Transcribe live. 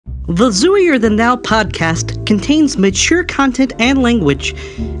The Zooier Than Thou podcast contains mature content and language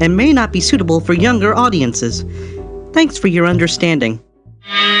and may not be suitable for younger audiences. Thanks for your understanding.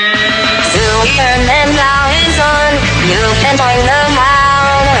 Zooier Than Thou is on. You can join the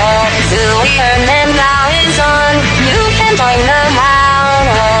crowd. Zooier Than Thou is on. You can join the crowd.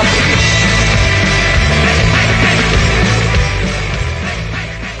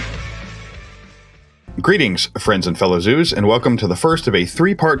 Greetings, friends and fellow zoos, and welcome to the first of a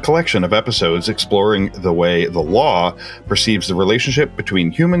three-part collection of episodes exploring the way the law perceives the relationship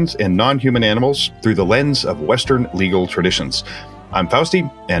between humans and non-human animals through the lens of Western legal traditions. I'm Fausty,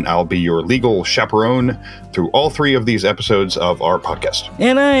 and I'll be your legal chaperone through all three of these episodes of our podcast.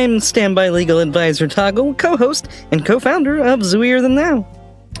 And I'm standby legal advisor Toggle, co-host and co-founder of Zooier Than Thou.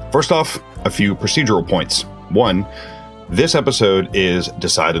 First off, a few procedural points. One, this episode is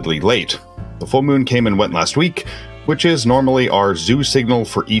decidedly late. The full moon came and went last week, which is normally our zoo signal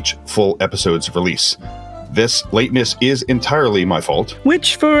for each full episode's release. This lateness is entirely my fault.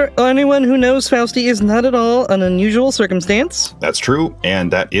 Which, for anyone who knows Fausty, is not at all an unusual circumstance. That's true,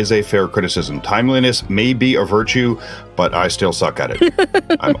 and that is a fair criticism. Timeliness may be a virtue, but I still suck at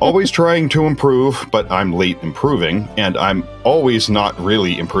it. I'm always trying to improve, but I'm late improving, and I'm always not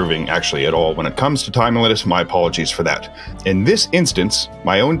really improving actually at all when it comes to timeliness. My apologies for that. In this instance,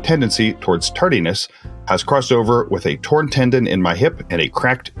 my own tendency towards tardiness has crossed over with a torn tendon in my hip and a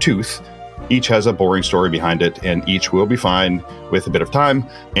cracked tooth. Each has a boring story behind it, and each will be fine with a bit of time.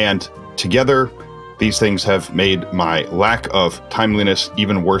 And together, these things have made my lack of timeliness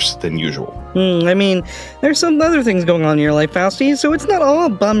even worse than usual. I mean, there's some other things going on in your life, Fausty, so it's not all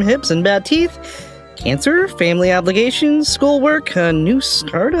bum hips and bad teeth. Cancer, family obligations, schoolwork, a new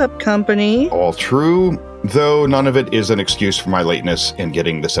startup company. All true, though none of it is an excuse for my lateness in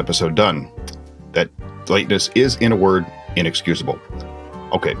getting this episode done. That lateness is, in a word, inexcusable.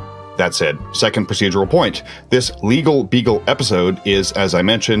 Okay. That said, second procedural point. This Legal Beagle episode is, as I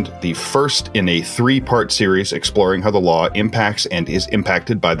mentioned, the first in a three-part series exploring how the law impacts and is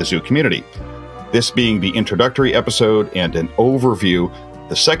impacted by the zoo community. This being the introductory episode and an overview,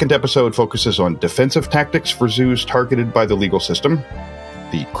 the second episode focuses on defensive tactics for zoos targeted by the legal system,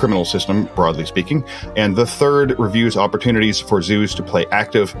 the criminal system, broadly speaking, and the third reviews opportunities for zoos to play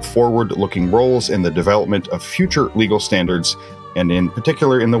active, forward-looking roles in the development of future legal standards, and in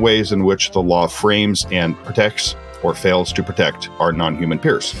particular in the ways in which the law frames and protects, or fails to protect, our non-human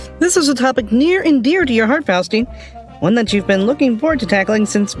peers. This is a topic near and dear to your heart, Fausty. One that you've been looking forward to tackling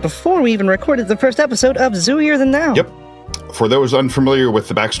since before we even recorded the first episode of Zooier Than Thou. Yep. For those unfamiliar with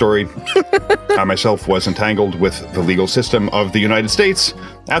the backstory, I myself was entangled with the legal system of the United States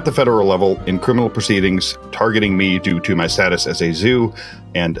at the federal level in criminal proceedings targeting me due to my status as a zoo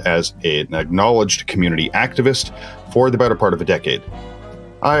and as an acknowledged community activist for the better part of a decade.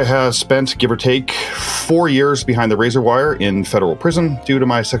 I have spent, give or take, 4 years behind the razor wire in federal prison due to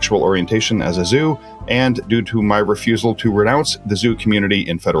my sexual orientation as a zoo and due to my refusal to renounce the zoo community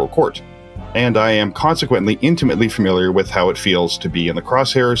in federal court. And I am consequently intimately familiar with how it feels to be in the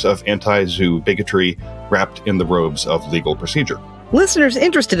crosshairs of anti-zoo bigotry wrapped in the robes of legal procedure. Listeners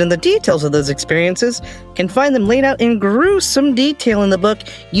interested in the details of those experiences can find them laid out in gruesome detail in the book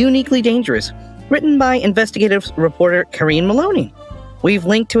Uniquely Dangerous, written by investigative reporter Carreen Maloney. We've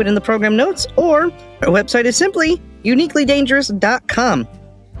linked to it in the program notes, or our website is simply uniquelydangerous.com.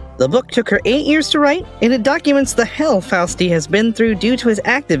 The book took her 8 years to write, and it documents the hell Fausty has been through due to his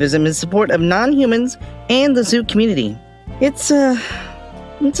activism in support of non-humans and the zoo community. It's a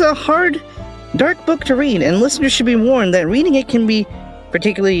hard, dark book to read, and listeners should be warned that reading it can be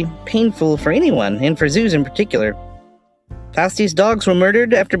particularly painful for anyone, and for zoos in particular. Fausty's dogs were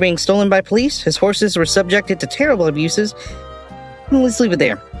murdered after being stolen by police. His horses were subjected to terrible abuses. Well, let's leave it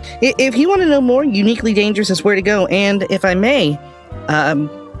there. If you want to know more, Uniquely Dangerous is where to go, and if I may,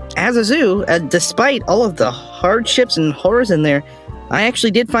 as a zoo, despite all of the hardships and horrors in there, I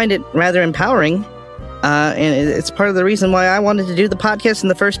actually did find it rather empowering, and it's part of the reason why I wanted to do the podcast in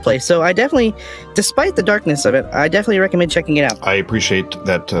the first place. So I definitely, despite the darkness of it, I definitely recommend checking it out. I appreciate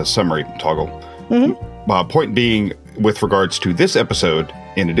that summary, Toggle. Mm-hmm. Point being, with regards to this episode,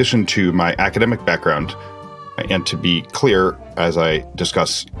 in addition to my academic background, and to be clear, as I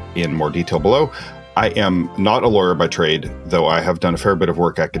discuss in more detail below, I am not a lawyer by trade, though I have done a fair bit of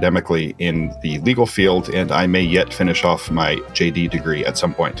work academically in the legal field, and I may yet finish off my JD degree at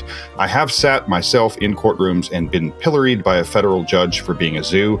some point. I have sat myself in courtrooms and been pilloried by a federal judge for being a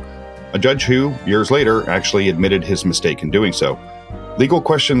zoo, a judge who, years later, actually admitted his mistake in doing so. Legal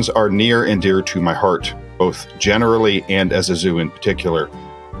questions are near and dear to my heart, both generally and as a zoo in particular.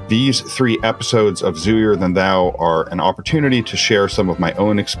 These 3 episodes of Zooier Than Thou are an opportunity to share some of my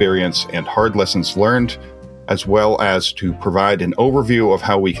own experience and hard lessons learned, as well as to provide an overview of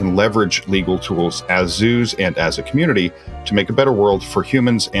how we can leverage legal tools as zoos and as a community to make a better world for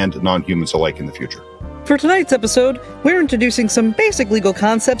humans and non-humans alike in the future. For tonight's episode, we're introducing some basic legal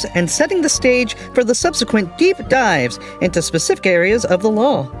concepts and setting the stage for the subsequent deep dives into specific areas of the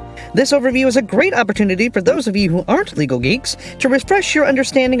law. This overview is a great opportunity for those of you who aren't legal geeks to refresh your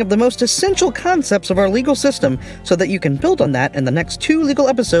understanding of the most essential concepts of our legal system so that you can build on that in the next 2 legal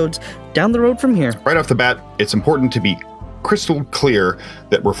episodes down the road from here. Right off the bat, it's important to be crystal clear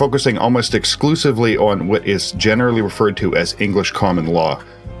that we're focusing almost exclusively on what is generally referred to as English common law.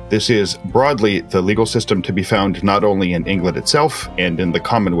 This is broadly the legal system to be found not only in England itself and in the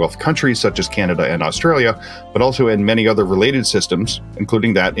Commonwealth countries such as Canada and Australia, but also in many other related systems,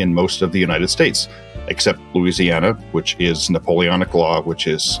 including that in most of the United States, except Louisiana, which is Napoleonic law, which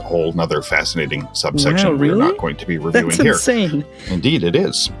is a whole nother fascinating subsection Wow, really? we're not going to be reviewing That's here. insane. Indeed, it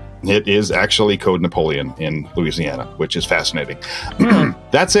is. It is actually Code Napoleon in Louisiana, which is fascinating.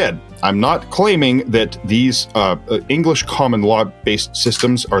 That said, I'm not claiming that these English common law-based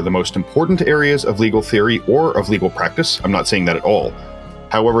systems are the most important areas of legal theory or of legal practice. I'm not saying that at all.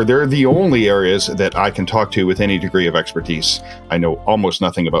 However, they're the only areas that I can talk to with any degree of expertise. I know almost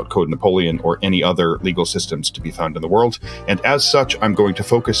nothing about Code Napoleon or any other legal systems to be found in the world, and as such, I'm going to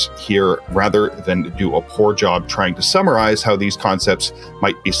focus here rather than do a poor job trying to summarize how these concepts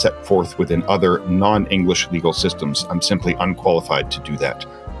might be set forth within other non-English legal systems. I'm simply unqualified to do that.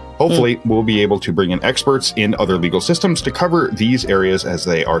 Hopefully, we'll be able to bring in experts in other legal systems to cover these areas as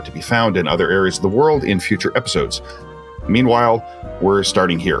they are to be found in other areas of the world in future episodes. Meanwhile, we're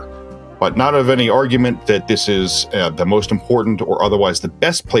starting here, but not of any argument that this is the most important or otherwise the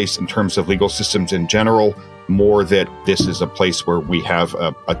best place in terms of legal systems in general, more that this is a place where we have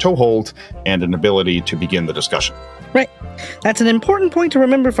a toehold and an ability to begin the discussion. Right. That's an important point to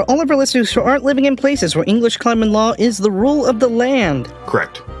remember for all of our listeners who aren't living in places where English common law is the rule of the land.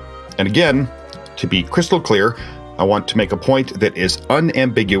 Correct. And again, to be crystal clear, I want to make a point that is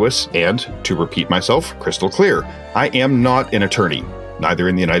unambiguous and, to repeat myself, crystal clear. I am not an attorney, neither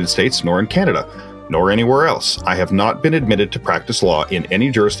in the United States nor in Canada, nor anywhere else. I have not been admitted to practice law in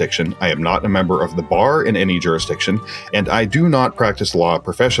any jurisdiction. I am not a member of the bar in any jurisdiction, and I do not practice law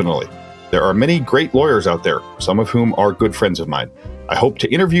professionally. There are many great lawyers out there, some of whom are good friends of mine. I hope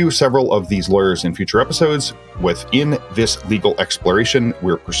to interview several of these lawyers in future episodes within this legal exploration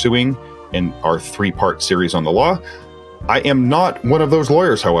we're pursuing in our 3-part series on the law. I am not one of those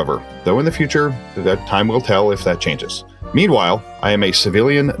lawyers, however, though in the future, that time will tell if that changes. Meanwhile, I am a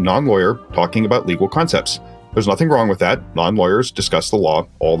civilian non-lawyer talking about legal concepts. There's nothing wrong with that. Non-lawyers discuss the law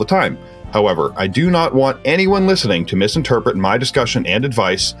all the time. However, I do not want anyone listening to misinterpret my discussion and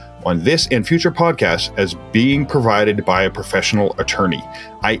advice on this and future podcasts as being provided by a professional attorney.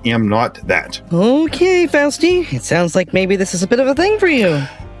 I am not that. Okay, Fausty. It sounds like maybe this is a bit of a thing for you.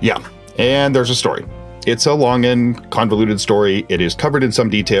 Yeah. And there's a story. It's a long and convoluted story. It is covered in some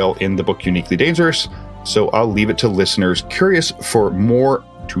detail in the book Uniquely Dangerous, so I'll leave it to listeners curious for more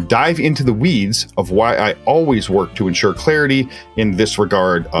to dive into the weeds of why I always work to ensure clarity in this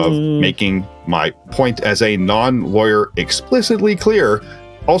regard of making my point as a non-lawyer explicitly clear.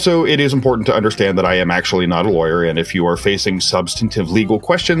 Also, it is important to understand that I am actually not a lawyer, and if you are facing substantive legal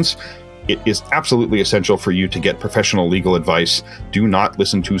questions, it is absolutely essential for you to get professional legal advice. Do not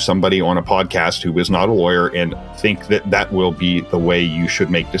listen to somebody on a podcast who is not a lawyer and think that that will be the way you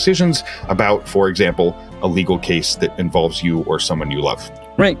should make decisions about, for example, a legal case that involves you or someone you love.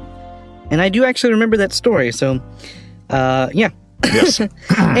 Right. And I do actually remember that story, so, yeah. Yes.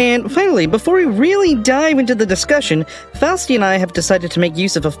 And finally, before we really dive into the discussion, Fausty and I have decided to make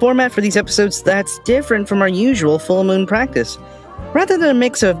use of a format for these episodes that's different from our usual full moon practice. Rather than a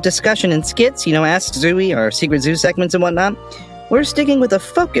mix of discussion and skits, Ask Zooey, our Secret Zoo segments and whatnot, we're sticking with a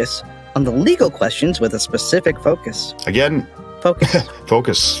focus on the legal questions with a specific focus. Again, Focus.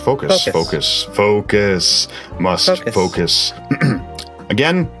 Focus. Must focus.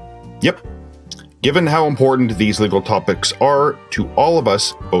 Again, yep. Given how important these legal topics are to all of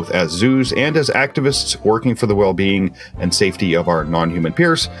us, both as zoos and as activists working for the well-being and safety of our non-human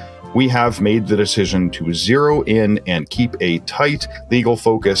peers, we have made the decision to zero in and keep a tight legal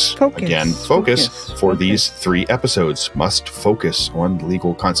focus. Focus for these 3 episodes. Must focus on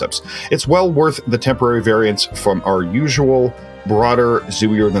legal concepts. It's well worth the temporary variance from our usual broader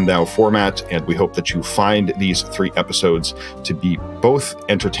Zooier Than Thou format, and we hope that you find these 3 episodes to be both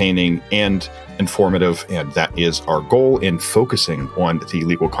entertaining and informative, and that is our goal in focusing on the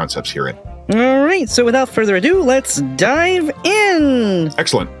legal concepts herein. All right, so without further ado, let's dive in.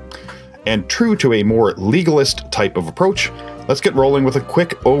 Excellent. And true to a more legalist type of approach, let's get rolling with a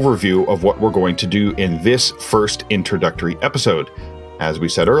quick overview of what we're going to do in this first introductory episode. As we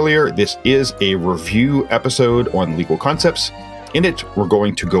said earlier, this is a review episode on legal concepts. In it, we're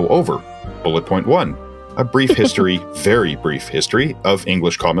going to go over bullet point 1, a brief history, very brief history of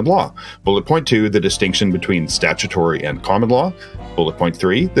English common law. Bullet point 2, the distinction between statutory and common law. Bullet point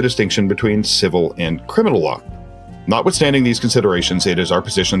 3, the distinction between civil and criminal law. Notwithstanding these considerations, it is our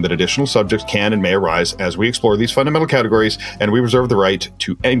position that additional subjects can and may arise as we explore these fundamental categories, and we reserve the right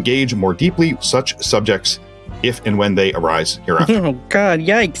to engage more deeply such subjects if and when they arise hereafter. Oh god,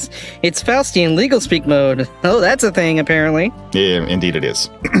 yikes. It's Fausty in legal speak mode. Oh, that's a thing, apparently. Yeah, indeed it is.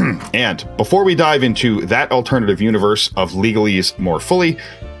 And before we dive into that alternative universe of legalese more fully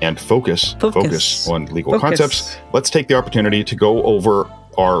and focus on legal concepts, let's take the opportunity to go over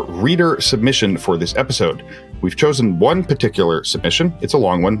our reader submission for this episode. We've chosen one particular submission. It's a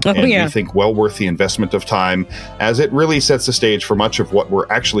long one, and we think well worth the investment of time, as it really sets the stage for much of what we're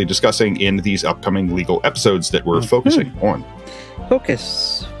actually discussing in these upcoming legal episodes that we're focusing on.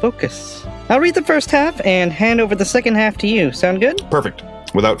 Focus. I'll read the first half and hand over the second half to you. Sound good? Perfect.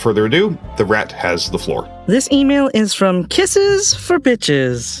 Without further ado, the rat has the floor. This email is from Kisses for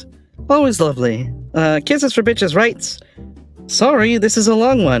Bitches. Always lovely. Kisses for Bitches writes, "Sorry, this is a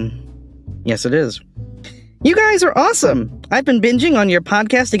long one." Yes, it is. "You guys are awesome. I've been binging on your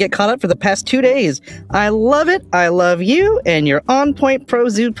podcast to get caught up for the past 2 days. I love it. I love you and your on-point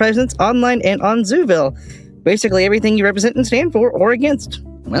pro-zoo presence online and on Zooville. Basically everything you represent and stand for or against."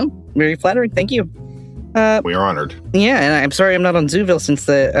 Well, very flattering. Thank you. We are honored. Yeah, and I'm sorry I'm not on Zooville since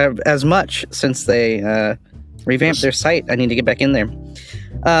since they revamped their site. I need to get back in there.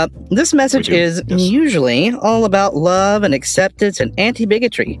 This message is usually all about love and acceptance and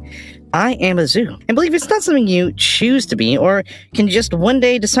anti-bigotry. I am a zoo, and believe it's not something you choose to be or can just one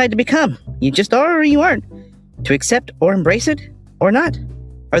day decide to become. You just are or you aren't. To accept or embrace it or not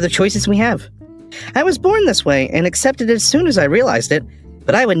are the choices we have. I was born this way and accepted it as soon as I realized it,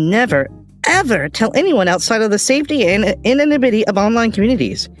 but I would never, ever tell anyone outside of the safety and anonymity of online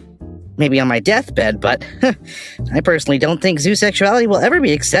communities. Maybe on my deathbed, but I personally don't think zoosexuality will ever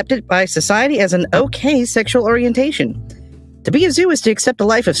be accepted by society as an okay sexual orientation. To be a zoo is to accept a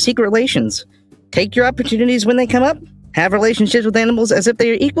life of secret relations. Take your opportunities when they come up, have relationships with animals as if they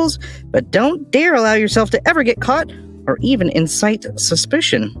are equals, but don't dare allow yourself to ever get caught or even incite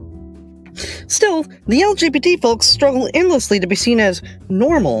suspicion. Still, the LGBT folks struggle endlessly to be seen as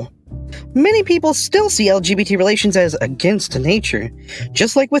normal. Many people still see LGBT relations as against nature.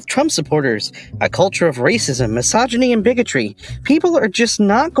 Just like with Trump supporters, a culture of racism, misogyny, and bigotry, people are just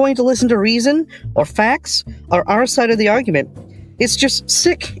not going to listen to reason or facts or our side of the argument. It's just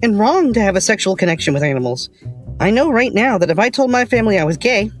sick and wrong to have a sexual connection with animals. I know right now that if I told my family I was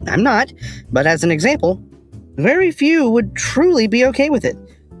gay, I'm not, but as an example, very few would truly be okay with it.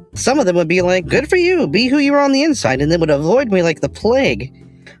 Some of them would be like, good for you, be who you are on the inside, and then would avoid me like the plague.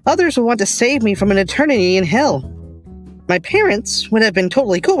 Others would want to save me from an eternity in hell. My parents would have been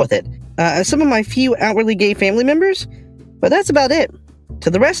totally cool with it. Some of my few outwardly gay family members, but that's about it. To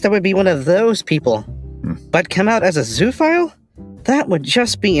the rest, I would be one of those people. But come out as a zoophile? That would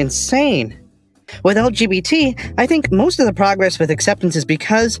just be insane. With LGBT, I think most of the progress with acceptance is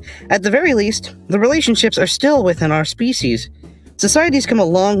because, at the very least, the relationships are still within our species. Society's come a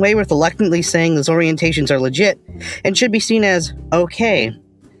long way with reluctantly saying those orientations are legit and should be seen as okay.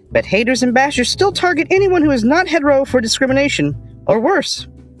 But haters and bashers still target anyone who is not hetero for discrimination, or worse.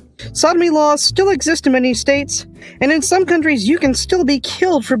 Sodomy laws still exist in many states, and in some countries you can still be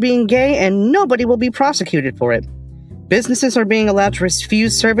killed for being gay and nobody will be prosecuted for it. Businesses are being allowed to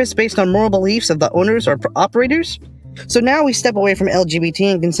refuse service based on moral beliefs of the owners or operators. So now we step away from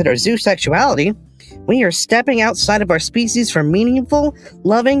LGBT and consider zoosexuality. We are stepping outside of our species for meaningful,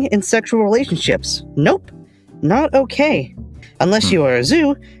 loving, and sexual relationships. Nope, not okay. Unless you are a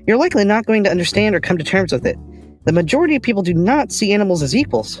zoo, you're likely not going to understand or come to terms with it. The majority of people do not see animals as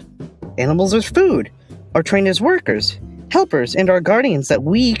equals. Animals are food, are trained as workers, helpers, and are guardians that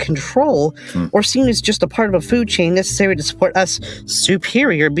we control or seen as just a part of a food chain necessary to support us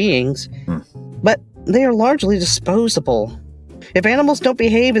superior beings. But they are largely disposable. If animals don't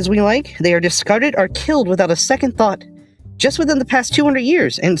behave as we like, they are discarded or killed without a second thought. Just within the past 200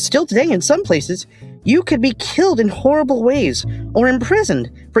 years, and still today in some places, you could be killed in horrible ways, or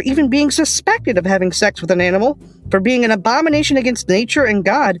imprisoned for even being suspected of having sex with an animal, for being an abomination against nature and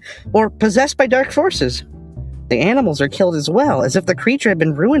God, or possessed by dark forces. The animals are killed as well, as if the creature had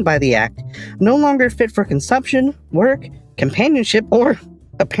been ruined by the act, no longer fit for consumption, work, companionship, or,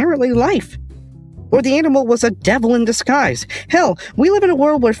 apparently, life. or the animal was a devil in disguise. Hell, we live in a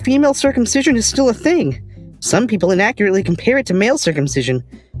world where female circumcision is still a thing. Some people inaccurately compare it to male circumcision.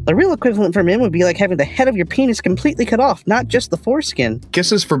 The real equivalent for men would be like having the head of your penis completely cut off, not just the foreskin.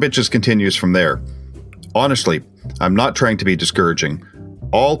 Kisses for Bitches continues from there. Honestly, I'm not trying to be discouraging.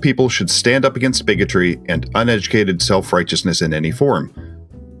 All people should stand up against bigotry and uneducated self-righteousness in any form.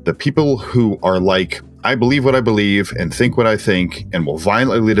 The people who are like, I believe what I believe and think what I think and will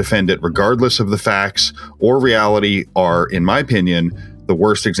violently defend it regardless of the facts or reality are, in my opinion, the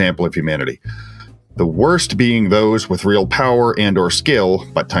worst example of humanity. The worst being those with real power and or skill,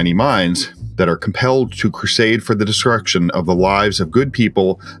 but tiny minds, that are compelled to crusade for the destruction of the lives of good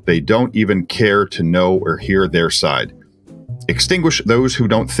people they don't even care to know or hear their side. Extinguish those who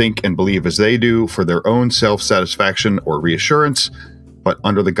don't think and believe as they do for their own self-satisfaction or reassurance, but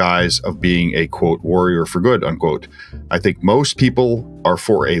under the guise of being a, quote, warrior for good, unquote. I think most people are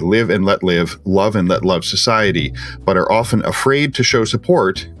for a live and let live, love and let love society, but are often afraid to show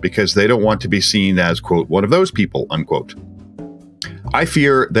support because they don't want to be seen as, quote, one of those people, unquote. I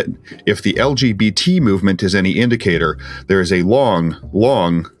fear that if the LGBT movement is any indicator, there is a long,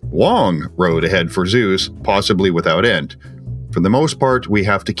 long, long road ahead for zoos, possibly without end. For the most part, we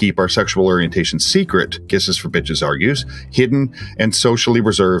have to keep our sexual orientation secret, Kisses for Bitches argues, hidden and socially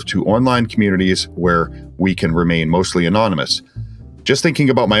reserved to online communities where we can remain mostly anonymous. Just thinking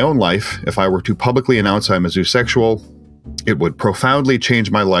about my own life, if I were to publicly announce I'm a zoosexual, it would profoundly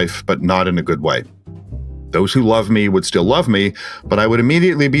change my life, but not in a good way. Those who love me would still love me, but I would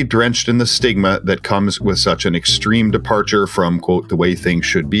immediately be drenched in the stigma that comes with such an extreme departure from, quote, the way things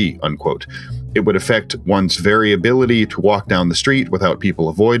should be, unquote. It would affect one's very ability to walk down the street without people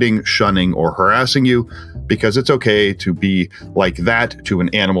avoiding, shunning, or harassing you, because it's okay to be like that to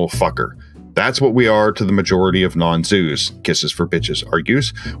an animal fucker. That's what we are to the majority of non-zoos, Kisses for Bitches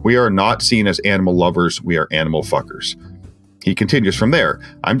argues. We are not seen as animal lovers, we are animal fuckers. He continues from there.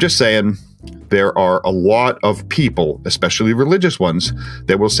 I'm just saying, there are a lot of people, especially religious ones,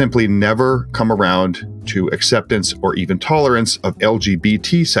 that will simply never come around to acceptance or even tolerance of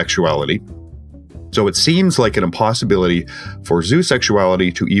LGBT sexuality. So it seems like an impossibility for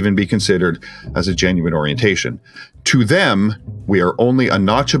zoosexuality to even be considered as a genuine orientation. To them, we are only a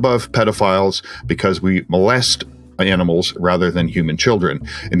notch above pedophiles because we molest animals rather than human children.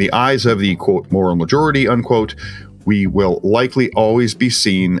 In the eyes of the, quote, moral majority, unquote, we will likely always be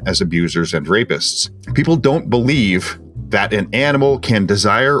seen as abusers and rapists. People don't believe that an animal can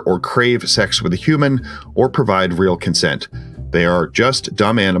desire or crave sex with a human or provide real consent. They are just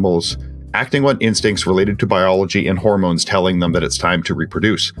dumb animals acting on instincts related to biology and hormones telling them that it's time to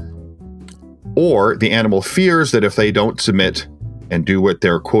reproduce. Or the animal fears that if they don't submit and do what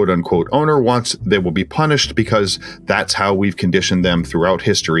their quote-unquote owner wants, they will be punished because that's how we've conditioned them throughout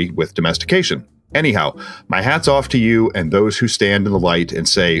history with domestication. Anyhow, my hat's off to you and those who stand in the light and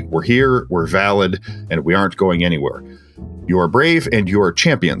say, we're here, we're valid, and we aren't going anywhere. You are brave and you are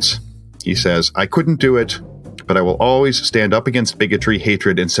champions. He says, I couldn't do it, but I will always stand up against bigotry,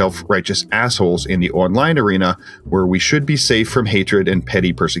 hatred, and self-righteous assholes in the online arena where we should be safe from hatred and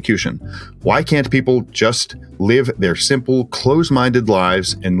petty persecution. Why can't people just live their simple, close-minded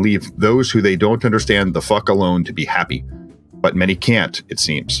lives and leave those who they don't understand the fuck alone to be happy? But many can't, it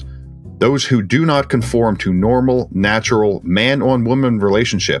seems. Those who do not conform to normal, natural, man-on-woman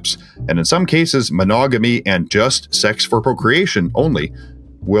relationships, and in some cases monogamy and just sex for procreation only,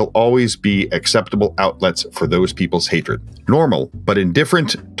 will always be acceptable outlets for those people's hatred. Normal, but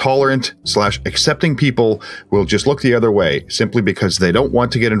indifferent, tolerant, / accepting people will just look the other way simply because they don't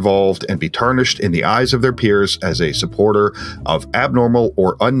want to get involved and be tarnished in the eyes of their peers as a supporter of abnormal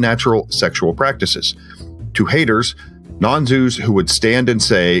or unnatural sexual practices. To haters, non-zoos who would stand and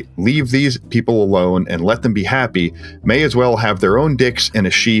say, leave these people alone and let them be happy, may as well have their own dicks in a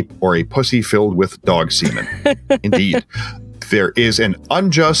sheep or a pussy filled with dog semen. Indeed. There is an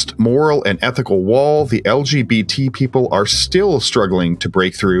unjust moral and ethical wall the LGBT people are still struggling to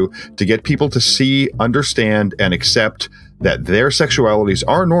break through to get people to see, understand, and accept that their sexualities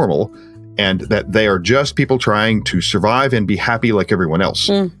are normal and that they are just people trying to survive and be happy like everyone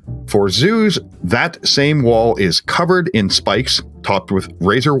else. For zoos, that same wall is covered in spikes, topped with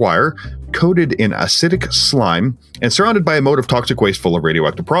razor wire, coated in acidic slime, and surrounded by a moat of toxic waste full of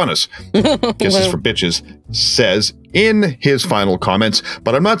radioactive piranhas. Kisses for Bitches says in his final comments,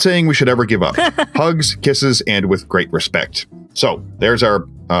 but I'm not saying we should ever give up. Hugs, kisses, and with great respect. So there's our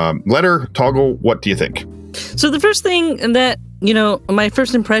letter. Toggle, what do you think? So the first thing that, my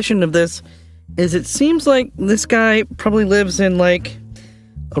first impression of this is it seems like this guy probably lives in like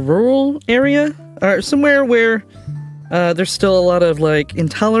a rural area or somewhere where there's still a lot of like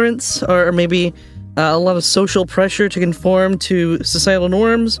intolerance or maybe a lot of social pressure to conform to societal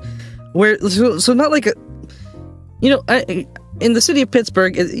norms. So not like in the city of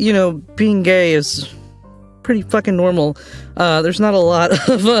Pittsburgh, being gay is pretty fucking normal. There's not a lot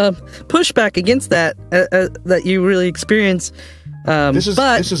of pushback against that that you really experience. This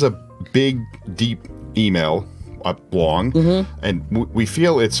is a big, deep email, long, and we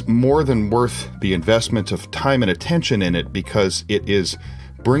feel it's more than worth the investment of time and attention in it, because it is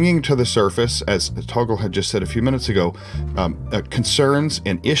bringing to the surface, as Toggle had just said a few minutes ago, concerns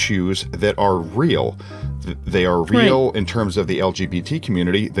and issues that are real. They are real in terms of the LGBT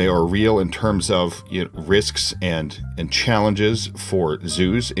community. They are real in terms of risks and challenges for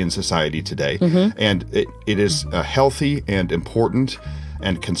zoos in society today. And it is healthy and important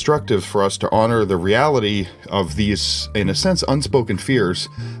and constructive for us to honor the reality of these, in a sense, unspoken fears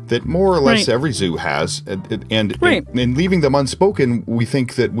that more or less every zoo has. And in leaving them unspoken, we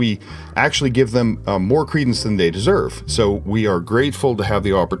think that we actually give them more credence than they deserve. So we are grateful to have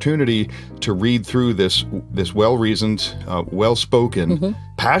the opportunity to read through this well-reasoned, well-spoken,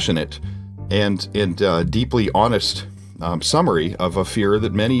 passionate, and deeply honest summary of a fear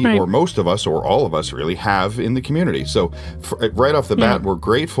that many or most of us, or all of us really, have in the community. So right off the bat, we're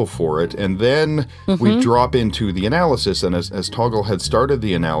grateful for it. And then we drop into the analysis. And as Toggle had started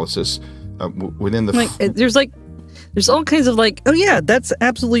the analysis, within the... There's all kinds of oh yeah, that's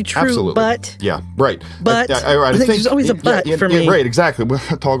absolutely true, absolutely. But... Yeah, right. But I think there's always a but for me. Right, exactly. Well,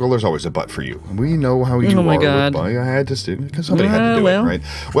 Toggle, there's always a but for you. We know how you are. God. I had to, because somebody had to do it, right?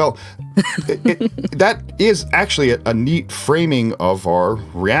 Well, that is actually a neat framing of our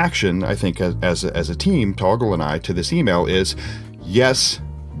reaction, I think, as a team, Toggle and I, to this email is, yes,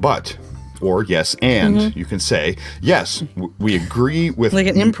 but... Or yes, and you can say, yes, we agree with... Like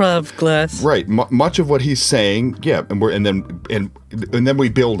an improv class. Right. Much of what he's saying, yeah, and then we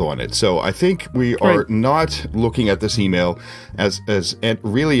build on it. So I think we are not looking at this email as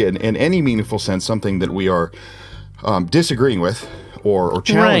really in any meaningful sense something that we are disagreeing with or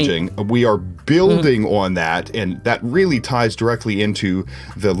challenging. We are building on that, and that really ties directly into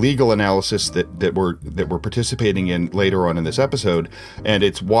the legal analysis that we're participating in later on in this episode. And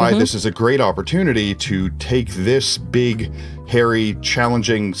it's why this is a great opportunity to take this big, hairy,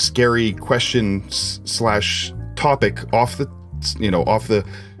 challenging, scary question / topic off the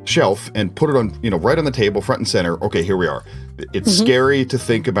shelf and put it on, right on the table, front and center. Okay, here we are. It's scary to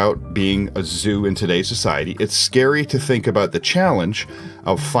think about being a zoo in today's society. It's scary to think about the challenge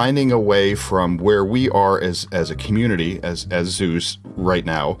of finding a way from where we are as a community, as zoos right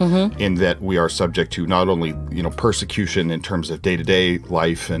now, in that we are subject to not only persecution in terms of day-to-day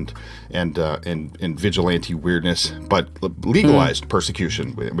life and vigilante weirdness, but legalized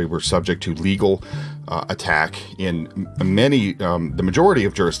persecution. We were subject to legal attack in many, the majority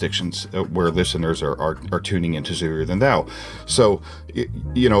of jurisdictions where listeners are tuning into Zooier Than Thou. So,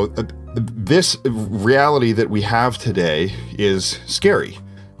 this reality that we have today is scary.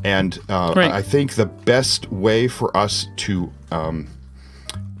 And I think the best way for us to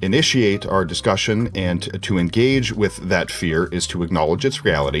initiate our discussion and to engage with that fear is to acknowledge its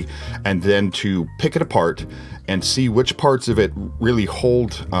reality, and then to pick it apart and see which parts of it really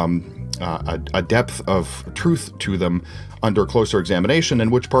hold a depth of truth to them under closer examination,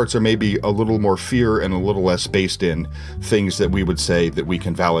 and which parts are maybe a little more fear and a little less based in things that we would say that we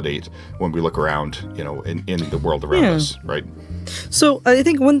can validate when we look around, in the world around us, right? So I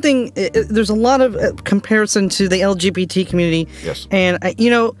think one thing, there's a lot of comparison to the LGBT community. Yes. And,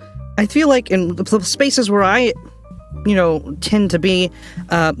 I feel like in the spaces where I, tend to be,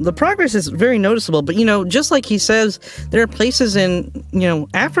 the progress is very noticeable. But, just like he says, there are places in,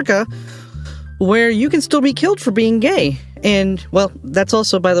 Africa where you can still be killed for being gay. And, well, that's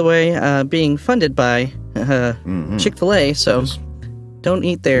also, by the way, being funded by Chick-fil-A, so don't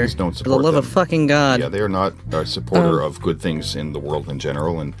eat there. Please don't support for the love them. of fucking God. Yeah, they are not a supporter of good things in the world in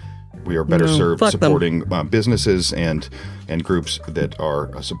general, and we are better served supporting businesses and groups that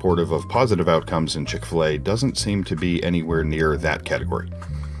are supportive of positive outcomes, and Chick-fil-A doesn't seem to be anywhere near that category.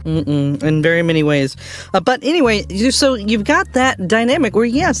 In very many ways. But anyway, so you've got that dynamic where,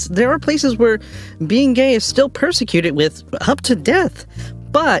 yes, there are places where being gay is still persecuted with up to death.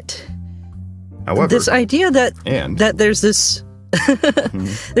 But however, this idea that there's this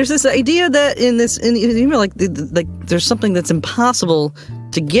there's this idea that in there's something that's impossible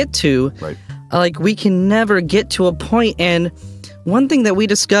to get to. Right. Like we can never get to a point. And one thing that we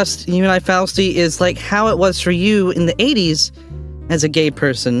discussed, you and I, Fausty, is like how it was for you in the 80s as a gay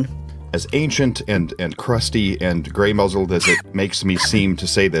person. as ancient and crusty and gray muzzled as it makes me seem to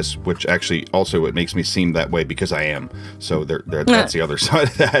say this, which actually also it makes me seem that way because I am. So that's the other side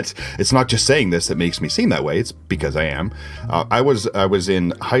of that. It's not just saying this that makes me seem that way. It's because I am. I was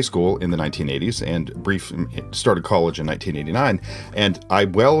in high school in the 1980s and started college in 1989, and I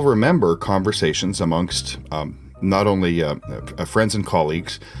well remember conversations amongst not only friends and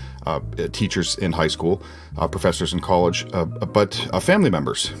colleagues, teachers in high school, professors in college, but family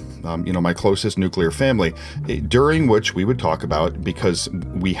members, my closest nuclear family, during which we would talk about, because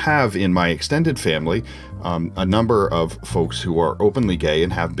we have in my extended family a number of folks who are openly gay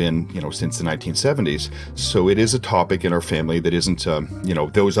and have been, since the 1970s. So it is a topic in our family that isn't,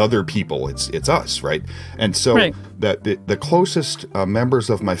 those other people. It's us, right? And so right. that the closest members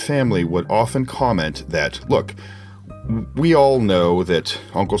of my family would often comment that, look, we all know that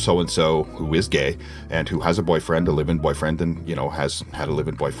Uncle so-and-so, who is gay and who has a boyfriend, a live-in boyfriend, and, has had a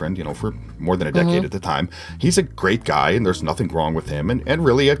live-in boyfriend, for more than a decade at the time. He's a great guy and there's nothing wrong with him. And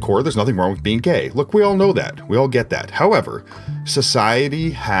really at core, there's nothing wrong with being gay. Look, we all know that. We all get that. However,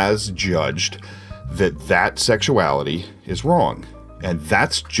 society has judged that sexuality is wrong. And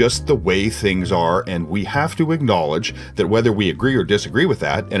that's just the way things are, and we have to acknowledge that whether we agree or disagree with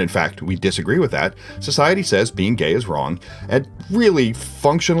that, and in fact we disagree with that, society says being gay is wrong, and really,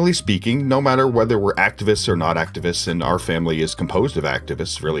 functionally speaking, no matter whether we're activists or not activists, and our family is composed of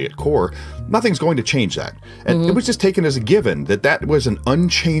activists really at core, nothing's going to change that. And it was just taken as a given that was an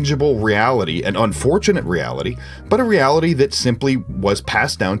unchangeable reality, an unfortunate reality, but a reality that simply was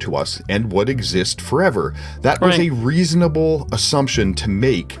passed down to us and would exist forever. That was a reasonable assumption to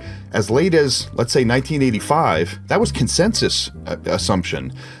make as late as, let's say, 1985. That was consensus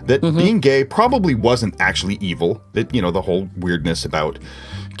assumption that being gay probably wasn't actually evil. That, the whole weirdness about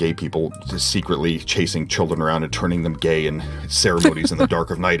gay people just secretly chasing children around and turning them gay in ceremonies in the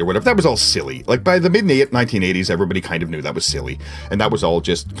dark of night or whatever, that was all silly. Like by the mid-1980s, everybody kind of knew that was silly. And that was all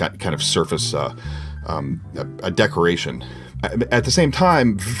just kind of surface a decoration. At the same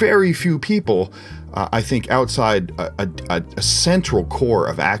time, very few people, I think outside a central core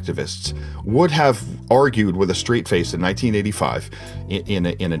of activists, would have argued with a straight face in 1985 in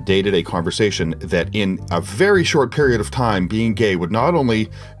a day-to-day conversation that in a very short period of time, being gay would not only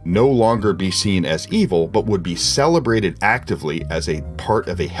no longer be seen as evil, but would be celebrated actively as a part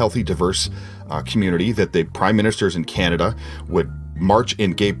of a healthy, diverse community, that the prime ministers in Canada would march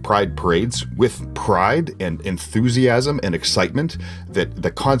in gay pride parades with pride and enthusiasm and excitement, that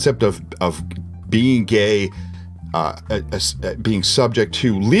the concept of being gay, being subject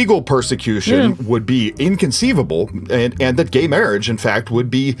to legal persecution would be inconceivable, and that gay marriage, in fact,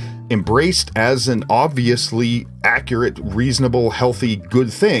 would be embraced as an obviously accurate, reasonable, healthy,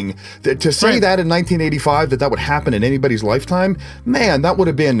 good thing. To say that in 1985, that would happen in anybody's lifetime, man, that would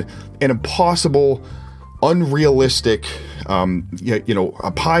have been an impossible, unrealistic,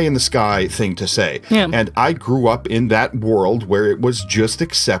 a pie in the sky thing to say. And I grew up in that world where it was just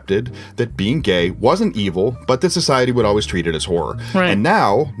accepted that being gay wasn't evil, but that society would always treat it as horror. And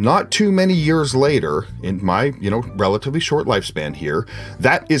now, not too many years later, in my, relatively short lifespan here,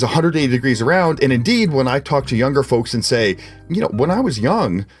 that is 180 degrees around. And indeed, when I talk to younger folks and say, when I was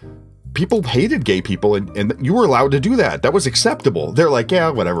young, people hated gay people, and you were allowed to do that. That was acceptable. They're like, yeah,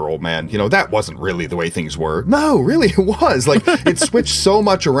 whatever, old man. That wasn't really the way things were. No, really, it was. Like, it switched so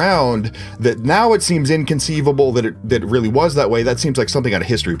much around that now it seems inconceivable that it really was that way. That seems like something out of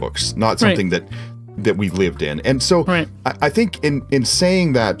history books, not something that we lived in. And so I think in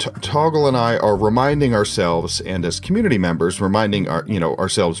saying that, Toggle and I are reminding ourselves, and as community members, reminding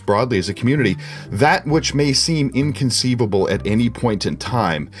ourselves broadly as a community, that which may seem inconceivable at any point in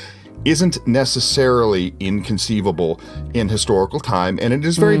time isn't necessarily inconceivable in historical time, and it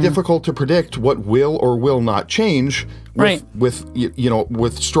is very difficult to predict what will or will not change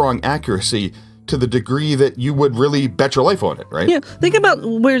with strong accuracy, to the degree that you would really bet your life on it, right? Yeah, think about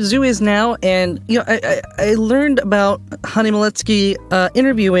where Zoo is now, and I learned about Hani Maletsky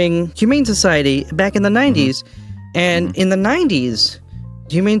interviewing Humane Society back in the 90s, and in the 90s,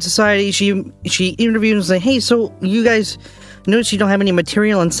 Humane Society, she interviewed and said, hey, so you guys notice you don't have any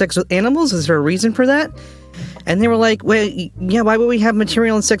material and sex with animals? Is there a reason for that? And they were like, well, yeah, why would we have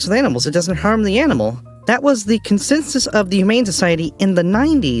material and sex with animals? It doesn't harm the animal. That was the consensus of the Humane Society in the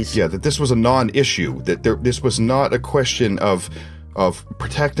 90s. Yeah, that this was a non-issue, that this was not a question of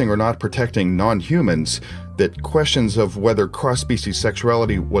protecting or not protecting non-humans, that questions of whether cross-species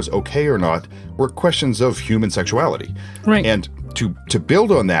sexuality was okay or not were questions of human sexuality. Right. And to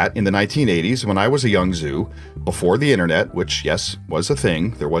build on that, in the 1980s, when I was a young zoo, before the internet, which, yes, was a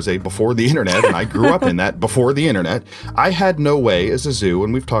thing, there was a before the internet, and I grew up in that before the internet, I had no way as a zoo,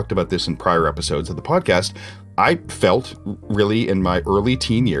 and we've talked about this in prior episodes of the podcast, I felt really in my early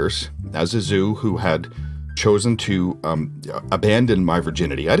teen years as a zoo who had chosen to abandon my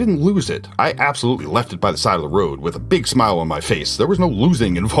virginity. I didn't lose it. I absolutely left it by the side of the road with a big smile on my face. There was no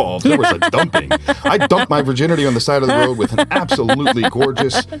losing involved. There was a dumping. I dumped my virginity on the side of the road with an absolutely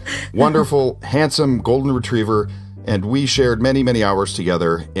gorgeous, wonderful, handsome golden retriever, and we shared many, many hours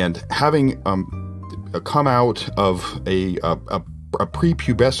together. And having come out of a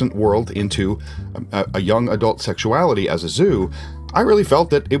prepubescent world into a young adult sexuality as a zoo, I really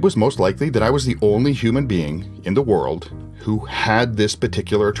felt that it was most likely that I was the only human being in the world who had this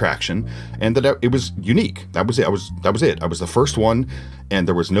particular attraction, and that it was unique. That was it. That was it. I was the first one, and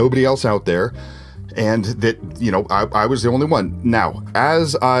there was nobody else out there, and that, you know, I was the only one. Now,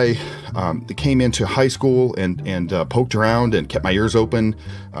 as I came into high school and poked around and kept my ears open,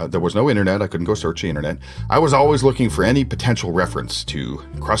 there was no internet. I couldn't go search the internet. I was always looking for any potential reference to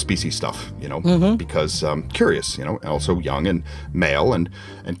cross-species stuff, you know, because curious, you know, also young and male, and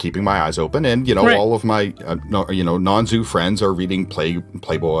keeping my eyes open. And, you know, all of my, non-zoo friends are reading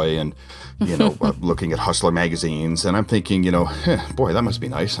Playboy and, you know, looking at Hustler magazines. And I'm thinking, you know, boy, that must be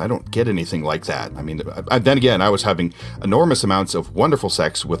nice. I don't get anything like that. I mean, then again, I was having enormous amounts of wonderful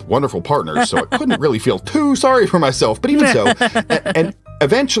sex with wonderful partners, so I couldn't really feel too sorry for myself. But even so, and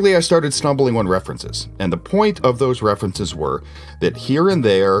eventually I started stumbling on references. And the point of those references were that here and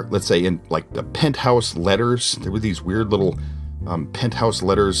there, let's say in like the Penthouse letters, there were these weird little Penthouse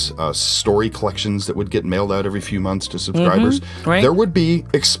letters story collections that would get mailed out every few months to subscribers. There would be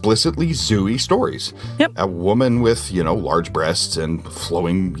explicitly zooey stories. A woman with, you know, large breasts and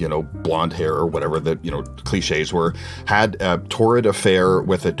flowing, you know, blonde hair or whatever the, you know, cliches were, had a torrid affair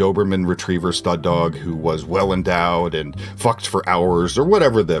with a Doberman Retriever stud dog who was well endowed and fucked for hours, or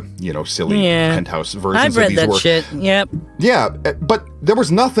whatever the, you know, silly Penthouse versions of these were. I've read that shit. Yeah, but there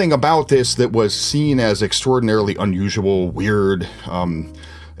was nothing about this that was seen as extraordinarily unusual, weird.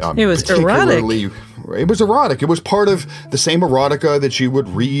 It was erotic. It was erotic. It was part of the same erotica that you would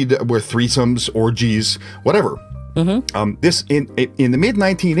read where threesomes, orgies, whatever. This in the mid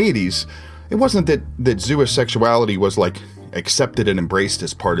 1980s, it wasn't that zooish sexuality was like accepted and embraced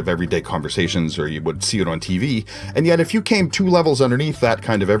as part of everyday conversations, or you would see it on TV. And yet, if you came 2 levels underneath that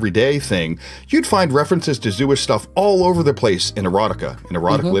kind of everyday thing, you'd find references to zooish stuff all over the place in erotica, in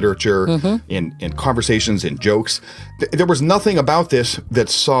erotic literature, in conversations, in jokes. There was nothing about this that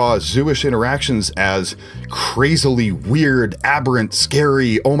saw zooish interactions as crazily weird, aberrant,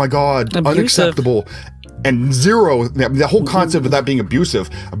 scary, oh my God, unacceptable. And zero, the whole concept of that being abusive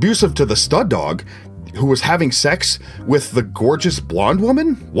to the stud dog who was having sex with the gorgeous blonde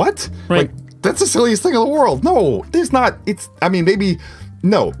woman? What? Like, that's the silliest thing in the world. No, there's not. It's, I mean, maybe,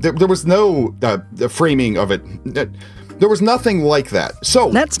 no, there was no framing of it. There was nothing like that. So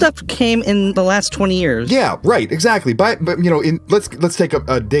that stuff came in the last 20 years. Yeah, right, exactly. But you know, let's take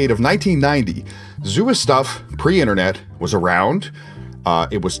a date of 1990. Zooish stuff, pre-internet, was around.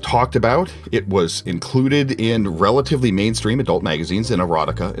 It was talked about. It was included in relatively mainstream adult magazines and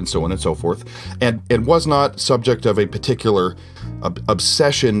erotica and so on and so forth, and was not subject of a particular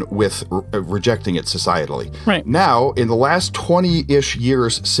obsession with rejecting it societally. Now, in the last 20-ish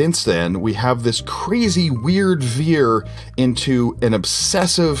years since then, we have this crazy weird veer into an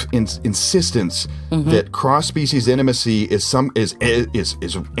obsessive insistence that cross-species intimacy is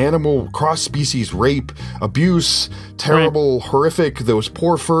animal cross-species rape, abuse, terrible, horrific. Those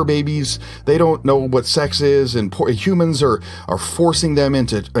poor fur babies, they don't know what sex is, and humans are forcing them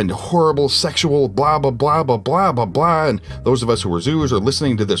into horrible sexual blah blah blah blah blah blah blah. And those of us who are zoos are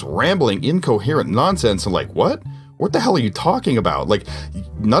listening to this rambling, incoherent nonsense and like, what the hell are you talking about? Like,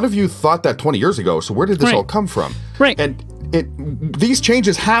 none of you thought that 20 years ago, so where did this all come from? And these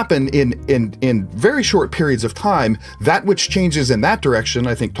changes happen in very short periods of time. That which changes in that direction,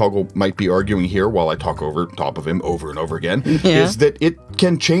 I think Toggle might be arguing here while I talk over top of him over and over again, is that it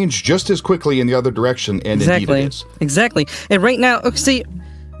can change just as quickly in the other direction, and indeed it is. Exactly. And right now, see,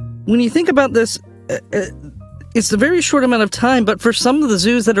 when you think about this, it's a very short amount of time, but for some of the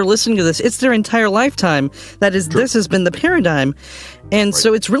zoos that are listening to this, it's their entire lifetime. That is, this has been the paradigm. And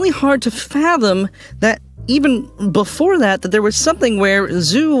so it's really hard to fathom that even before that there was something where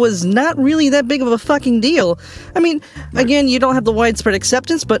zoo was not really that big of a fucking deal. I mean, again, you don't have the widespread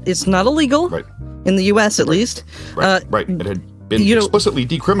acceptance, but it's not illegal. In the U.S. at least. It had been explicitly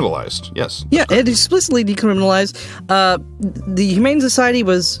decriminalized. Yes. Yeah, it explicitly decriminalized. The Humane Society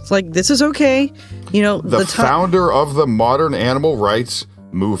was like, this is okay. The founder of the modern animal rights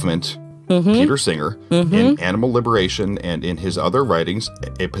movement, Peter Singer, in Animal Liberation and in his other writings,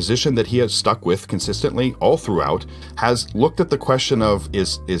 a position that he has stuck with consistently all throughout, has looked at the question of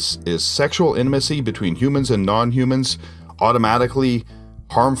is sexual intimacy between humans and non-humans automatically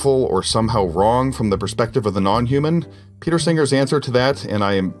harmful or somehow wrong from the perspective of the non-human? Peter Singer's answer to that, and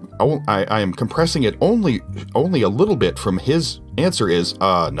I am compressing it only a little bit from his answer, is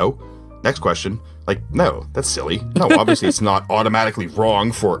no. Next question. Like, no, that's silly. No, obviously it's not automatically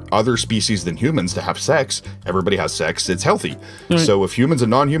wrong for other species than humans to have sex. Everybody has sex. It's healthy. Right. So if humans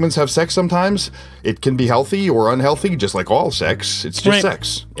and non-humans have sex sometimes, it can be healthy or unhealthy, just like all sex. It's just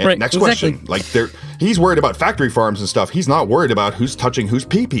sex. And next question. Like, he's worried about factory farms and stuff. He's not worried about who's touching whose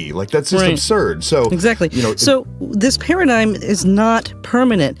pee-pee. Like, that's just absurd. So so this paradigm is not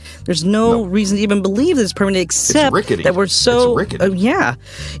permanent. There's no reason to even believe that it's permanent, except that we're so yeah.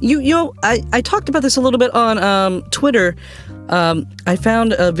 I talked about this a little bit on Twitter. I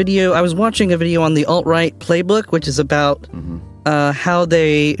found a video. I was watching a video on the alt-right playbook, which is about how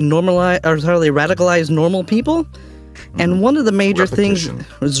they radicalize normal people. And one of the major things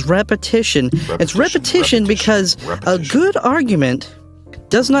was repetition. It's repetition because a good argument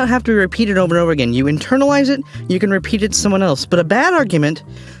does not have to be repeated over and over again. You internalize it, you can repeat it to someone else. But a bad argument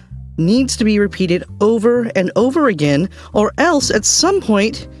needs to be repeated over and over again, or else at some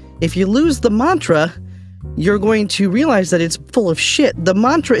point, if you lose the mantra, you're going to realize that it's full of shit. The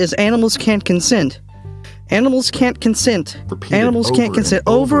mantra is animals can't consent. Animals can't consent. Animals can't consent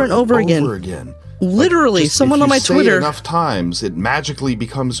over and over again. Literally, someone on my Twitter... If you say enough times, it magically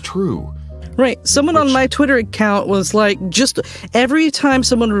becomes true. Right. Someone on my Twitter account was like, just every time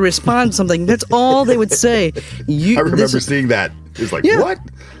someone would respond to something, that's all they would say. I remember seeing that. It's like, what?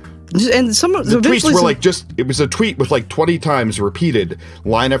 And some the tweets were like it was a tweet with like 20 times repeated,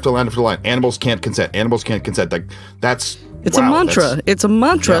 line after line after line. Animals can't consent. Animals can't consent. Like, it's a mantra. It's a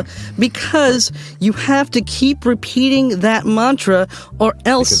mantra because you have to keep repeating that mantra, or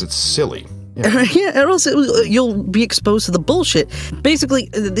else because it's silly. Or else you'll be exposed to the bullshit. Basically,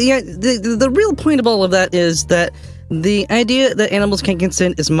 the real point of all of that is that the idea that animals can't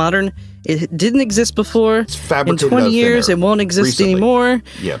consent is modern. It didn't exist before. It's fabricated. In 20 years, it won't exist anymore.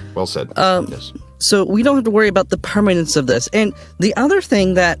 Yeah, well said. Yes. So we don't have to worry about the permanence of this. And the other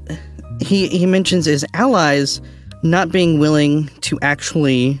thing that he mentions is allies not being willing to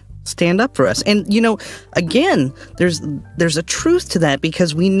actually stand up for us. And, again, there's a truth to that,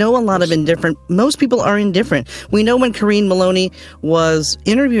 because we know a lot of most people are indifferent. We know when Carreen Maloney was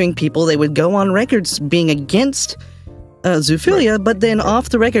interviewing people, they would go on records being against zoophilia, but then off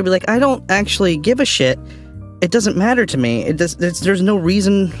the record be like, I don't actually give a shit. It doesn't matter to me. There's no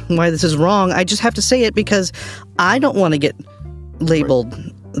reason why this is wrong. I just have to say it because I don't want to get labeled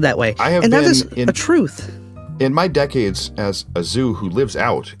that way. And that is a truth. In my decades as a zoo who lives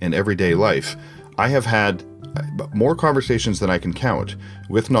out in everyday life, I have had more conversations than I can count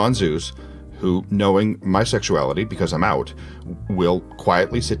with non-zoos who, knowing my sexuality because I'm out, will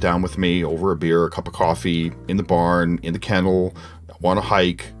quietly sit down with me over a beer, a cup of coffee, in the barn, in the kennel, on a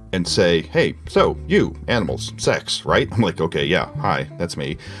hike, and say, hey, so you, animals, sex, right? I'm like, okay, yeah, hi, that's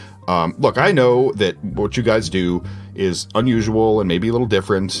me. Look, I know that what you guys do is unusual and maybe a little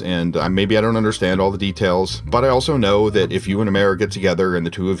different, and maybe I don't understand all the details, but I also know that if you and a mare get together and the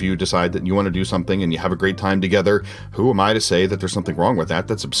two of you decide that you want to do something and you have a great time together, who am I to say that there's something wrong with that?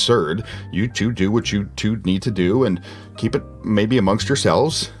 That's absurd. You two do what you two need to do and keep it maybe amongst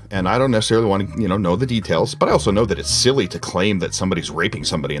yourselves. And I don't necessarily want to, know the details, but I also know that it's silly to claim that somebody's raping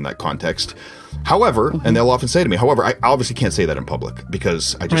somebody in that context. However, and they'll often say to me, however, I obviously can't say that in public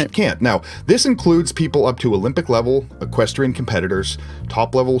because I just can't. Now, this includes people up to Olympic level equestrian competitors,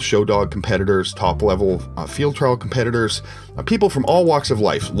 top level show dog competitors, top level field trial competitors, people from all walks of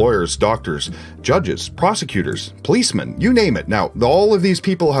life, lawyers, doctors, judges, prosecutors, policemen, you name it. Now, all of these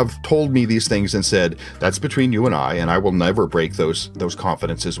people have told me these things and said, that's between you and I will never break those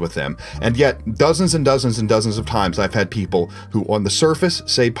confidences with them. And yet, dozens and dozens and dozens of times I've had people who on the surface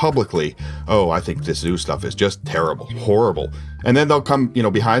say publicly, oh, I think this zoo stuff is just terrible, horrible. And then they'll come,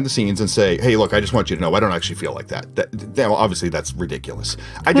 behind the scenes and say, hey, look, I just want you to know, I don't actually feel like that. Well, obviously, that's ridiculous.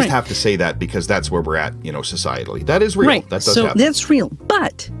 I just have to say that because that's where we're at, societally. That is real. Right. That does happen. That's real.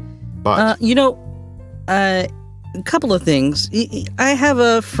 But a couple of things. I have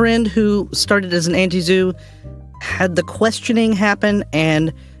a friend who started as an anti-zoo, had the questioning happen,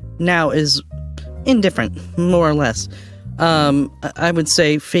 and now is indifferent, more or less. I would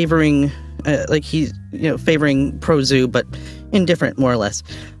say favoring, favoring pro-zoo, but indifferent, more or less.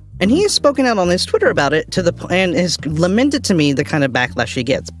 And he has spoken out on his Twitter about it and has lamented to me the kind of backlash he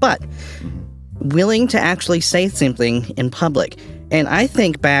gets. But willing to actually say something in public. And I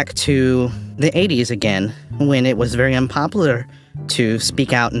think back to the 80s again, when it was very unpopular to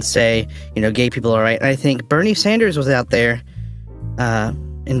speak out and say, gay people are right. And I think Bernie Sanders was out there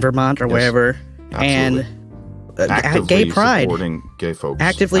in Vermont or wherever, absolutely. and gay pride, supporting gay folks,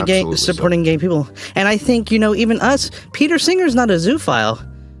 actively supporting gay people. And I think even us. Peter Singer's not a zoophile,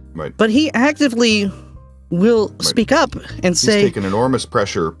 right? But he actively will speak up and say, he's taken enormous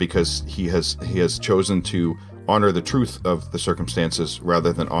pressure because he has chosen to honor the truth of the circumstances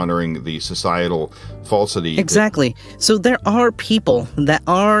rather than honoring the societal falsity. Exactly. So there are people that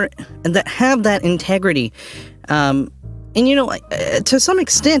have that integrity. And to some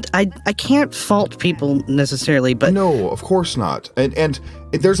extent, I can't fault people necessarily, but no, of course not. And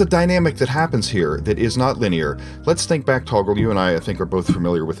there's a dynamic that happens here that is not linear. Let's think back, Toggle. You and I think, are both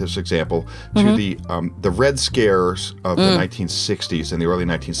familiar with this example to the Red Scares of the 1960s and the early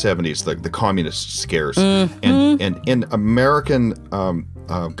 1970s, the communist scares, and in American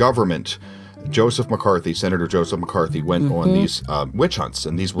government. Senator Joseph McCarthy went on these witch hunts,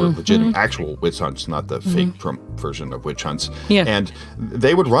 and these were legitimate, actual witch hunts, not the fake Trump version of witch hunts. Yeah. And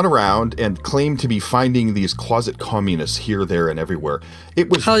they would run around and claim to be finding these closet communists here, there, and everywhere. It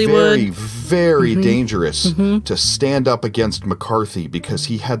was Hollywood. very, very dangerous to stand up against McCarthy because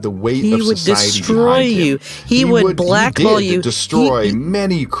he had the weight of society behind him. He would destroy you. He would blackball you. Destroy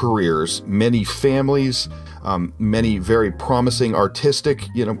many careers, many families, many very promising artistic,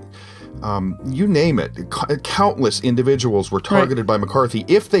 you name it. Countless individuals were targeted by McCarthy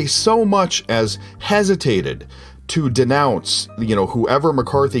if they so much as hesitated to denounce, whoever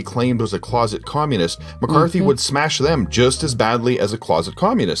McCarthy claimed was a closet communist. McCarthy would smash them just as badly as a closet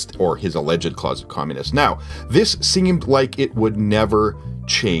communist, or his alleged closet communist. Now, this seemed like it would never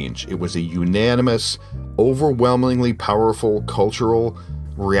change. It was a unanimous, overwhelmingly powerful cultural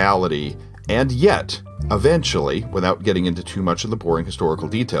reality, and yet, eventually, without getting into too much of the boring historical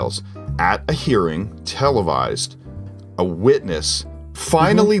details, at a hearing, televised, a witness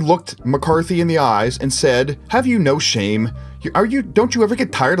finally looked McCarthy in the eyes and said, "Have you no shame? Don't you ever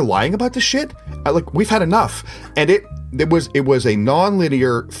get tired of lying about this shit? We've had enough." And it was a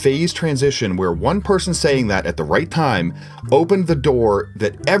non-linear phase transition where one person saying that at the right time opened the door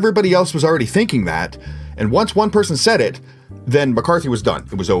that everybody else was already thinking that. And once one person said it, then McCarthy was done.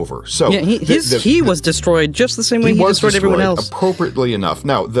 It was over. So he was destroyed just the same way he destroyed everyone else. Appropriately enough.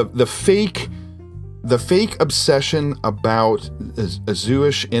 Now, the fake obsession about a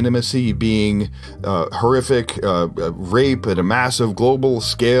Zooish intimacy being horrific, rape at a massive global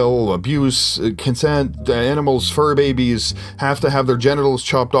scale, abuse, consent, animals, fur babies have to have their genitals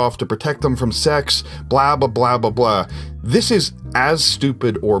chopped off to protect them from sex, blah, blah, blah, blah, blah. This is as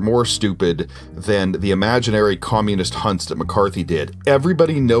stupid or more stupid than the imaginary communist hunts that McCarthy did.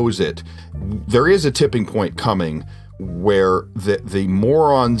 Everybody knows it. There is a tipping point coming where the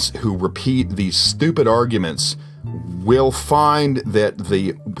morons who repeat these stupid arguments will find that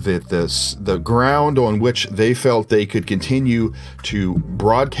the ground on which they felt they could continue to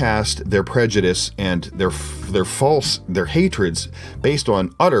broadcast their prejudice and their hatreds based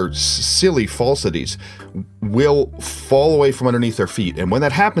on utter silly falsities will fall away from underneath their feet. And when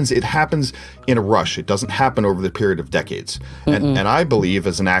that happens, it happens in a rush. It doesn't happen over the period of decades. And I believe,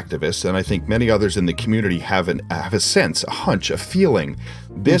 as an activist, and I think many others in the community have a sense, a hunch, a feeling,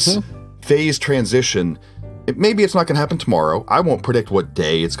 this phase transition, maybe it's not going to happen tomorrow. I won't predict what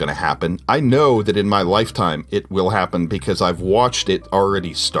day it's going to happen. I know that in my lifetime it will happen because I've watched it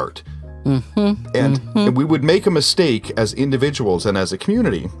already start. And we would make a mistake as individuals and as a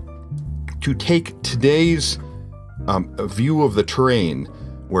community to take today's view of the terrain,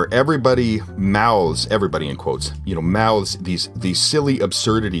 where everybody in quotes, mouths these silly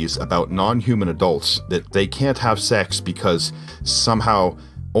absurdities about non-human adults, that they can't have sex because somehow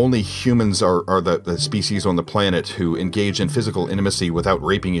only humans are the species on the planet who engage in physical intimacy without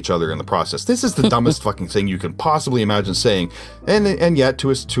raping each other in the process. This is the dumbest fucking thing you can possibly imagine saying. And yet,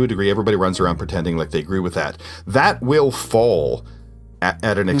 to a degree, everybody runs around pretending like they agree with that. That will fall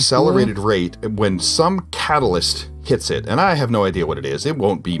at an accelerated rate when some catalyst hits it. And I have no idea what it is. It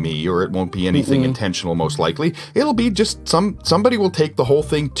won't be me, or it won't be anything intentional, most likely. It'll be just somebody will take the whole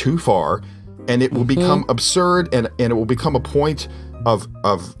thing too far, and it will become absurd, and it will become a point of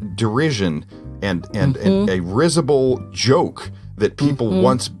derision and a risible joke that people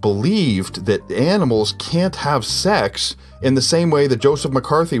once believed that animals can't have sex, in the same way that Joseph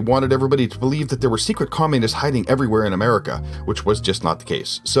McCarthy wanted everybody to believe that there were secret communists hiding everywhere in America, which was just not the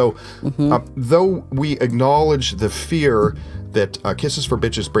case. So though we acknowledge the fear that Kisses for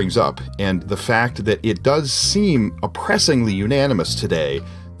Bitches brings up, and the fact that it does seem oppressingly unanimous today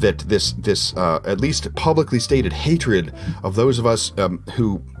that this at least publicly stated hatred of those of us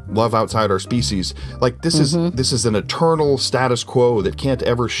who love outside our species, like this is an eternal status quo that can't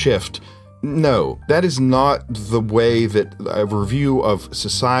ever shift. No, that is not the way that a review of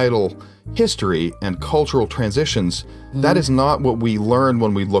societal history and cultural transitions, that is not what we learn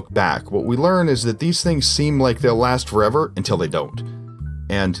when we look back. What we learn is that these things seem like they'll last forever until they don't.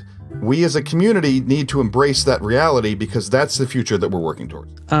 And we as a community need to embrace that reality because that's the future that we're working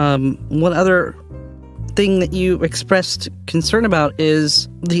towards. One other thing that you expressed concern about is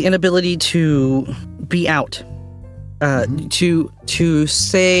the inability to be out. To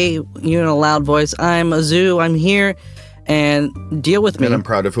say, in a loud voice, I'm a zoo, I'm here, and deal with me. And I'm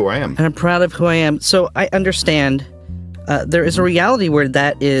proud of who I am. And I'm proud of who I am. So I understand there is a reality where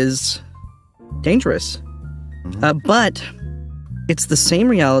that is dangerous. But it's the same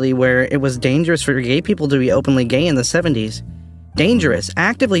reality where it was dangerous for gay people to be openly gay in the 70s. Dangerous,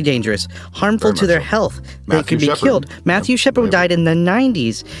 actively dangerous, harmful to their health. They could be killed. Matthew Shepard died in the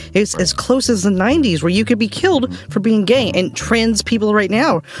 90s. It's as close as the 90s where you could be killed for being gay. And trans people right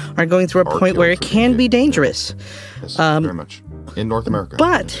now are going through a point where it can be dangerous. Yes, very much. In North America.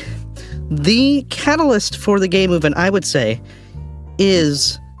 But the catalyst for the gay movement, I would say,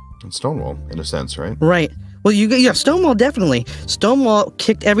 is... Stonewall, in a sense, right? Right. Well, Stonewall definitely. Stonewall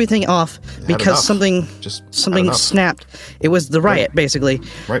kicked everything off because something snapped. It was the riot, basically.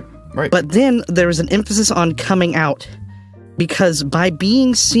 Right. But then there was an emphasis on coming out, because by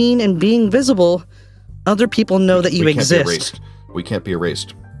being seen and being visible, other people know that you exist. We can't be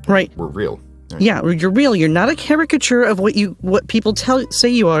erased. Right. We're real. Right. Yeah, you're real. You're not a caricature of what people say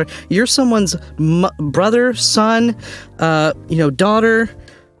you are. You're someone's brother, son, daughter.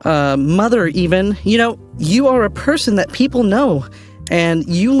 Mother even, you are a person that people know, and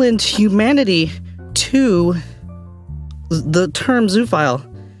you lend humanity to the term zoophile.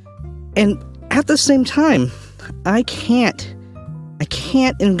 And at the same time, I can't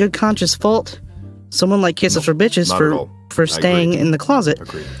in good conscience fault someone like Kisses for Bitches for staying in the closet.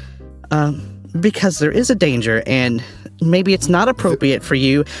 Agreed. Because there is a danger, and maybe it's not appropriate for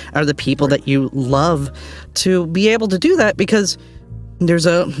you or the people that you love to be able to do that, because there's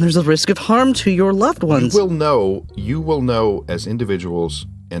a risk of harm to your loved ones. You will know as individuals,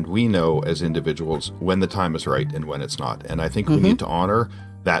 and we know as individuals when the time is right and when it's not. And I think we need to honor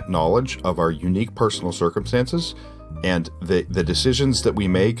that knowledge of our unique personal circumstances, and the decisions that we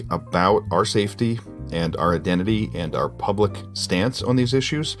make about our safety and our identity and our public stance on these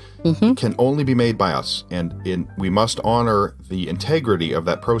issues can only be made by us. And we must honor the integrity of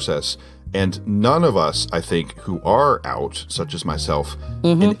that process. And none of us, I think, who are out, such as myself,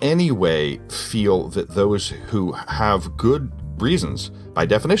 in any way feel that those who have good reasons, by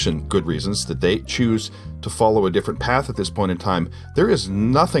definition, good reasons, that they choose to follow a different path at this point in time, there is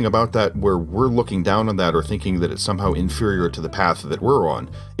nothing about that where we're looking down on that or thinking that it's somehow inferior to the path that we're on.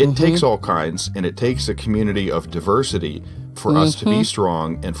 It takes all kinds, and it takes a community of diversity for us to be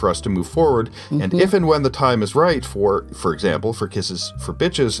strong and for us to move forward. And if and when the time is right for example, for Kisses for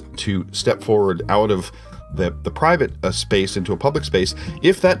Bitches to step forward out of the private space into a public space,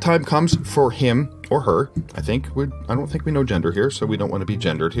 if that time comes for him or her, I don't think we know gender here, so we don't want to be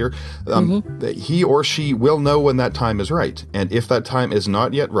gendered here, he or she will know when that time is right. And if that time is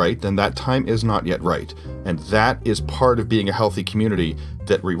not yet right, then that time is not yet right. And that is part of being a healthy community,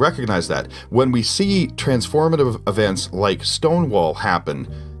 that we recognize that. When we see transformative events like Stonewall happen,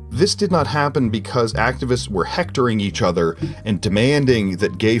 this did not happen because activists were hectoring each other and demanding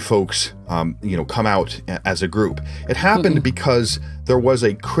that gay folks, come out as a group. It happened because there was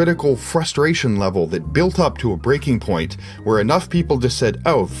a critical frustration level that built up to a breaking point where enough people just said,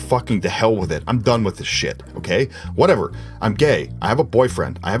 oh, fucking to hell with it. I'm done with this shit, okay? Whatever. I'm gay. I have a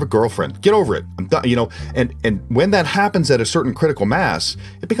boyfriend. I have a girlfriend. Get over it. I'm done, and when that happens at a certain critical mass,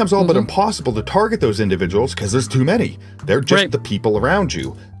 it becomes all but impossible to target those individuals because there's too many. They're just the people around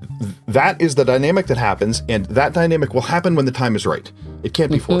you. That is the dynamic that happens, and that dynamic will happen when the time is right. It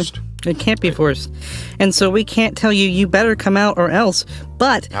can't be forced. It can't be forced. And so we can't tell you better come out or else.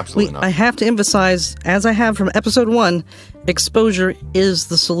 But I have to emphasize, as I have from episode 1, exposure is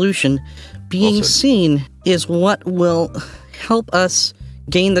the solution. Being seen is what will help us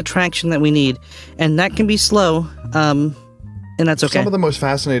gain the traction that we need. And that can be slow, and that's okay. Some of the most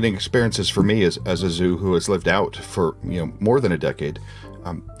fascinating experiences for me as a zoo who has lived out for more than a decade,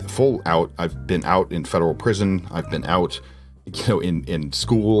 full out. I've been out in federal prison. I've been out, in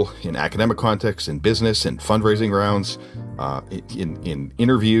school, in academic contexts, in business, in fundraising rounds, in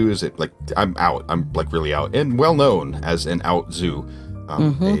interviews. I'm out. I'm really out, and well known as an out zoo.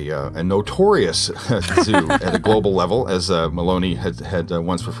 a notorious zoo at a global level, as Maloney had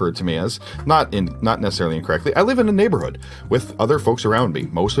once referred to me as, not necessarily incorrectly. I live in a neighborhood with other folks around me,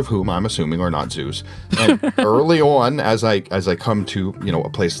 most of whom I'm assuming are not zoos. And early on, as I come to a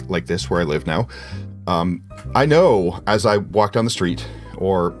place like this where I live now, I know as I walk down the street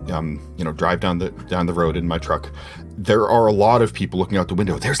or drive down the road in my truck, there are a lot of people looking out the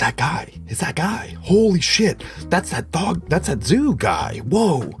window. There's that guy. It's that guy. Holy shit. That's that dog. That's that zoo guy.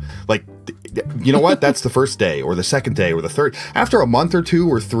 Whoa. Like, you know what? That's the first day or the second day or the third. After a month or two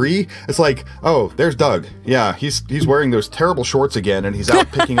or three, it's like, oh, there's Doug. Yeah, he's wearing those terrible shorts again, and he's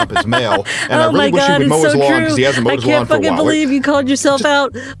out picking up his mail. And I really wish he would mow his lawn because he hasn't mowed his lawn for a while. I can't fucking believe you called yourself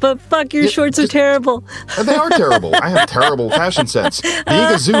out, but fuck, your shorts are terrible. They are terrible. I have terrible fashion sense. Being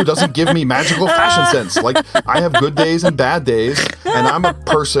a zoo doesn't give me magical fashion sense. Like, I have good days and bad days, and I'm a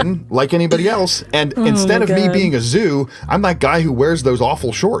person like anybody else. And instead of me being a zoo, I'm that guy who wears those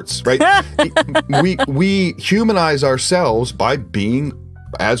awful shorts, right? we humanize ourselves by being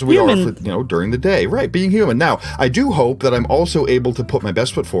as we human. Are during the day, right? Being human. Now, I do hope that I'm also able to put my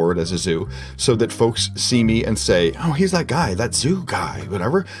best foot forward as a zoo so that folks see me and say, oh, he's that guy, that zoo guy,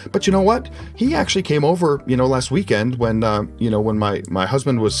 whatever. But you know what? He actually came over, last weekend when my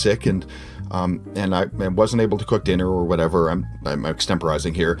husband was sick and I wasn't able to cook dinner or whatever. I'm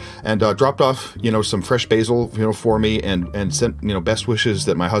extemporizing here, and dropped off, some fresh basil, for me, and sent, best wishes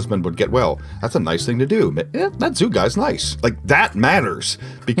that my husband would get well. That's a nice thing to do. That zoo guy's nice. Like, that matters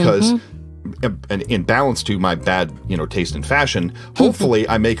because, and in balance to my bad, taste in fashion, hopefully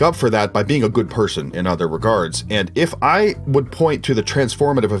I make up for that by being a good person in other regards. And if I would point to the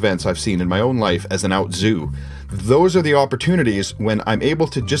transformative events I've seen in my own life as an out zoo, those are the opportunities when I'm able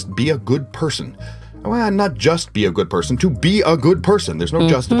to just be a good person. Well, not just be a good person, to be a good person. There's no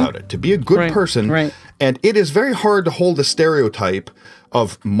just about it. To be a good person. Right. And it is very hard to hold a stereotype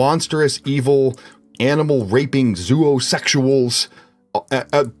of monstrous, evil, animal-raping zoosexuals.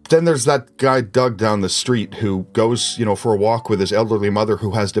 Then there's that guy Doug down the street who goes, for a walk with his elderly mother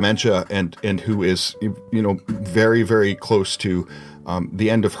who has dementia and who is, very, very close to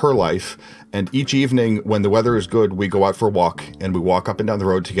the end of her life. And each evening when the weather is good, we go out for a walk and we walk up and down the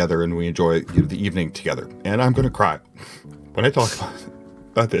road together and we enjoy the evening together. And I'm going to cry when I talk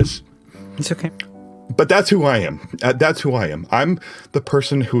about this. It's okay. But that's who I am. That's who I am. I'm the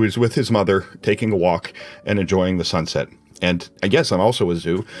person who is with his mother taking a walk and enjoying the sunset. And I guess I'm also a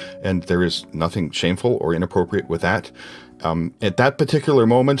zoo, and there is nothing shameful or inappropriate with that. At that particular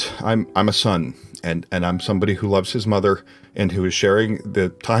moment, I'm a son, and I'm somebody who loves his mother and who is sharing the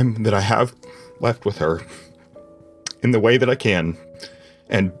time that I have left with her in the way that I can,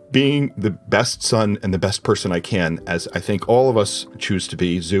 and being the best son and the best person I can, as I think all of us choose to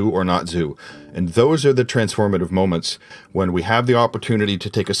be, zoo or not zoo. And those are the transformative moments when we have the opportunity to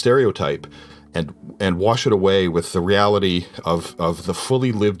take a stereotype and wash it away with the reality of the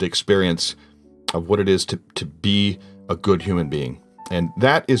fully lived experience of what it is to be a good human being. And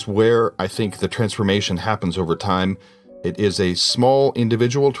that is where I think the transformation happens over time. It is a small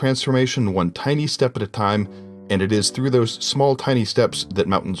individual transformation, one tiny step at a time, and it is through those small tiny steps that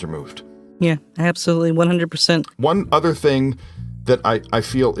mountains are moved. Yeah, absolutely, 100%. One other thing that I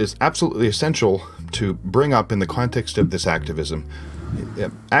feel is absolutely essential to bring up in the context of this activism.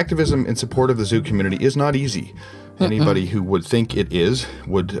 Activism in support of the zoo community is not easy. Anybody who would think it is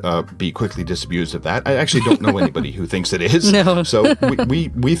would be quickly disabused of that. I actually don't know anybody who thinks it is. No. So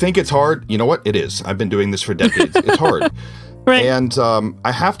we think it's hard. You know what? It is. I've been doing this for decades. It's hard. Right. And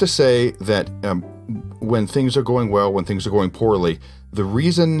I have to say that when things are going well, when things are going poorly, the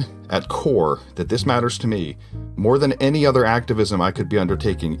reason at core that this matters to me more than any other activism I could be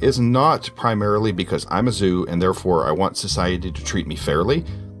undertaking is not primarily because I'm a zoo and therefore I want society to treat me fairly.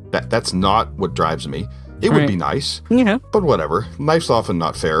 That's not what drives me. It would be nice, but whatever. Life's often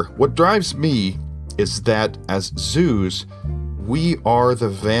not fair. What drives me is that as zoos, we are the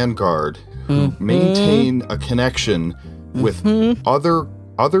vanguard who maintain a connection with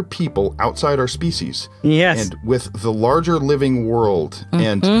other people outside our species. Yes. And with the larger living world.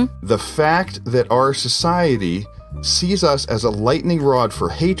 And the fact that our society sees us as a lightning rod for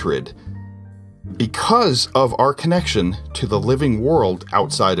hatred because of our connection to the living world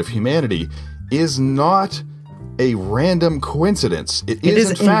outside of humanity is not a random coincidence. It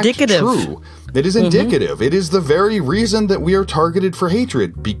is in fact true. It is indicative. It is the very reason that we are targeted for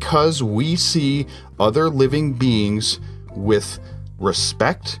hatred, because we see other living beings with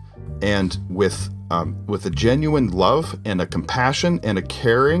respect and with a genuine love and a compassion and a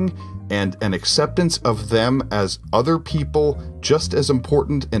caring and an acceptance of them as other people just as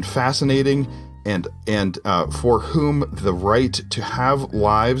important and fascinating and for whom the right to have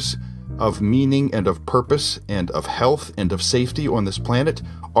lives of meaning and of purpose and of health and of safety on this planet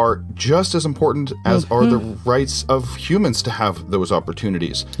are just as important as are the rights of humans to have those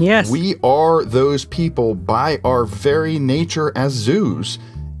opportunities. Yes. We are those people by our very nature as zoos,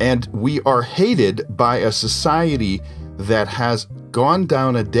 and we are hated by a society that has gone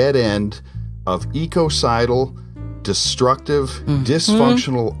down a dead end of ecocidal, destructive,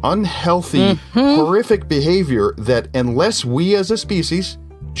 dysfunctional, unhealthy, horrific behavior that unless we as a species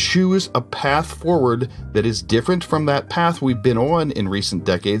choose a path forward that is different from that path we've been on in recent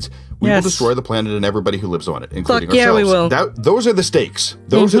decades, we will destroy the planet and everybody who lives on it, including ourselves. Yeah, we will. Those are the stakes.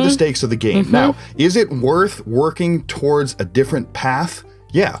 Those are the stakes of the game. Now, is it worth working towards a different path?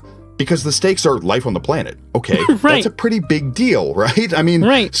 Yeah, because the stakes are life on the planet. Okay, that's a pretty big deal, right? I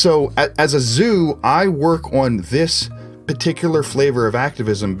mean, so as a zoo, I work on this particular flavor of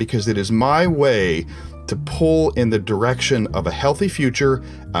activism because it is my way to pull in the direction of a healthy future,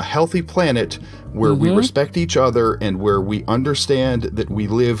 a healthy planet where we respect each other and where we understand that we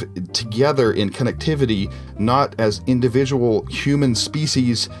live together in connectivity, not as individual human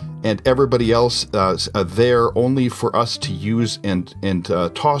species and everybody else there only for us to use and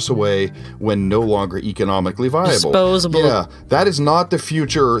toss away when no longer economically viable. Disposable. Yeah, that is not the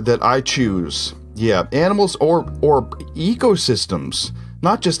future that I choose. Yeah, animals or ecosystems,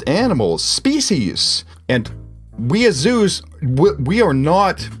 not just animals, species. And we as zoos, we are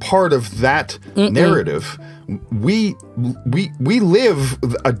not part of that narrative. We live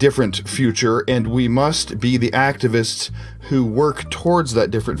a different future, and we must be the activists who work towards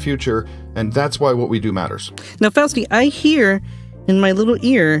that different future, and that's why what we do matters. Now, Fausty, I hear in my little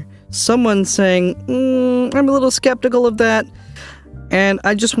ear someone saying, I'm a little skeptical of that. And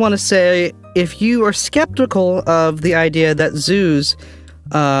I just want to say, if you are skeptical of the idea that zoos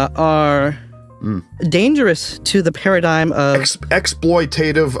are dangerous to the paradigm of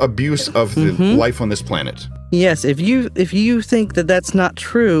exploitative abuse of the life on this planet. Yes, if you think that that's not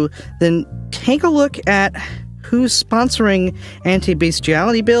true, then take a look at who's sponsoring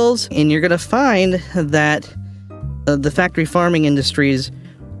anti-bestiality bills, and you're going to find that the factory farming industries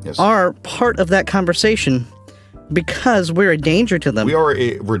are part of that conversation because we're a danger to them. We are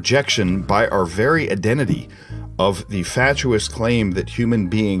a rejection by our very identity of the fatuous claim that human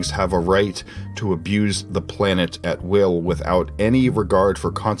beings have a right to abuse the planet at will without any regard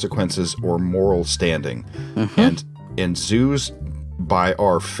for consequences or moral standing. And zoos, by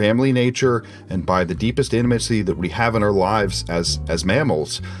our family nature and by the deepest intimacy that we have in our lives as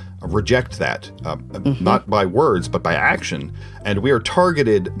mammals, reject that, not by words, but by action. And we are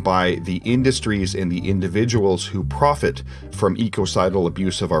targeted by the industries and the individuals who profit from ecocidal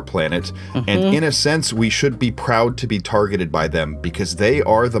abuse of our planet. And in a sense, we should be proud to be targeted by them because they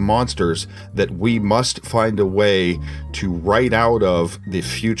are the monsters that we must find a way to write out of the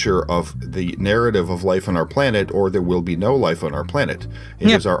future of the narrative of life on our planet, or there will be no life on our planet. It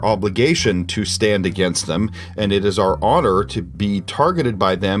is our obligation to stand against them, and it is our honor to be targeted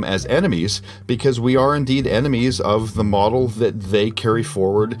by them as enemies, because we are indeed enemies of the model that they carry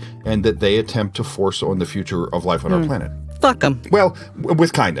forward and that they attempt to force on the future of life on our planet. Fuck them. Well,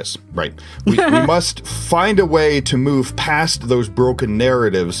 with kindness, right? We must find a way to move past those broken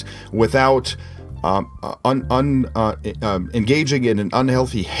narratives without engaging in an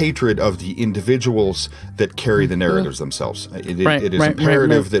unhealthy hatred of the individuals that carry the narratives themselves. It is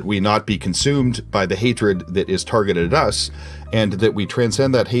imperative that we not be consumed by the hatred that is targeted at us, and that we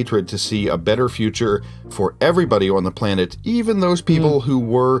transcend that hatred to see a better future for everybody on the planet, even those people who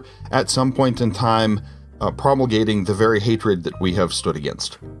were at some point in time promulgating the very hatred that we have stood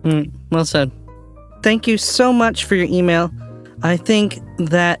against. Well said. Thank you so much for your email. I think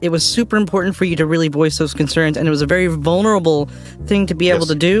that it was super important for you to really voice those concerns, and it was a very vulnerable thing to be able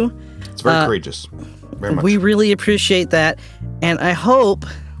to do. It's very courageous. Very much. We really appreciate that, and I hope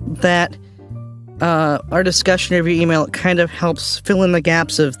that our discussion of your email kind of helps fill in the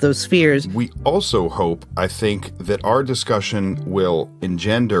gaps of those fears. We also hope, I think, that our discussion will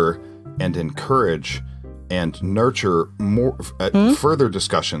engender and encourage and nurture more further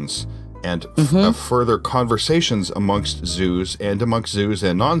discussions and further conversations amongst zoos and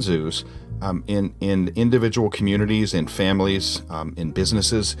non-zoos in individual communities, in families, in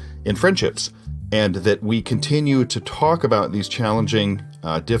businesses, in friendships, and that we continue to talk about these challenging,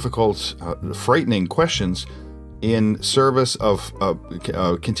 difficult, frightening questions in service of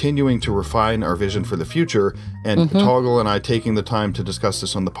continuing to refine our vision for the future. And Toggle and I taking the time to discuss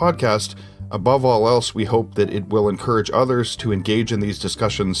this on the podcast. Above all else, we hope that it will encourage others to engage in these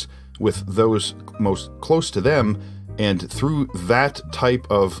discussions with those most close to them, And through that type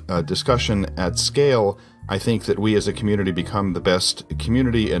of discussion at scale, I think that we as a community become the best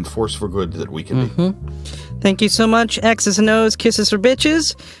community and force for good that we can be. Thank you so much, X's and O's, kisses for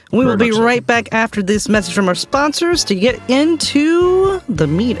bitches. We will be right back after this message from our sponsors to get into the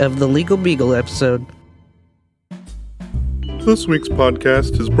meat of the Legal Beagle episode. This week's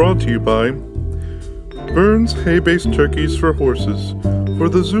podcast is brought to you by Burns Hay-Based Turkeys for Horses, for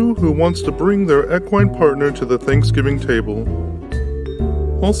the zoo who wants to bring their equine partner to the Thanksgiving table.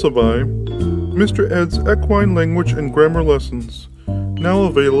 Also by Mr. Ed's Equine Language and Grammar Lessons, now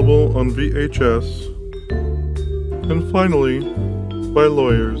available on VHS. And finally, by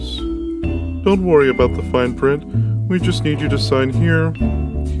lawyers. Don't worry about the fine print, we just need you to sign here,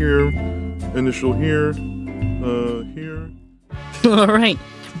 here, initial here, here. All right,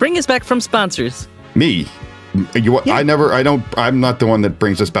 bring us back from sponsors. Me? I'm not the one that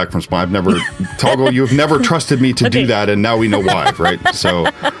brings us back from spawn. I've never, Toggle, you've never trusted me to do that, and now we know why, right? So,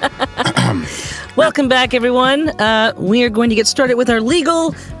 welcome back, everyone. We are going to get started with our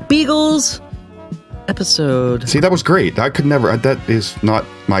Legal Beagles episode. See, that was great. I could never, that is not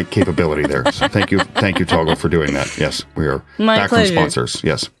my capability there. So thank you, Toggle, for doing that. Yes, we are back from sponsors.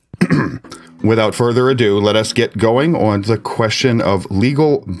 Yes. Without further ado, let us get going on the question of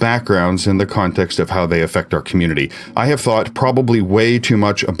legal backgrounds in the context of how they affect our community. I have thought probably way too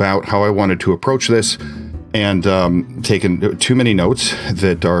much about how I wanted to approach this and taken too many notes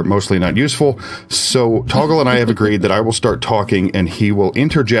that are mostly not useful. So Toggle and I have agreed that I will start talking and he will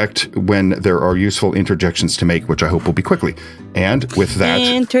interject when there are useful interjections to make, which I hope will be quickly. And with that...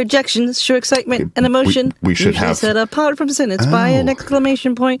 Interjections show excitement and emotion. We should have... set apart from sentence by an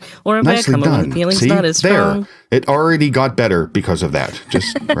exclamation point or a back comment when the feeling's See, not as strong. It already got better because of that,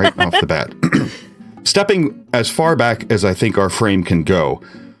 just right off the bat. Stepping as far back as I think our frame can go,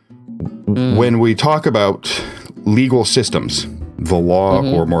 when we talk about legal systems, the law,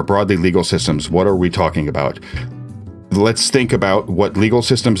 or more broadly legal systems, what are we talking about? Let's think about what legal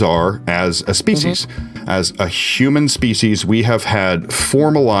systems are as a species. As a human species, we have had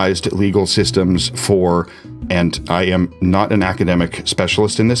formalized legal systems for, and I am not an academic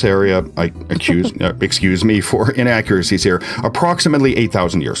specialist in this area, I excuse me for inaccuracies here, approximately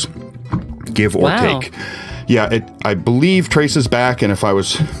 8,000 years, give or take. Yeah, it, I believe, traces back, and if I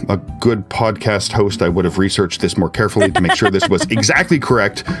was a good podcast host, I would have researched this more carefully to make sure this was exactly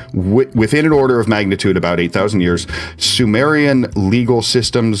correct, within an order of magnitude, about 8,000 years. Sumerian legal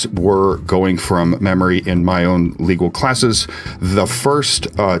systems were, going from memory in my own legal classes, the first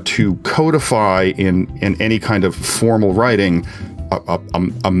to codify in any kind of formal writing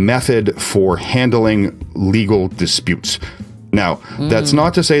a method for handling legal disputes. Now, that's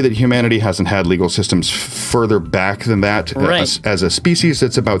not to say that humanity hasn't had legal systems further back than that. Right. As a species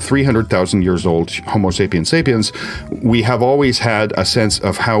that's about 300,000 years old, Homo sapiens sapiens, we have always had a sense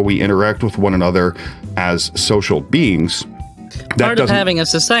of how we interact with one another as social beings. Part of having a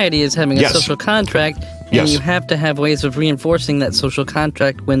society is having a social contract, and you have to have ways of reinforcing that social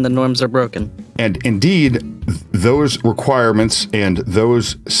contract when the norms are broken. And indeed, those requirements and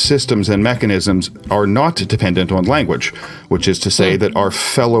those systems and mechanisms are not dependent on language, which is to say that our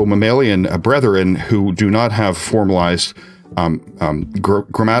fellow mammalian brethren who do not have formalized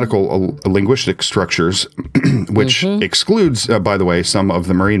grammatical linguistic structures, which excludes, by the way, some of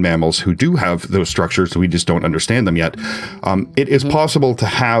the marine mammals who do have those structures. We just don't understand them yet. It is possible to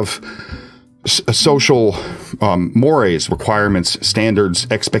have social mores, requirements, standards,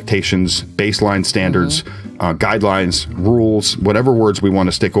 expectations, baseline standards, guidelines, rules, whatever words we want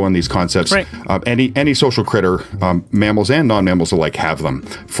to stick on these concepts. Right. Any social critter, mammals and non-mammals alike, have them.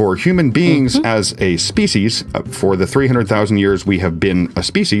 For human beings as a species, for the 300,000 years we have been a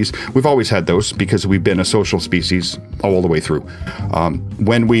species, we've always had those because we've been a social species all the way through.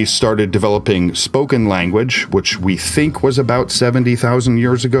 When we started developing spoken language, which we think was about 70,000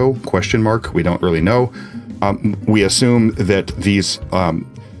 years ago, question mark, we don't really know. We assume that these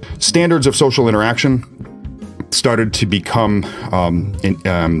standards of social interaction started to become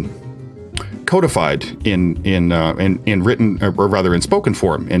codified in written, or rather in spoken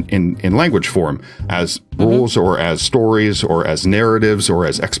form, in language form, as rules or as stories or as narratives or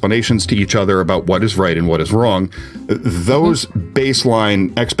as explanations to each other about what is right and what is wrong. Those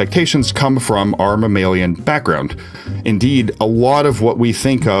baseline expectations come from our mammalian background. Indeed, a lot of what we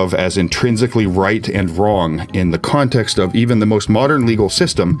think of as intrinsically right and wrong in the context of even the most modern legal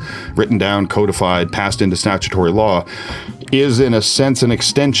system, written down, codified, passed into statutory law, is in a sense an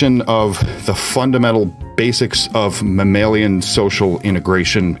extension of the fundamental basics of mammalian social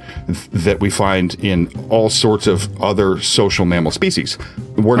integration that we find in all sorts of other social mammal species.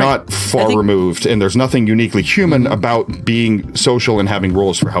 We're not far removed, and there's nothing uniquely human about being social and having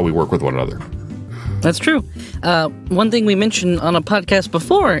rules for how we work with one another. That's true. One thing we mentioned on a podcast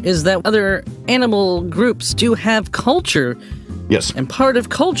before is that other animal groups do have culture. Yes. And part of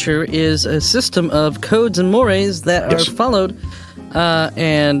culture is a system of codes and mores that are followed.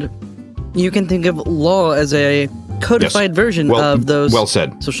 And you can think of law as a codified version of those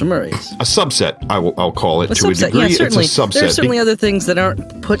social mores. A subset, I'll call it, a to a degree. Yeah, certainly. It's a subset. There are certainly other things that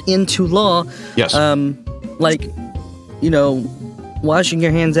aren't put into law. Yes. Like, washing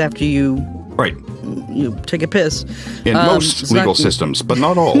your hands after you take a piss. In most legal systems, but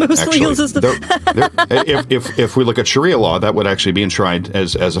not all. Most actually. legal systems. If we look at Sharia law, that would actually be enshrined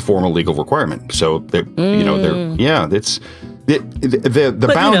as a formal legal requirement. So it's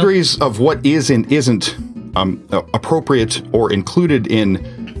the boundaries of what is and isn't appropriate or included in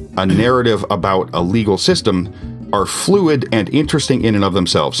a narrative about a legal system are fluid and interesting in and of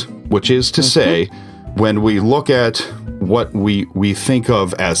themselves. Which is to say, when we look at what we think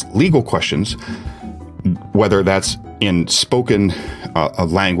of as legal questions, whether that's in spoken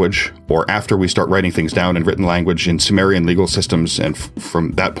language or after we start writing things down in written language in Sumerian legal systems, and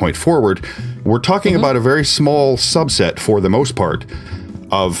from that point forward, we're talking about a very small subset, for the most part,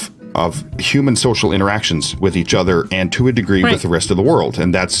 of human social interactions with each other and to a degree with the rest of the world.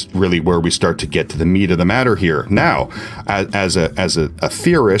 And that's really where we start to get to the meat of the matter here. Now, as a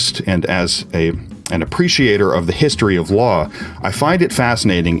theorist and as an appreciator of the history of law, I find it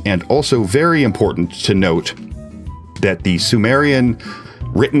fascinating and also very important to note that the Sumerian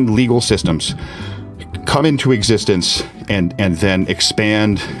written legal systems come into existence and then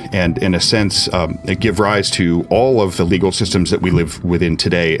expand and, in a sense, give rise to all of the legal systems that we live within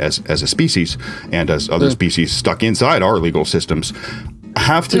today as a species, and as other species stuck inside our legal systems,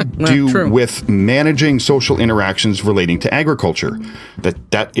 have to do with managing social interactions relating to agriculture.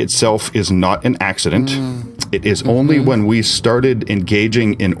 That itself is not an accident. It is only when we started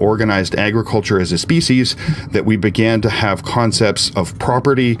engaging in organized agriculture as a species that we began to have concepts of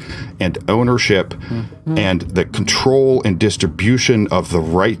property and ownership and the control and distribution of the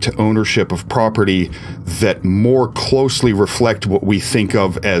right to ownership of property that more closely reflect what we think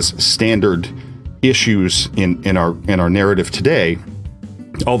of as standard issues in our narrative today.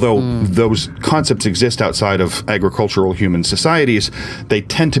 Although those concepts exist outside of agricultural human societies, they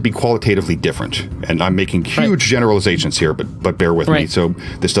tend to be qualitatively different. And I'm making huge generalizations here, but bear with me so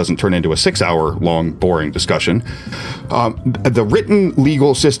this doesn't turn into a 6-hour-long, boring discussion. The written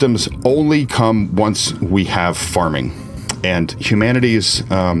legal systems only come once we have farming. And humanity's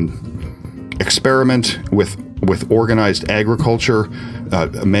experiment with organized agriculture,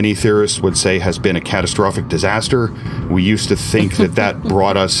 many theorists would say, has been a catastrophic disaster. We used to think that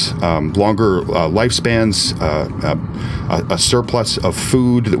brought us longer lifespans, a surplus of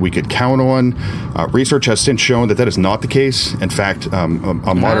food that we could count on. Research has since shown that is not the case. In fact,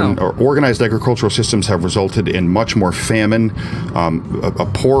 modern or organized agricultural systems have resulted in much more famine, a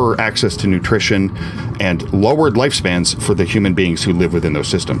poorer access to nutrition, and lowered lifespans for the human beings who live within those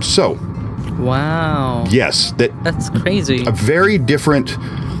systems. So, wow. Yes. That's crazy. A very different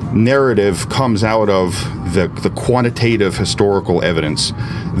narrative comes out of the quantitative historical evidence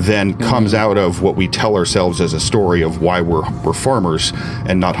than comes out of what we tell ourselves as a story of why we're farmers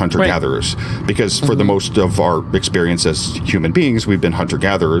and not hunter-gatherers. Because for the most of our experience as human beings, we've been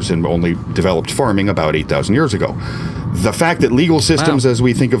hunter-gatherers and only developed farming about 8,000 years ago. The fact that legal systems as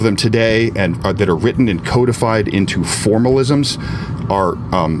we think of them today and that are written and codified into formalisms are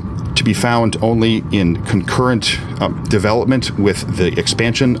to be found only in concurrent development with the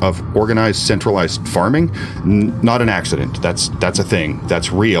expansion of organized, centralized farming. Not an accident. That's a thing.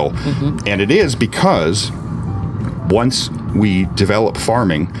 That's real. And it is because once we develop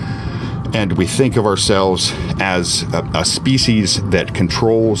farming and we think of ourselves as a species that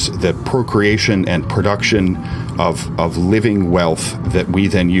controls the procreation and production of living wealth that we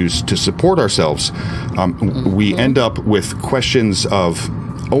then use to support ourselves, we end up with questions of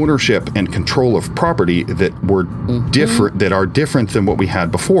ownership and control of property that were different, that are different than what we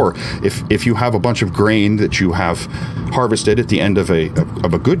had before. If you have a bunch of grain that you have harvested at the end of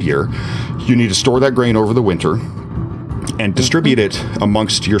a good year, you need to store that grain over the winter and distribute it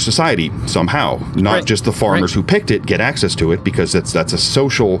amongst your society somehow. Not just the farmers who picked it get access to it, because that's a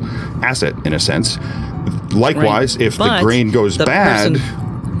social asset in a sense. Likewise, if the grain goes bad,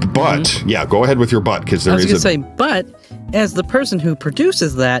 go ahead with your but, because there is I was going to say, but as the person who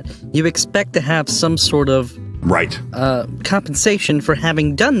produces that, you expect to have some sort of compensation for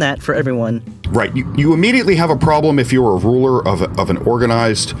having done that for everyone. Right. You immediately have a problem if you're a ruler of an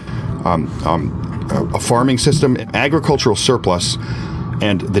organized a farming system. Agricultural surplus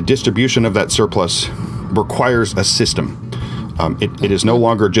and the distribution of that surplus requires a system. It is no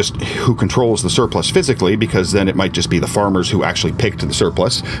longer just who controls the surplus physically, because then it might just be the farmers who actually picked the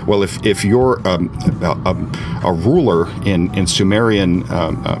surplus. Well, if you're a ruler in Sumerian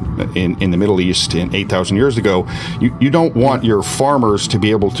in the Middle East in 8,000 years ago, you don't want your farmers to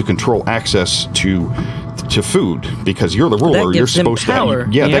be able to control access to food, because you're the ruler. You're supposed to.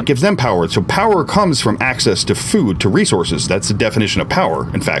 Yeah, that gives them power. So power comes from access to food, to resources. That's the definition of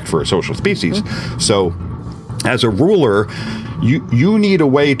power, in fact, for a social species. So as a ruler, you need a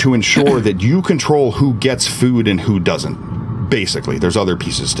way to ensure that you control who gets food and who doesn't. Basically, there's other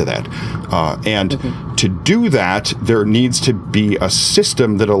pieces to that. And to do that, there needs to be a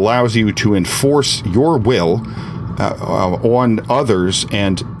system that allows you to enforce your will on others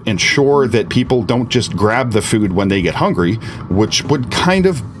and ensure that people don't just grab the food when they get hungry, which would kind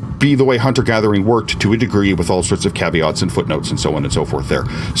of be the way hunter-gathering worked to a degree, with all sorts of caveats and footnotes and so on and so forth there.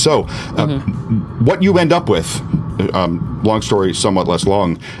 So what you end up with, long story somewhat less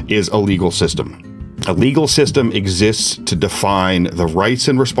long, is a legal system. A legal system exists to define the rights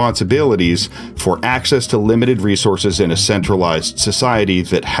and responsibilities for access to limited resources in a centralized society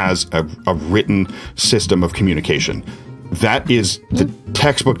that has a written system of communication. That is the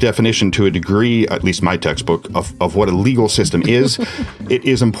textbook definition to a degree, at least my textbook, of what a legal system is. It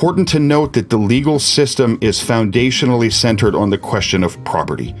is important to note that the legal system is foundationally centered on the question of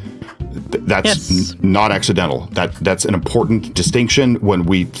property. That's not accidental. That's an important distinction. When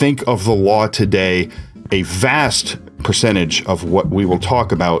we think of the law today, a vast percentage of what we will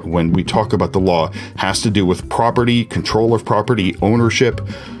talk about when we talk about the law has to do with property, control of property, ownership,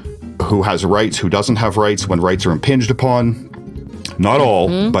 who has rights, who doesn't have rights, when rights are impinged upon. Not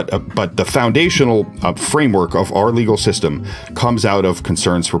all, but the foundational framework of our legal system comes out of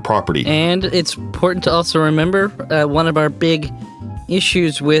concerns for property. And it's important to also remember one of our big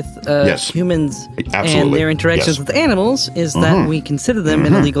issues with humans and their interactions with animals is that we consider them,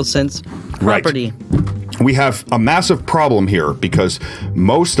 in a legal sense, property. Right. We have a massive problem here because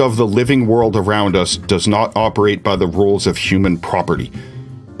most of the living world around us does not operate by the rules of human property.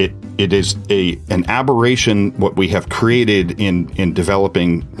 It is an aberration what we have created in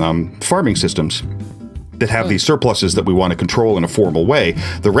developing farming systems that have these surpluses that we want to control in a formal way.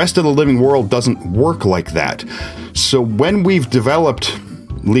 The rest of the living world doesn't work like that. So when we've developed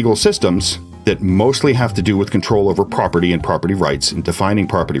legal systems that mostly have to do with control over property and property rights and defining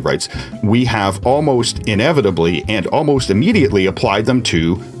property rights, we have almost inevitably and almost immediately applied them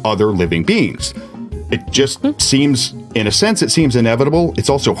to other living beings. It just seems, in a sense, it seems inevitable. It's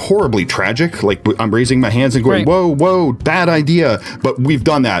also horribly tragic. Like, I'm raising my hands and going, whoa, whoa, bad idea. But we've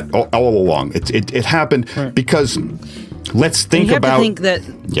done that all along. It happened because let's think about... You have to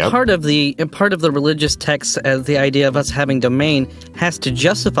think that part of the religious texts, as the idea of us having domain, has to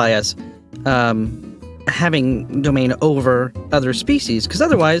justify us having domain over other species. Because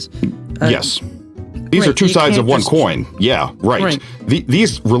otherwise... yes. These are two sides of one coin. Yeah, right.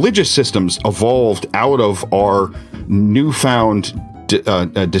 These religious systems evolved out of our newfound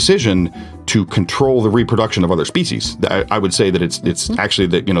decision to control the reproduction of other species. I would say that it's actually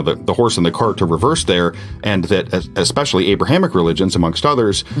the horse and the cart to reverse there, and that especially Abrahamic religions, amongst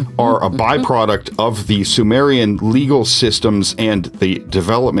others, are a byproduct of the Sumerian legal systems and the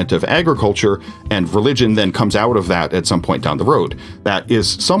development of agriculture, and religion then comes out of that at some point down the road. That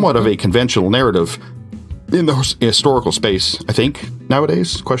is somewhat of a conventional narrative in the historical space, I think,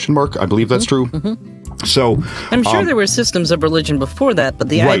 nowadays, ? I believe that's true. So I'm sure there were systems of religion before that, but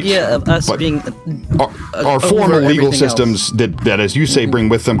the idea of us being our formal legal systems that, as you say, bring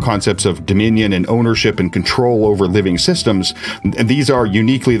with them concepts of dominion and ownership and control over living systems, and these are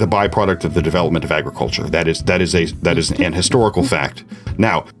uniquely the byproduct of the development of agriculture. That is an historical fact.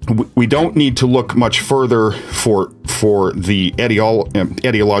 Now, we don't need to look much further for the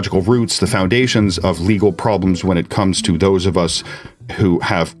ideological roots, the foundations of legal problems when it comes to those of us who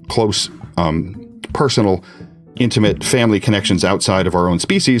have close personal, intimate family connections outside of our own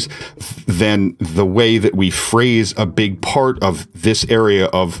species, then the way that we phrase a big part of this area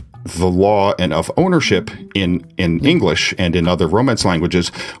of the law and of ownership in English and in other Romance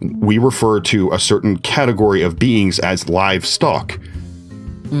languages, we refer to a certain category of beings as livestock.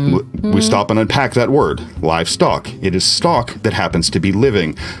 We stop and unpack that word, livestock. It is stock that happens to be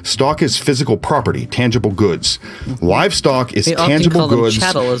living. Stock is physical property, tangible goods. Livestock is tangible goods.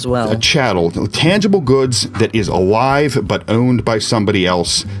 Chattel as well. A chattel, tangible goods that is alive but owned by somebody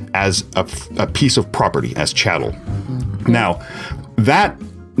else as a piece of property, as chattel. Now, that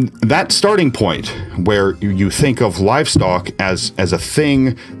that starting point where you think of livestock as a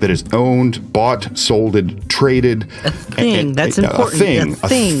thing that is owned, bought, sold, traded. A thing. That's important. A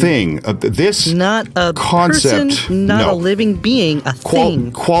thing. This not a concept, person, not a living being, a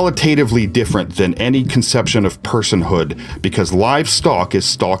thing. Qualitatively different than any conception of personhood, because livestock is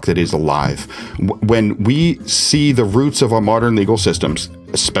stock that is alive. When we see the roots of our modern legal systems,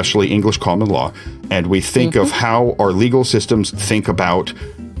 especially English common law, and we think of how our legal systems think about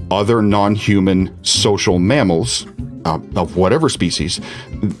other non-human social mammals of whatever species,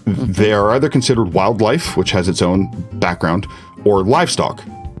 they are either considered wildlife, which has its own background, or livestock.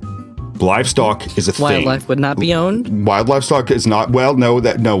 Livestock is a thing. Wildlife would not be owned? Livestock is not, well,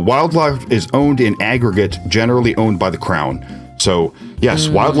 no, wildlife is owned in aggregate, generally owned by the crown. So, yes,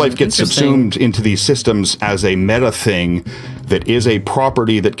 wildlife gets subsumed into these systems as a meta thing that is a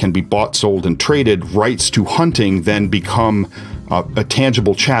property that can be bought, sold, and traded. Rights to hunting then become a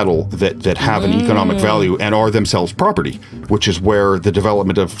tangible chattel that have an economic value and are themselves property, which is where the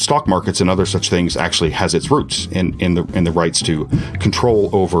development of stock markets and other such things actually has its roots in the rights to control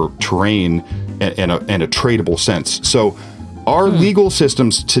over terrain in a tradable sense. So our legal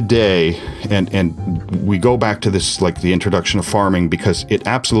systems today, and we go back to this, like the introduction of farming, because it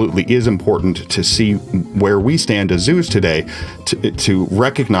absolutely is important to see where we stand as zoos today, to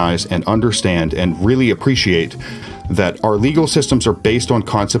recognize and understand and really appreciate that our legal systems are based on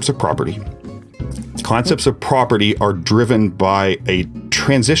concepts of property. Concepts of property are driven by a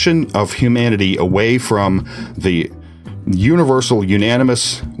transition of humanity away from the universal,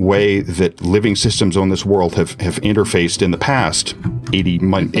 unanimous way that living systems on this world have interfaced in the past 80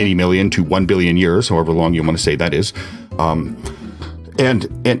 million to 1 billion years, however long you want to say that is. And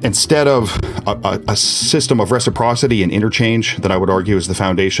instead of a system of reciprocity and interchange that I would argue is the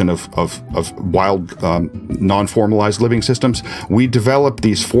foundation of wild, non-formalized living systems, we develop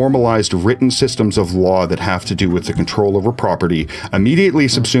these formalized written systems of law that have to do with the control over property. Immediately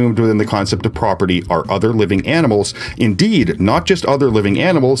subsumed within the concept of property are other living animals. Indeed, not just other living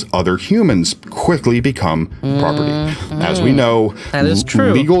animals, other humans quickly become property. As we know, that is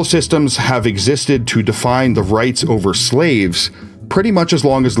true. Legal systems have existed to define the rights over slaves pretty much as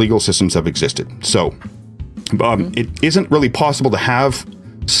long as legal systems have existed. So it isn't really possible to have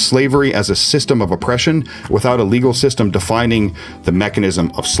slavery as a system of oppression without a legal system defining the mechanism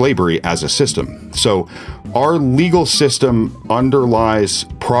of slavery as a system. So our legal system underlies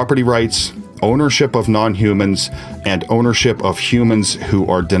property rights, ownership of non-humans, and ownership of humans who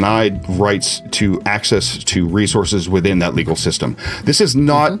are denied rights to access to resources within that legal system. This is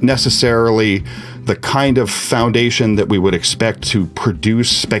not necessarily the kind of foundation that we would expect to produce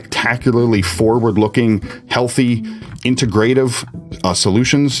spectacularly forward-looking, healthy, integrative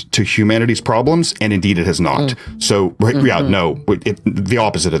solutions to humanity's problems, and indeed it has not. So, the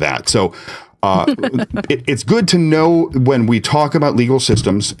opposite of that. So, it's good to know when we talk about legal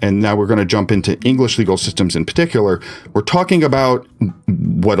systems, and now we're going to jump into English legal systems in particular, we're talking about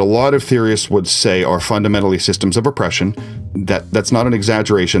what a lot of theorists would say are fundamentally systems of oppression. That's not an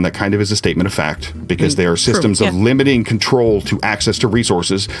exaggeration. That kind of is a statement of fact, because they are systems of limiting control to access to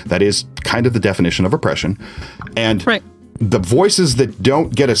resources. That is kind of the definition of oppression. And the voices that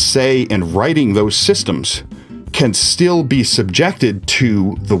don't get a say in writing those systems can still be subjected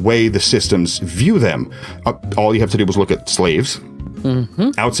to the way the systems view them. All you have to do is look at slaves,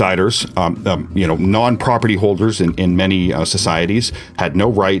 outsiders, non-property holders in many societies had no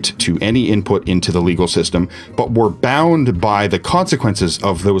right to any input into the legal system, but were bound by the consequences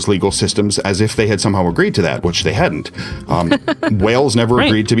of those legal systems as if they had somehow agreed to that, which they hadn't. Whales never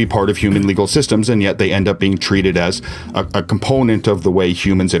agreed to be part of human legal systems, and yet they end up being treated as a component of the way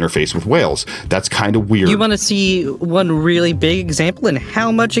humans interface with whales. That's kind of weird. You want to see one really big example in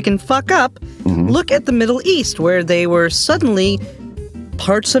how much it can fuck up? Look at the Middle East, where they were suddenly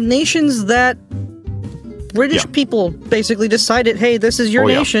parts of nations that British people basically decided, hey, this is your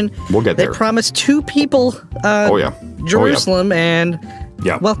nation. We'll get there. They promised two people Jerusalem, and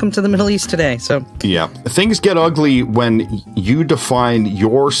welcome to the Middle East today. So things get ugly when you define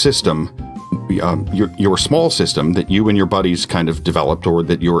your system, your small system that you and your buddies kind of developed, or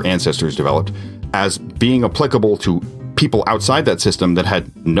that your ancestors developed, as being applicable to people outside that system that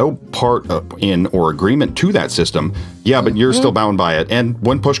had no part in or agreement to that system. But you're still bound by it. And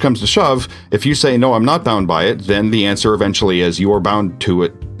when push comes to shove, if you say, no, I'm not bound by it, then the answer eventually is you are bound to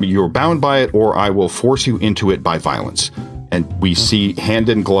it. You're bound by it, or I will force you into it by violence. And we see hand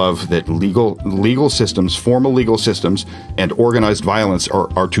in glove that legal systems, formal legal systems, and organized violence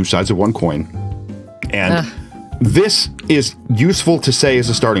are two sides of one coin. And this is useful to say as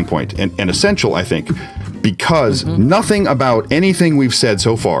a starting point, and essential, I think, because nothing about anything we've said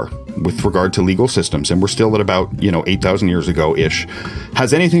so far with regard to legal systems, and we're still at about 8,000 years ago-ish,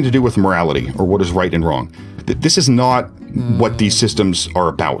 has anything to do with morality or what is right and wrong. This is not what these systems are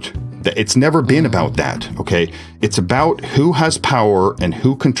about. It's never been about that, okay? It's about who has power and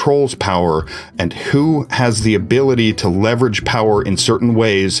who controls power and who has the ability to leverage power in certain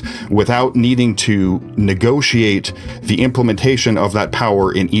ways without needing to negotiate the implementation of that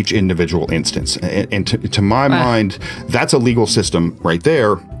power in each individual instance. And to my mind, that's a legal system right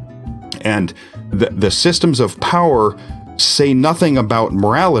there. And the systems of power say nothing about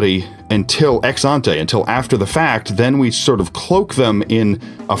morality until ex ante, until after the fact. Then we sort of cloak them in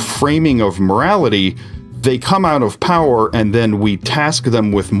a framing of morality. They come out of power, and then we task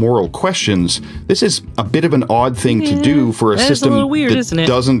them with moral questions. This is a bit of an odd thing to do for a system that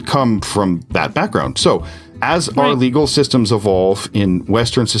doesn't come from that background. So, as our legal systems evolve in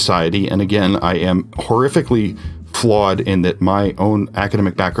Western society, and again, I am horrifically flawed in that my own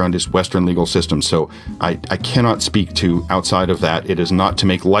academic background is Western legal systems, so I cannot speak to outside of that. It is not to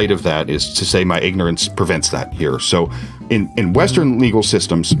make light of that, is to say my ignorance prevents that here. So in Western legal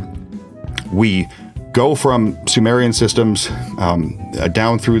systems, we go from Sumerian systems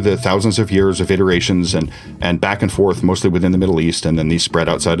down through the thousands of years of iterations and back and forth, mostly within the Middle East, and then these spread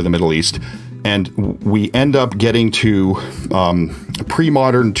outside of the Middle East. And we end up getting to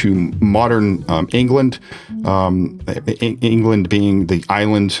pre-modern to modern England, England being the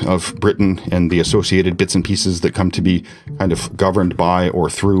island of Britain and the associated bits and pieces that come to be kind of governed by or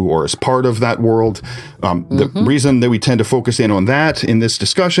through or as part of that world. The reason that we tend to focus in on that in this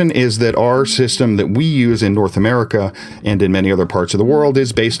discussion is that our system that we use in North America and in many other parts of the world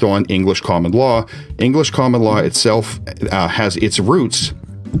is based on English common law. English common law itself has its roots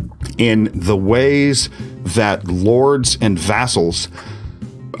in the ways that lords and vassals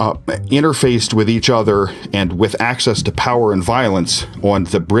interfaced with each other and with access to power and violence on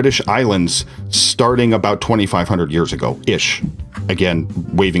the British Islands starting about 2,500 years ago-ish. Again,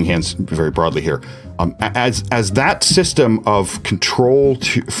 waving hands very broadly here. As that system of control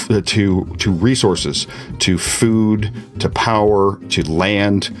to resources, to food, to power, to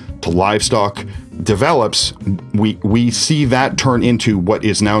land, to livestock develops, we see that turn into what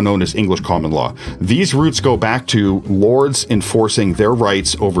is now known as English common law. These roots go back to lords enforcing their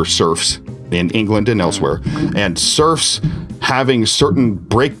rights over serfs in England and elsewhere, and serfs having certain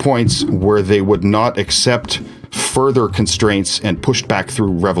breakpoints where they would not accept further constraints and pushed back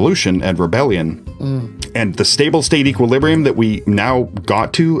through revolution and rebellion. And the stable state equilibrium that we now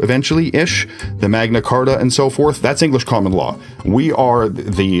got to eventually-ish, the Magna Carta and so forth, that's English common law. We are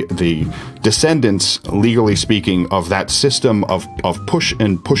the descendants, legally speaking, of that system of push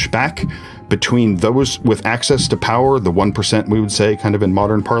and push back between those with access to power, the 1% we would say, kind of in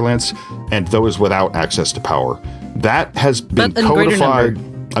modern parlance, and those without access to power. That has been codified.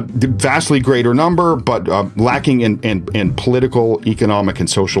 A vastly greater number, but lacking in political, economic, and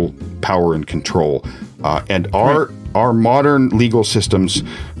social power and control. And our modern legal systems,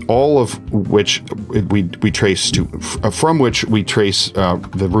 all of which we trace to, from which we trace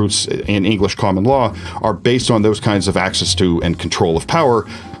the roots in English common law, are based on those kinds of access to and control of power.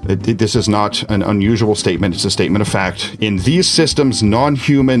 This is not an unusual statement; it's a statement of fact. In these systems,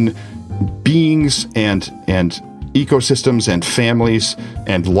 non-human beings and ecosystems and families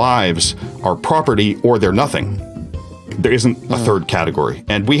and lives are property, or they're nothing. There isn't a third category.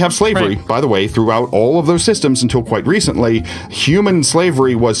 And we have slavery, by the way, throughout all of those systems until quite recently. Human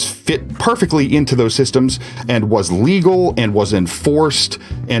slavery was fit perfectly into those systems and was legal and was enforced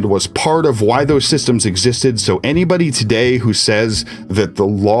and was part of why those systems existed. So anybody today who says that the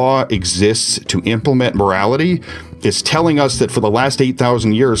law exists to implement morality is telling us that for the last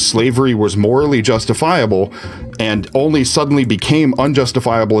 8,000 years, slavery was morally justifiable and only suddenly became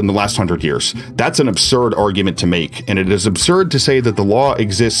unjustifiable in the last 100 years. That's an absurd argument to make, and it is absurd to say that the law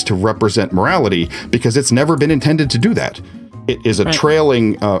exists to represent morality because it's never been intended to do that. It is a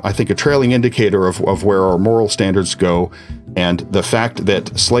trailing, I think, a trailing indicator of where our moral standards go, and the fact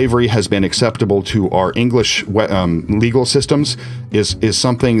that slavery has been acceptable to our English legal systems is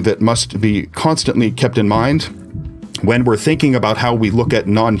something that must be constantly kept in mind when we're thinking about how we look at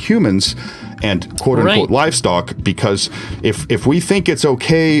non-humans and quote-unquote livestock, because if we think it's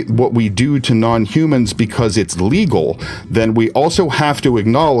okay what we do to non-humans because it's legal, then we also have to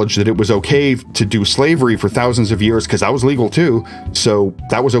acknowledge that it was okay to do slavery for thousands of years because that was legal too. So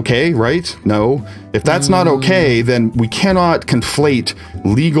that was okay, right? No. If that's not okay, then we cannot conflate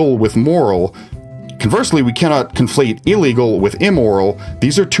legal with moral, conversely, we cannot conflate illegal with immoral.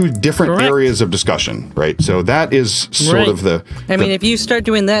 These are two different Correct. areas of discussion, right? So that is sort Right. of the... I mean, if you start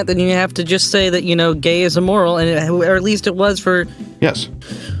doing that, then you have to just say that, gay is immoral, or at least it was for, Yes.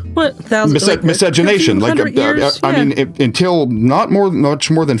 what, thousands Miscegenation. Like, years? I mean, until much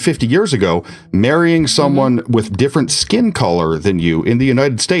more than 50 years ago, marrying someone with different skin color than you in the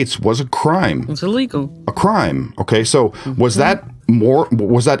United States was a crime. It's illegal. A crime. Okay, so was that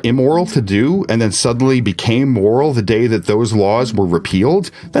immoral to do and then suddenly became moral the day that those laws were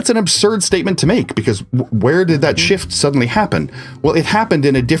repealed? That's an absurd statement to make, because where did that shift suddenly happen? Well, it happened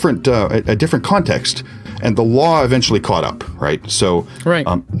in a different context, and the law eventually caught up, right? So Right.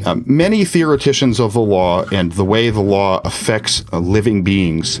 Many theoreticians of the law and the way the law affects living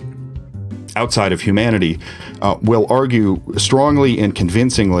beings outside of humanity will argue strongly and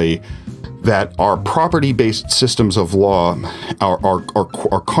convincingly that our property-based systems of law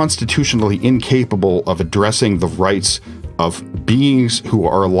are constitutionally incapable of addressing the rights of beings who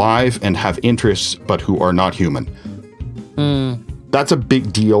are alive and have interests, but who are not human. That's a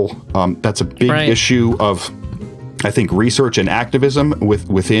big deal. That's a big Right. issue of, I think, research and activism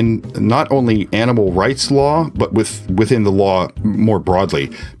within not only animal rights law, but within the law more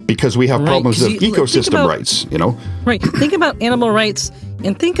broadly, because we have Right, problems 'cause of think ecosystem about- rights, Right. Think about animal rights,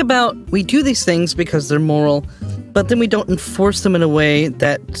 and think about, we do these things because they're moral, but then we don't enforce them in a way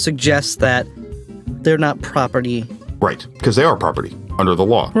that suggests that they're not property. Right, because they are property under the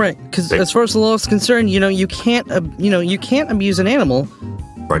law. Right. Because as far as the law is concerned, you can't abuse an animal,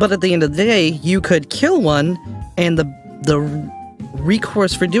 Right. but at the end of the day, you could kill one, and the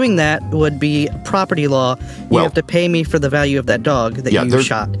recourse for doing that would be property law. You Well- have to pay me for the value of that dog that you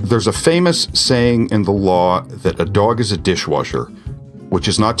shot. There's a famous saying in the law that a dog is a dishwasher, which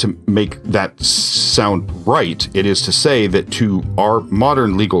is not to make that sound right. It is to say that to our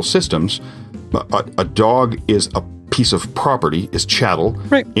modern legal systems, a dog is a piece of property, is chattel,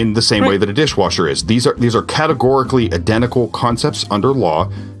 Right. in the same way that a dishwasher is. These are categorically identical concepts under law,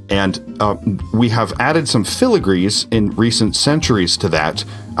 and we have added some filigrees in recent centuries to that.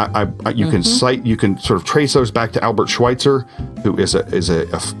 You can sort of trace those back to Albert Schweitzer, who is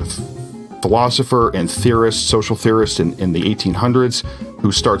a philosopher and theorist, social theorist in the 1800s,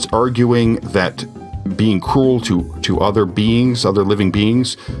 who starts arguing that being cruel to other beings, other living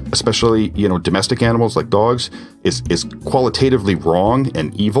beings, especially domestic animals like dogs, is qualitatively wrong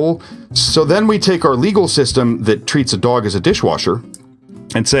and evil. So then we take our legal system that treats a dog as a dishwasher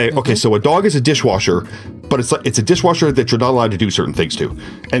and say, okay, so a dog is a dishwasher, but it's a dishwasher that you're not allowed to do certain things to,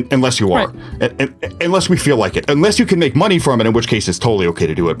 unless you are, and unless we feel like it, unless you can make money from it, in which case it's totally okay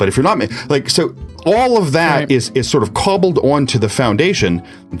to do it. But if you're not, so all of that is sort of cobbled onto the foundation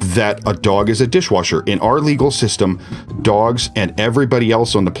that a dog is a dishwasher. In our legal system, dogs and everybody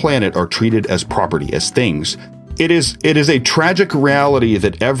else on the planet are treated as property, as things. It is a tragic reality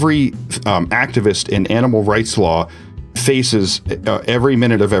that every activist in animal rights law faces every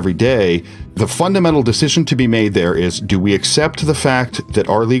minute of every day. The fundamental decision to be made there is, do we accept the fact that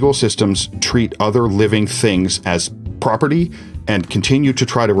our legal systems treat other living things as property and continue to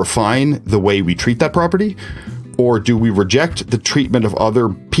try to refine the way we treat that property? Or do we reject the treatment of other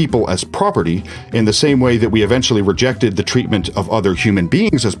people as property in the same way that we eventually rejected the treatment of other human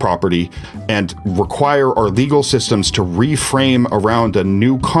beings as property, and require our legal systems to reframe around a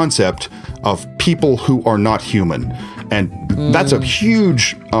new concept of people who are not human? And that's a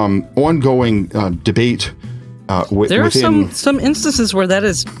huge ongoing debate. There are some instances where that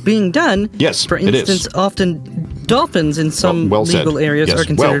is being done. Yes, for it instance, is. often dolphins in some Well said. legal areas Yes, are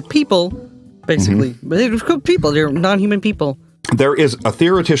considered well. people, basically. But they're called people. They're non-human people. There is a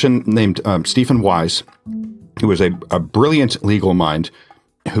theoretician named Stephen Wise, who is a brilliant legal mind,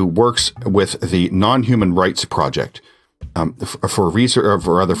 who works with the Non-Human Rights Project. For research, or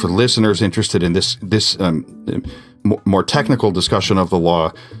rather for listeners interested in this more technical discussion of the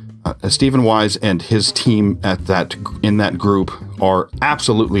law, Stephen Wise and his team in that group are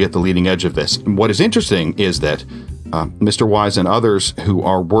absolutely at the leading edge of this. And what is interesting is that Mr. Wise and others who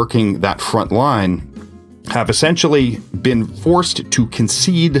are working that front line have essentially been forced to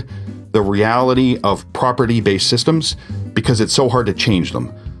concede the reality of property-based systems because it's so hard to change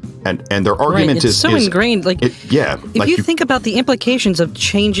them. And their argument it's so ingrained. If you think about the implications of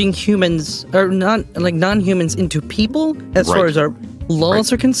changing humans or non-humans into people, as far as our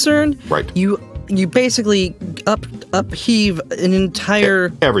laws are concerned, you basically upheave an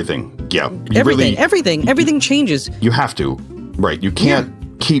entire everything. Yeah, everything changes. You have to, right? You can't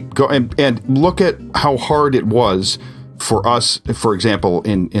keep going. And look at how hard it was for us, for example,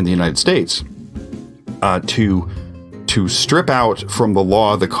 in the United States, to to strip out from the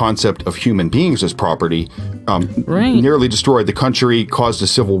law the concept of human beings as property, nearly destroyed the country, caused a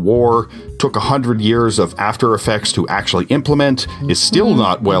civil war, took 100 years of after effects to actually implement, is still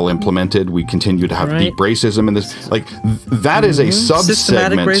not well implemented. We continue to have deep racism in this. Like, that is a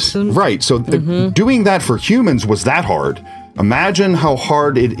sub-segment. Racism. Right. So doing that for humans was that hard. Imagine how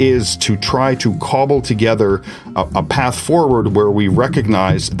hard it is to try to cobble together a path forward where we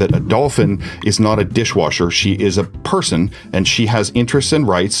recognize that a dolphin is not a dishwasher. She is a person, and she has interests and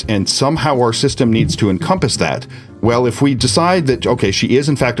rights, and somehow our system needs to encompass that. Well, if we decide that, okay, she is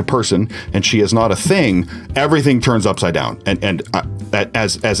in fact a person and she is not a thing, everything turns upside down. And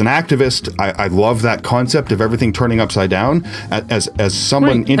as an activist, I love that concept of everything turning upside down. As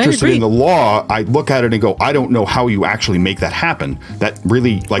someone interested in the law, I look at it and go, I don't know how you actually make that happen. That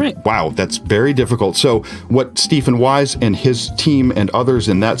really, wow, that's very difficult. So what Stephen Wise and his team and others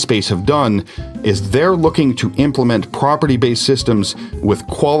in that space have done is they're looking to implement property-based systems with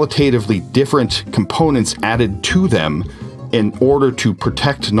qualitatively different components added to them in order to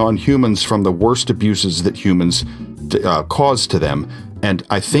protect non-humans from the worst abuses that humans cause to them. And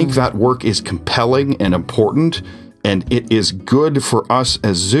I think that work is compelling and important, and it is good for us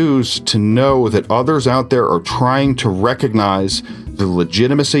as zoos to know that others out there are trying to recognize the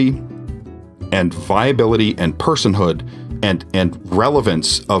legitimacy and viability and personhood and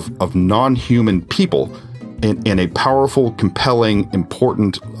relevance of non-human people in a powerful, compelling,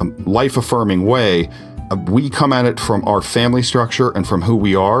 important, life-affirming way. We come at it from our family structure and from who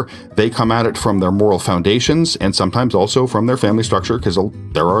we are. They come at it from their moral foundations and sometimes also from their family structure, because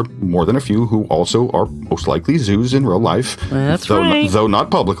there are more than a few who also are most likely zoos in real life, though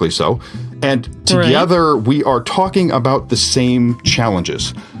not publicly so. And together we are talking about the same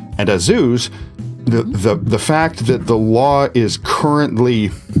challenges. And as zoos, the fact that the law is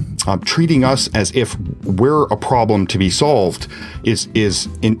currently treating us as if we're a problem to be solved is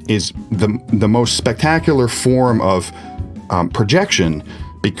the most spectacular form of projection,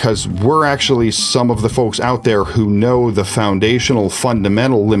 because we're actually some of the folks out there who know the foundational,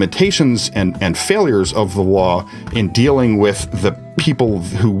 fundamental limitations and failures of the law in dealing with the people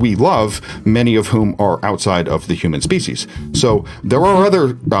who we love, many of whom are outside of the human species. So there are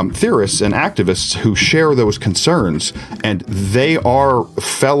other theorists and activists who share those concerns, and they are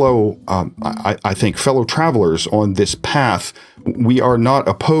fellow, I think, fellow travelers on this path. We are not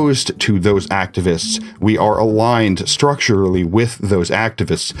opposed to those activists. We are aligned structurally with those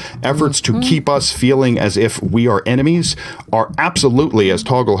activists. Efforts to keep us feeling as if we are enemies are absolutely, as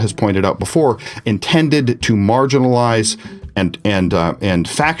Toggle has pointed out before, intended to marginalize and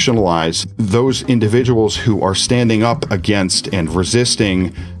factionalize those individuals who are standing up against and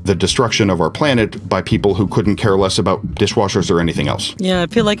resisting the destruction of our planet by people who couldn't care less about dishwashers or anything else. Yeah, I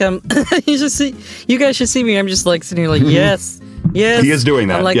feel like I'm. You guys should see me. I'm just like sitting here, like, yes. Yes, he is doing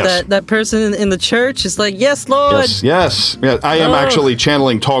that. I'm like that person in the church is like, yes, Lord. Yes. I am actually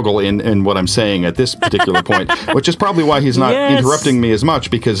channeling Toggle in what I'm saying at this particular point, which is probably why he's not interrupting me as much,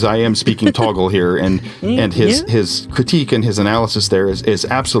 because I am speaking Toggle here, and his critique and his analysis there is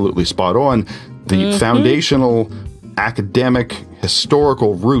absolutely spot on. The foundational, academic,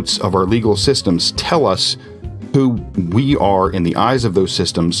 historical roots of our legal systems tell us who we are in the eyes of those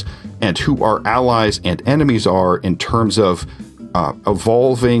systems and who our allies and enemies are in terms of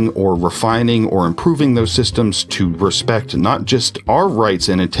evolving or refining or improving those systems to respect not just our rights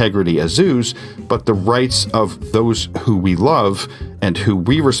and integrity as zoos, but the rights of those who we love and who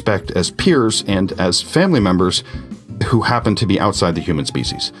we respect as peers and as family members who happen to be outside the human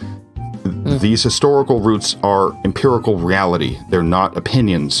species. These historical roots are empirical reality. They're not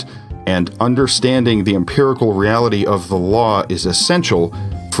opinions. And understanding the empirical reality of the law is essential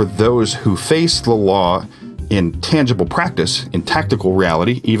for those who face the law in tangible practice, in tactical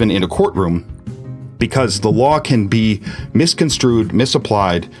reality, even in a courtroom, because the law can be misconstrued,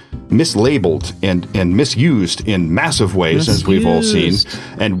 misapplied, mislabeled, and misused in massive ways, as we've all seen.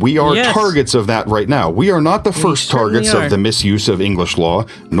 And we are targets of that right now. We are not the first targets of the misuse of English law,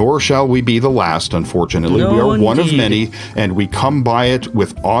 nor shall we be the last, unfortunately. No, we are one of many, and we come by it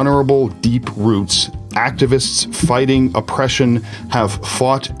with honorable, deep roots. Activists fighting oppression have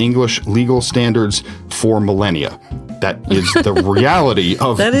fought English legal standards for millennia. That is the reality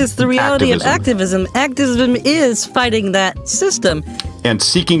of That is the reality of activism. Activism is fighting that system. And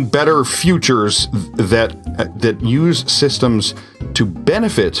seeking better futures that use systems to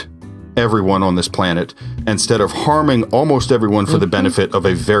benefit everyone on this planet instead of harming almost everyone for the benefit of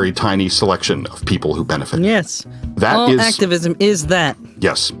a very tiny selection of people who benefit. Yes. All activism is that.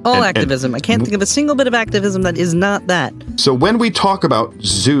 Yes. All activism. I can't think of a single bit of activism that is not that. So when we talk about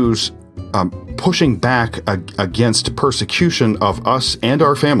zoos pushing back against persecution of us and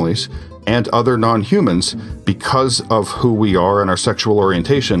our families and other non-humans because of who we are and our sexual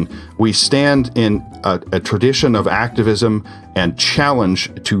orientation. We stand in a tradition of activism and challenge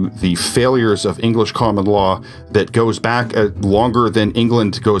to the failures of English common law that goes back longer than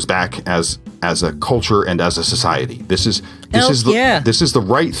England goes back as a culture and as a society. This is the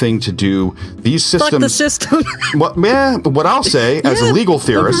right thing to do. These systems. Fuck the system. What I'll say as a legal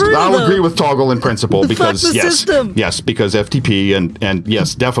theorist, I'll agree with Toggle in principle because because FTP and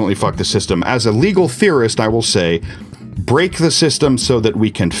yes, definitely fuck the system. As a legal theorist, I will say, break the system so that we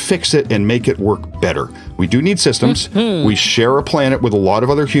can fix it and make it work better. We do need systems. We share a planet with a lot of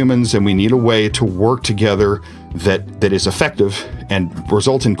other humans, and we need a way to work together that is effective and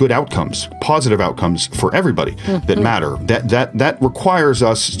result in good outcomes, positive outcomes for everybody that matter. That requires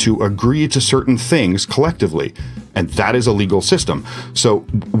us to agree to certain things collectively. And that is a legal system. So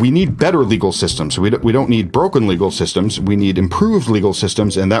we need better legal systems. We don't need broken legal systems. We need improved legal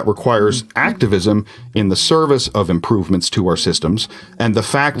systems, and that requires activism in the service of improvements to our systems. And the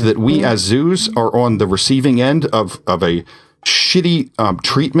fact that we as zoos are on the receiving end of a shitty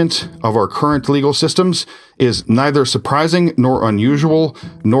treatment of our current legal systems is neither surprising nor unusual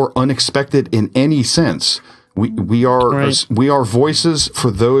nor unexpected in any sense. We are voices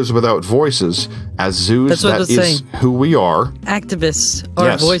for those without voices. As zoos, that is who we are. Activists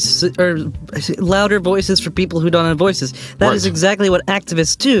are voices, or louder voices for people who don't have voices. That is exactly what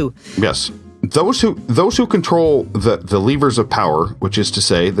activists do. Yes. Those who control the levers of power, which is to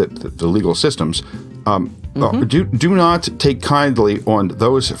say that the legal systems, do not take kindly on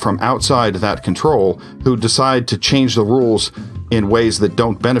those from outside that control who decide to change the rules in ways that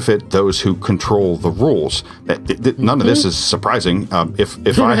don't benefit those who control the rules. None of this is surprising.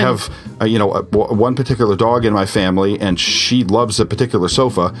 If I have one particular dog in my family and she loves a particular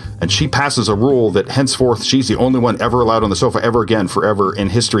sofa and she passes a rule that henceforth she's the only one ever allowed on the sofa ever again, forever in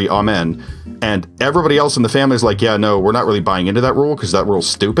history, amen, and everybody else in the family is like, yeah, no, we're not really buying into that rule because that rule's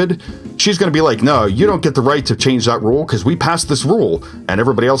stupid, she's going to be like, no, you don't get the right to change that rule because we passed this rule. And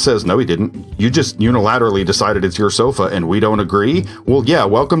everybody else says, no, we didn't. You just unilaterally decided it's your sofa and we don't agree. Well, yeah,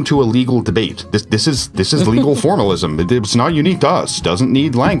 welcome to a legal debate. This is legal formalism. It's not unique to us. Doesn't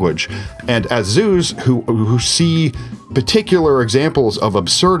need language. And as zoos who see particular examples of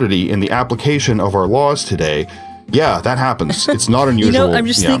absurdity in the application of our laws today, yeah, that happens. It's not unusual. I'm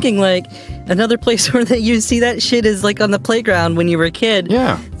just thinking, like, another place where you see that shit is, like, on the playground when you were a kid.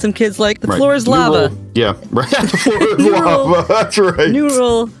 Yeah. Some kids like, the floor is lava. Yeah, right. The floor is lava. That's right. New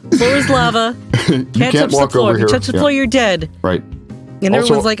rule. Floor is lava. Can't touch the floor. If you touch the floor, you're dead. Right. And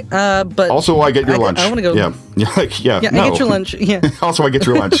everyone's like, but... Also, I get your lunch. I want to go... Yeah, no. I get your lunch, yeah. Also, I get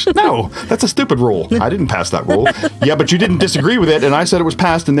your lunch. No, that's a stupid rule. I didn't pass that rule. Yeah, but you didn't disagree with it, and I said it was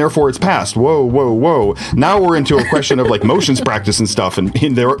passed, and therefore it's passed. Whoa, whoa, whoa. Now we're into a question of, like, motions practice and stuff, and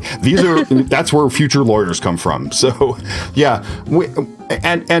that's where future lawyers come from. So, yeah,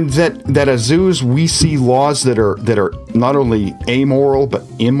 and that as zoos, we see laws that are not only amoral, but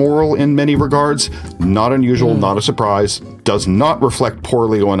immoral in many regards. Not unusual, not a surprise, does not reflect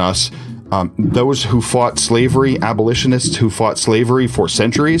poorly on us. Those who fought slavery, abolitionists who fought slavery for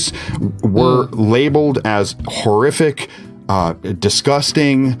centuries, were labeled as horrific,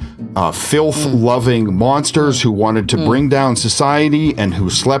 disgusting, filth-loving monsters who wanted to bring down society and who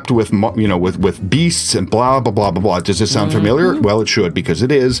slept with beasts and blah, blah, blah, blah, blah. Does this sound familiar? Well, it should, because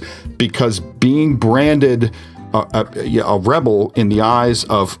it is. Because being branded a rebel in the eyes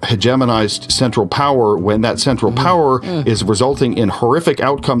of hegemonized central power, when that central power is resulting in horrific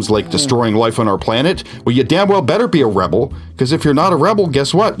outcomes like destroying life on our planet, well, you damn well better be a rebel, because if you're not a rebel,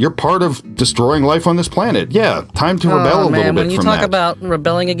 guess what? You're part of destroying life on this planet. Yeah, time to rebel a little bit from that. When you talk about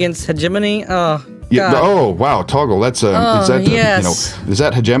rebelling against hegemony, yeah, oh, wow, Toggle, that's is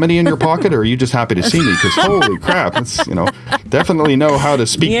that hegemony in your pocket, or are you just happy to see me? Because holy crap, it's, definitely know how to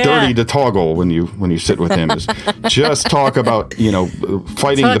speak dirty to Toggle when you sit with him. Is just talk about,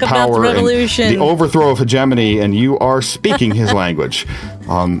 fighting the power and the overthrow of hegemony, and you are speaking his language.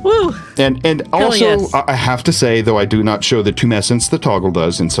 And also, I have to say, though I do not show the tumescence that Toggle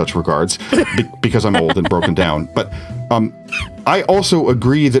does in such regards, because I'm old and broken down, but I also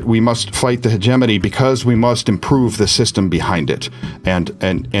agree that we must fight the hegemony because we must improve the system behind it. And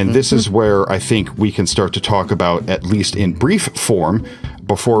this is where I think we can start to talk about, at least in brief form,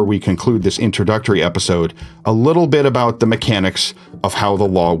 before we conclude this introductory episode, a little bit about the mechanics of how the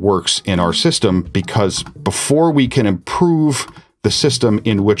law works in our system, because before we can improve the system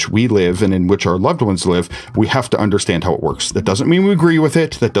in which we live and in which our loved ones live, we have to understand how it works. That doesn't mean we agree with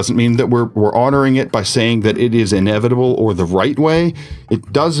it. That doesn't mean that we're honoring it by saying that it is inevitable or the right way.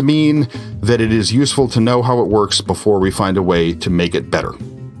 It does mean that it is useful to know how it works before we find a way to make it better.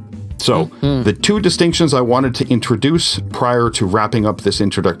 So, the two distinctions I wanted to introduce prior to wrapping up this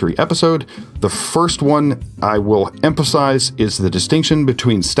introductory episode, the first one I will emphasize is the distinction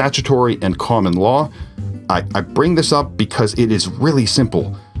between statutory and common law. I bring this up because it is really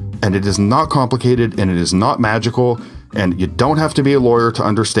simple, and it is not complicated, and it is not magical, and you don't have to be a lawyer to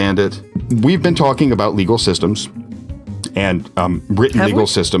understand it. We've been talking about legal systems and written legal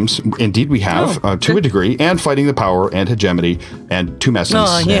systems. Indeed, we have, to a degree, and fighting the power and hegemony and two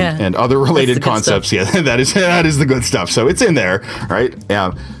messings and other related concepts. Yeah, that is the good stuff. So it's in there, right?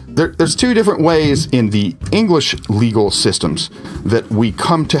 There's two different ways in the English legal systems that we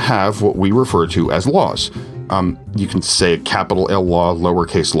come to have what we refer to as laws. You can say capital L law,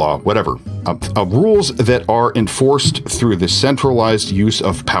 lowercase law, whatever. Rules that are enforced through the centralized use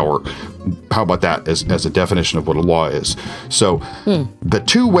of power. How about that as a definition of what a law is? So the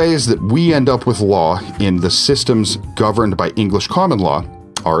two ways that we end up with law in the systems governed by English common law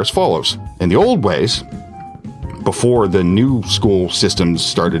are as follows. In the old ways, before the new school systems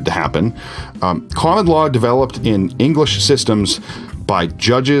started to happen, common law developed in English systems by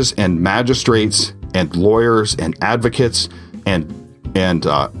judges and magistrates and lawyers and advocates and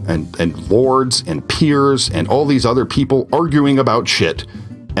lords and peers and all these other people arguing about shit.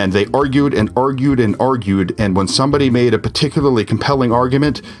 And they argued and argued and argued, and when somebody made a particularly compelling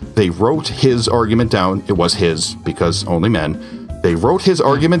argument, they wrote his argument down. It was his, because only men. They wrote his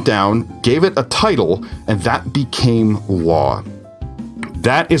argument down, gave it a title, and that became law.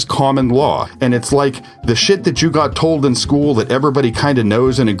 That is common law. And it's like the shit that you got told in school that everybody kind of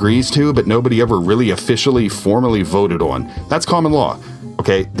knows and agrees to, but nobody ever really officially, formally voted on. That's common law.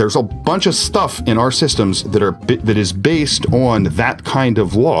 Okay, there's a bunch of stuff in our systems that is based on that kind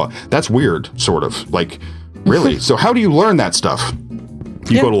of law. That's weird, sort of. Like, really? So how do you learn that stuff?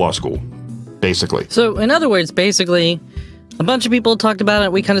 You go to law school, basically. So, in other words, basically, a bunch of people talked about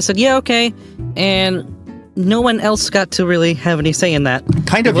it. We kind of said, yeah, okay. And no one else got to really have any say in that.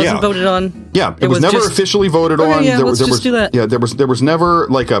 Kind of, it wasn't voted on. Yeah, it was never officially voted on. Yeah, let's just do that. Yeah, there was never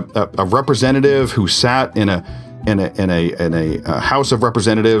like a representative who sat in a House of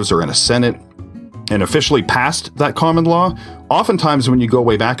Representatives or in a Senate and officially passed that common law. Oftentimes when you go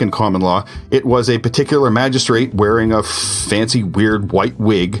way back in common law, it was a particular magistrate wearing a fancy weird white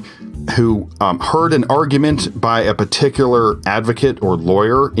wig who heard an argument by a particular advocate or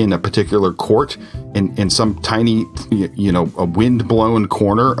lawyer in a particular court in some tiny, a wind-blown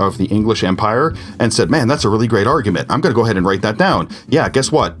corner of the English Empire and said, man, that's a really great argument. I'm going to go ahead and write that down. Yeah,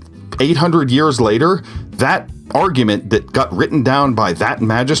 guess what? 800 years later, that argument that got written down by that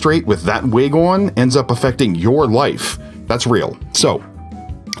magistrate with that wig on ends up affecting your life. That's real. So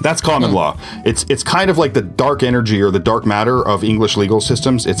that's common law. It's kind of like the dark energy or the dark matter of English legal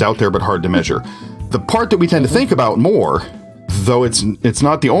systems. It's out there, but hard to measure. The part that we tend to think about more, though it's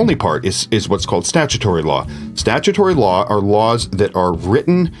not the only part, is what's called statutory law. Statutory law are laws that are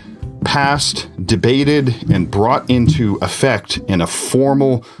written, passed, debated, and brought into effect in a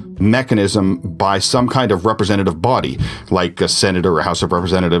formal mechanism by some kind of representative body, like a Senate or a House of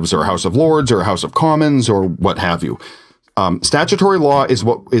Representatives or a House of Lords or a House of Commons or what have you. Statutory law is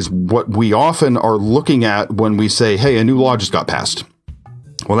what we often are looking at when we say, hey, a new law just got passed.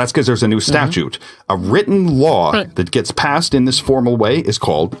 Well, that's because there's a new statute. A written law that gets passed in this formal way is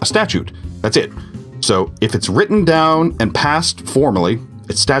called a statute. That's it. So if it's written down and passed formally,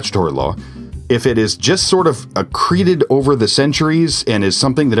 it's statutory law. If it is just sort of accreted over the centuries and is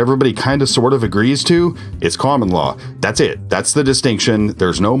something that everybody kind of sort of agrees to, it's common law. That's it. That's the distinction.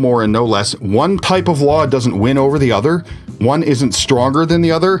 There's no more and no less. One type of law doesn't win over the other. One isn't stronger than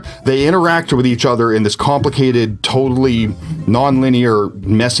the other. They interact with each other in this complicated, totally nonlinear,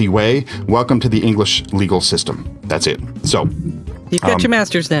 messy way. Welcome to the English legal system. That's it. So you've got your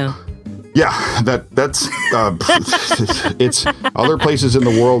masters now. Yeah, that's it's other places in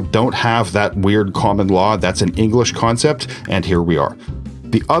the world don't have that weird common law. That's an English concept, and here we are.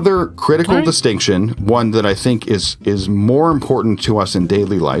 The other critical distinction, one that I think is more important to us in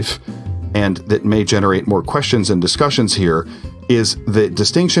daily life, and that may generate more questions and discussions here, is the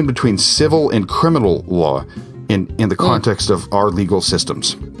distinction between civil and criminal law in the context of our legal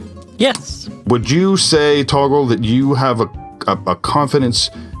systems. Yes. Would you say, Toggle, that you have a confidence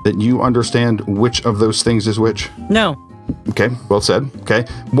that you understand which of those things is which? No. Okay, well said. Okay,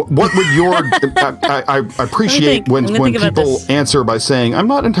 what would your? I appreciate when people answer by saying, "I'm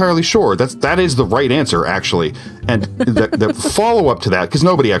not entirely sure." That is the right answer, actually. And the follow up to that, because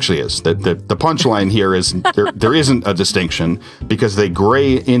nobody actually is. The punchline here is there isn't a distinction because they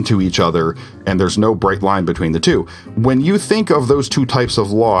gray into each other, and there's no bright line between the two. When you think of those two types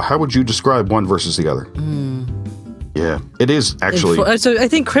of law, how would you describe one versus the other? Yeah, it is actually. So I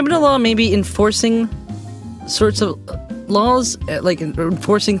think criminal law may be enforcing sorts of laws, like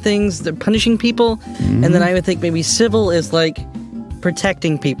enforcing things, they're punishing people, and then I would think maybe civil is like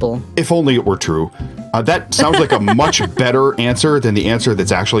protecting people. If only it were true. That sounds like a much better answer than the answer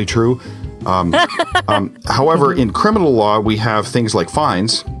that's actually true. However, in criminal law, we have things like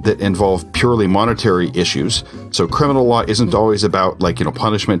fines that involve purely monetary issues. So criminal law isn't always about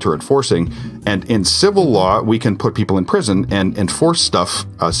punishment or enforcing. And in civil law, we can put people in prison and enforce stuff,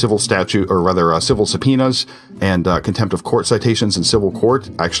 civil statute, or rather civil subpoenas and contempt of court citations in civil court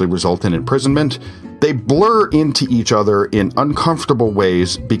actually result in imprisonment. They blur into each other in uncomfortable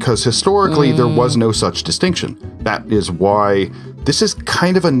ways because historically there was no such distinction. That is why this is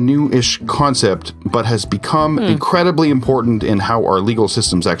kind of a new-ish concept, but has become incredibly important in how our legal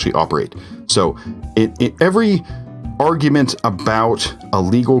systems actually operate. So every argument about a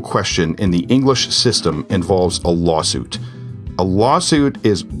legal question in the English system involves a lawsuit. A lawsuit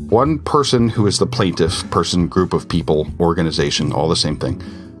is one person who is the plaintiff, person, group of people, organization, all the same thing,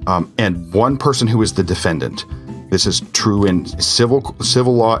 and one person who is the defendant. This is true in civil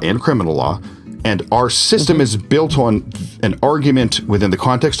law and criminal law. And our system is built on an argument within the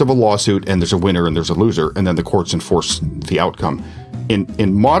context of a lawsuit, and there's a winner and there's a loser, and then the courts enforce the outcome.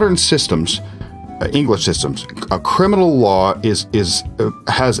 In modern systems, English systems, a criminal law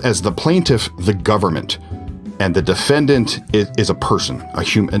has as the plaintiff the government, and the defendant is a person, a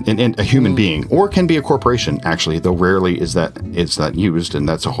human being, or can be a corporation. Actually, though rarely is that used, and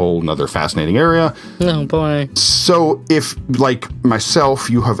that's a whole nother fascinating area. Oh boy! So, if like myself,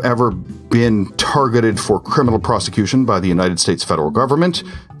 you have ever been targeted for criminal prosecution by the United States federal government,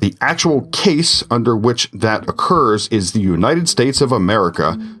 the actual case under which that occurs is the United States of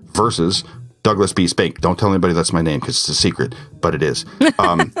America versus Douglas B. Spank. Don't tell anybody that's my name because it's a secret, but it is.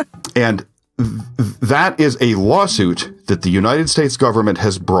 And that is a lawsuit that the United States government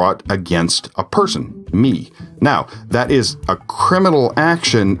has brought against a person, me. Now, that is a criminal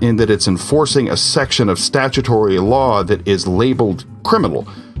action in that it's enforcing a section of statutory law that is labeled criminal.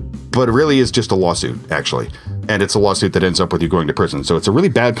 But it really is just a lawsuit, actually. And it's a lawsuit that ends up with you going to prison. So it's a really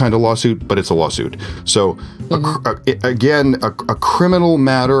bad kind of lawsuit, but it's a lawsuit. So, again, a criminal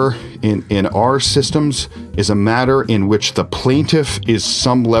matter in our systems is a matter in which the plaintiff is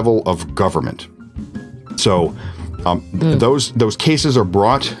some level of government. So those cases are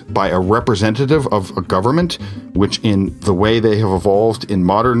brought by a representative of a government, which in the way they have evolved in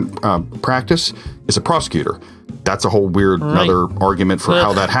modern practice is a prosecutor. That's a whole weird another argument for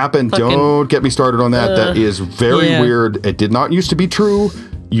how that happened. Don't get me started on that. That is very weird. It did not used to be true.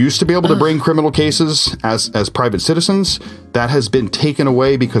 Used to be able to bring criminal cases as private citizens. That has been taken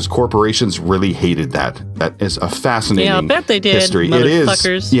away because corporations really hated that. That is a fascinating I bet they did, history. It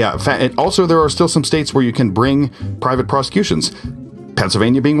is. Yeah. And also, there are still some states where you can bring private prosecutions.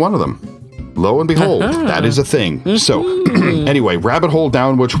 Pennsylvania being one of them. Lo and behold, that is a thing. So, anyway, rabbit hole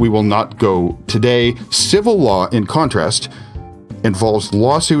down which we will not go today. Civil law, in contrast, involves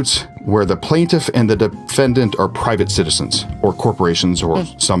lawsuits where the plaintiff and the defendant are private citizens or corporations or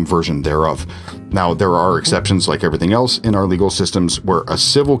some version thereof. Now, there are exceptions like everything else in our legal systems where a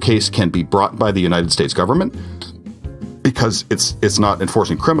civil case can be brought by the United States government because it's not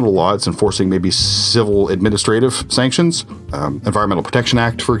enforcing criminal law, it's enforcing maybe civil administrative sanctions. Environmental Protection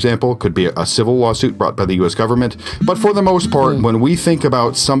Act, for example, could be a civil lawsuit brought by the U.S. government. But for the most part, when we think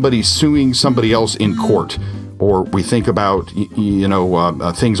about somebody suing somebody else in court, or we think about,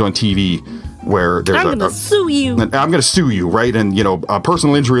 things on TV where there's I'm going to sue you. I'm going to sue you, right? And,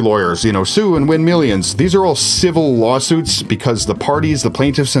 personal injury lawyers, sue and win millions. These are all civil lawsuits because the parties, the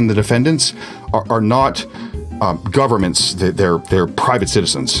plaintiffs and the defendants are not governments. They're private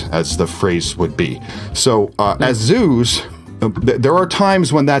citizens, as the phrase would be. So as zoos, there are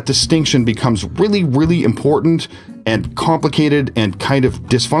times when that distinction becomes really, really important and complicated and kind of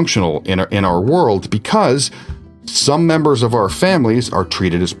dysfunctional in our world because some members of our families are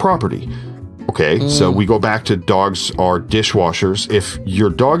treated as property. Okay, so we go back to dogs are dishwashers. If your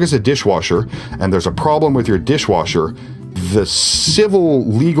dog is a dishwasher and there's a problem with your dishwasher, the civil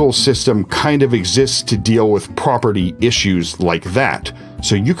legal system kind of exists to deal with property issues like that.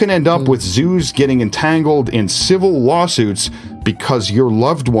 So you can end up with zoos getting entangled in civil lawsuits because your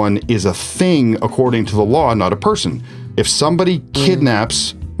loved one is a thing according to the law, not a person. If somebody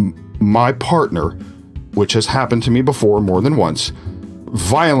kidnaps my partner, which has happened to me before more than once,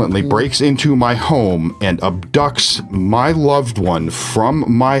 violently breaks into my home and abducts my loved one from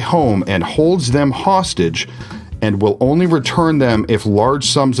my home and holds them hostage and will only return them if large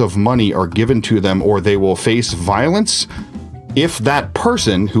sums of money are given to them or they will face violence, if that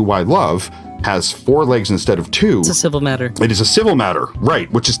person who I love has 4 legs instead of 2. It's a civil matter. It is a civil matter,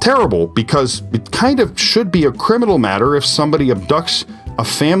 right, which is terrible because it kind of should be a criminal matter if somebody abducts a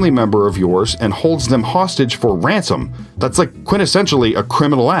family member of yours and holds them hostage for ransom. That's like quintessentially a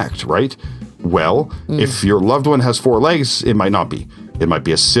criminal act, right? Well, if your loved one has 4 legs, it might not be. It might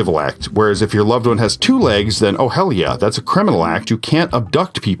be a civil act. Whereas if your loved one has 2 legs, then, oh, hell yeah, that's a criminal act. You can't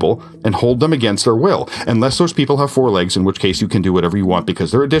abduct people and hold them against their will. Unless those people have 4 legs, in which case you can do whatever you want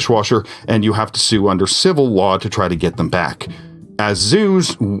because they're a dishwasher and you have to sue under civil law to try to get them back. As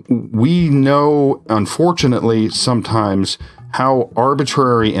zoos, we know, unfortunately, sometimes how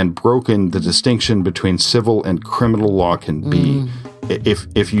arbitrary and broken the distinction between civil and criminal law can be.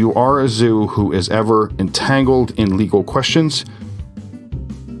 If you are a zoo who is ever entangled in legal questions,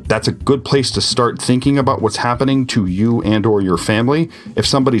 that's a good place to start thinking about what's happening to you and or your family. If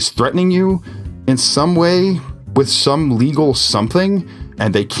somebody's threatening you in some way with some legal something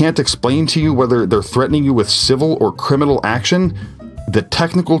and they can't explain to you whether they're threatening you with civil or criminal action, the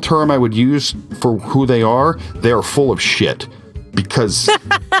technical term I would use for who they are full of shit. Because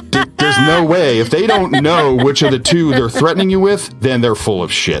there's no way, if they don't know which of the 2 they're threatening you with, then they're full of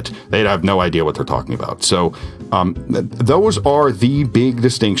shit. They have no idea what they're talking about. So those are the big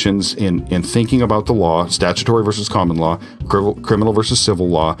distinctions in thinking about the law, statutory versus common law, criminal versus civil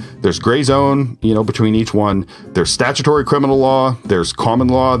law. There's gray zone, between each one. There's statutory criminal law. There's common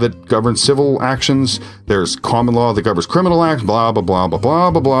law that governs civil actions. There's common law that governs criminal acts, blah, blah, blah, blah,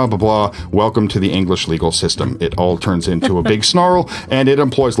 blah, blah, blah, blah, blah. Welcome to the English legal system. It all turns into a big snarl, and it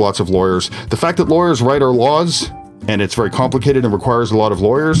employs lots of lawyers. The fact that lawyers write our laws, and it's very complicated and requires a lot of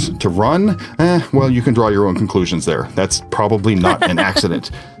lawyers to run, well, you can draw your own conclusions there. That's probably not an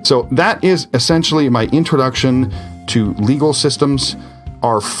accident. So that is essentially my introduction to legal systems.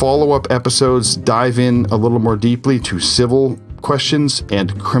 Our follow-up episodes dive in a little more deeply to civil questions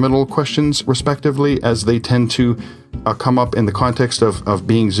and criminal questions, respectively, as they tend to come up in the context of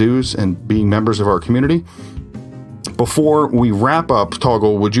being zoos and being members of our community. Before we wrap up,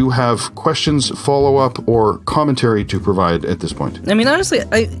 Toggle, would you have questions, follow-up, or commentary to provide at this point? I mean, honestly,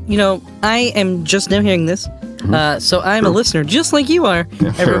 I am just now hearing this, so I'm a listener, just like you are,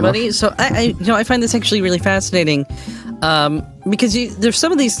 everybody. So I find this actually really fascinating, because there's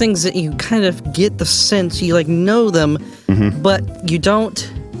some of these things that you kind of get the sense, you know them, but you don't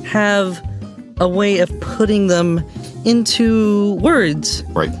have a way of putting them into words.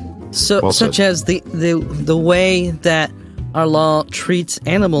 Right. So, well such as the way that our law treats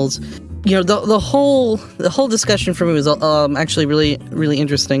animals. The whole discussion for me was actually really, really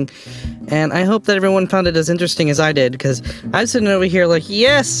interesting. And I hope that everyone found it as interesting as I did, because I'm sitting over here like,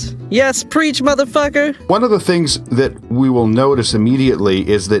 yes, preach, motherfucker. One of the things that we will notice immediately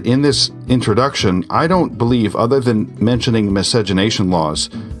is that in this introduction, I don't believe, other than mentioning miscegenation laws,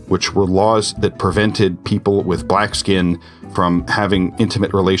 which were laws that prevented people with black skin from having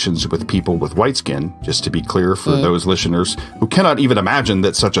intimate relations with people with white skin, just to be clear for those listeners who cannot even imagine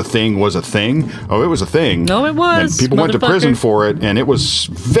that such a thing was a thing. Oh, it was a thing. No, it was. And people went to prison for it, and it was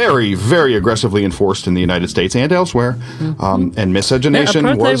very, very aggressively enforced in the United States and elsewhere. And miscegenation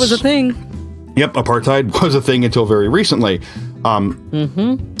apartheid was a thing. Yep, apartheid was a thing until very recently.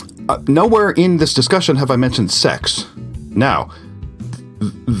 Nowhere in this discussion have I mentioned sex. Now,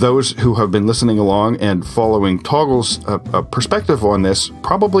 those who have been listening along and following Toggle's perspective on this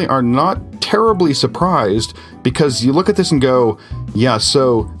probably are not terribly surprised, because you look at this and go, yeah,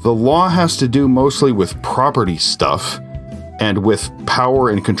 so the law has to do mostly with property stuff and with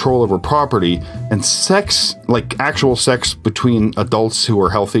power and control over property, and sex, like actual sex between adults who are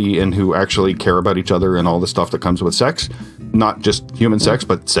healthy and who actually care about each other and all the stuff that comes with sex, not just human sex,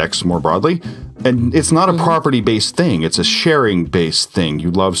 but sex more broadly. And it's not a property-based thing. It's a sharing-based thing.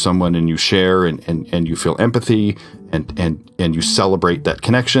 You love someone and you share and you feel empathy and you celebrate that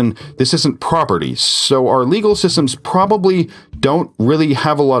connection. This isn't property. So our legal systems probably don't really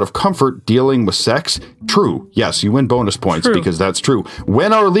have a lot of comfort dealing with sex. True. Yes, you win bonus points because that's true.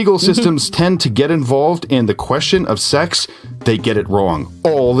 When our legal systems tend to get involved in the question of sex, they get it wrong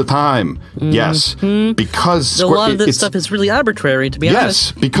all the time. Yes, because a lot of this stuff is really arbitrary, to be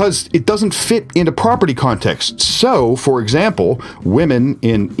honest. Yes, because it doesn't fit into property context. So, for example, women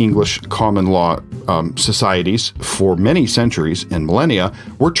in English common law societies for many centuries and millennia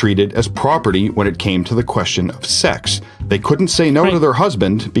were treated as property when it came to the question of sex. They couldn't say no to their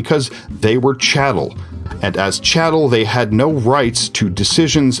husband because they were chattel. And as chattel, they had no rights to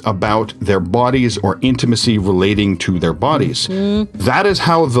decisions about their bodies or intimacy relating to their bodies. That is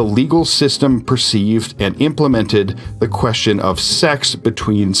how the legal system perceived and implemented the question of sex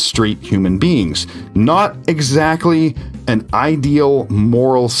between straight human beings. Not exactly an ideal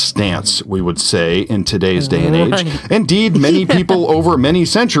moral stance, we would say, in today's day and age. Indeed, many people over many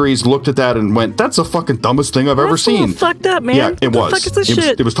centuries looked at that and went, that's the fucking dumbest thing I've ever seen. Fucked up, man. Yeah, it was. What the fuck is this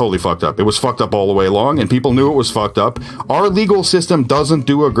shit? It was totally fucked up. It was fucked up all the way along, and people knew it was fucked up. Our legal system doesn't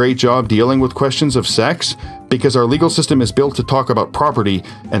do a great job dealing with questions of sex because our legal system is built to talk about property,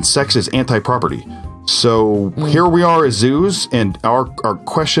 and sex is anti-property. So here we are as zoos, and our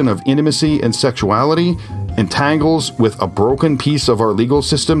question of intimacy and sexuality entangles with a broken piece of our legal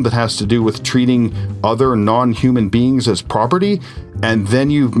system that has to do with treating other non-human beings as property, and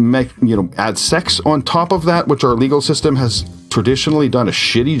then add sex on top of that, which our legal system has traditionally done a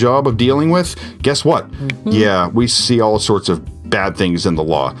shitty job of dealing with. Guess what? Yeah, we see all sorts of bad things in the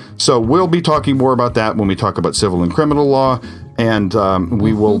law. So we'll be talking more about that when we talk about civil and criminal law, and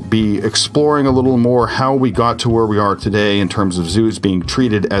we will be exploring a little more how we got to where we are today in terms of zoos being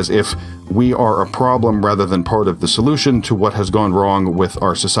treated as if we are a problem rather than part of the solution to what has gone wrong with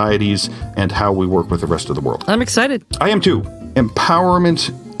our societies and how we work with the rest of the world. I'm excited. I am too.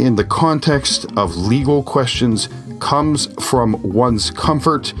 Empowerment in the context of legal questions comes from one's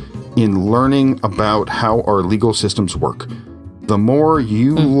comfort in learning about how our legal systems work. The more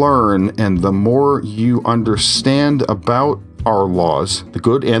you learn and the more you understand about our laws, the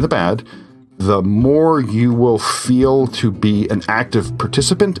good and the bad, the more you will feel to be an active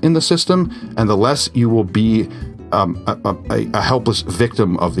participant in the system, and the less you will be a helpless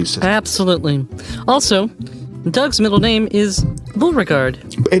victim of these systems. Absolutely. Also, Doug's middle name is Beauregard.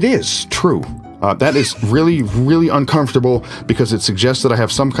 It is true. That is really, really uncomfortable because it suggests that I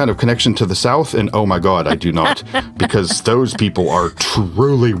have some kind of connection to the South, and oh my God, I do not. Because those people are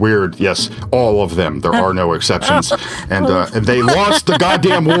truly weird. Yes, all of them. There are no exceptions. And they lost the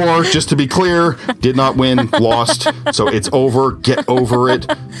goddamn war, just to be clear. Did not win, lost. So it's over. Get over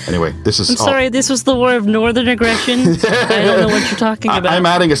it. Anyway, this is... I'm sorry, this was the War of Northern Aggression. I don't know what you're talking about. I'm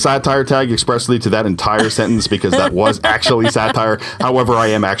adding a satire tag expressly to that entire sentence because that was actually satire. However, I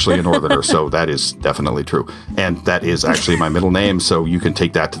am actually a Northerner, so that is definitely true. And that is actually my middle name, so you can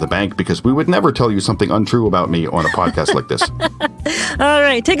take that to the bank because we would never tell you something untrue about me on a podcast like this. All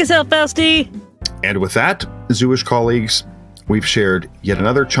right, take us out, Fausty. And with that, Zooish colleagues, we've shared yet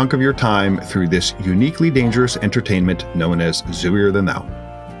another chunk of your time through this uniquely dangerous entertainment known as Zooier Than Thou.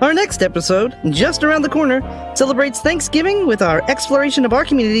 Our next episode, just around the corner, celebrates Thanksgiving with our exploration of our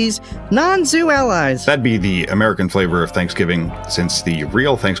community's non-zoo allies. That'd be the American flavor of Thanksgiving, since the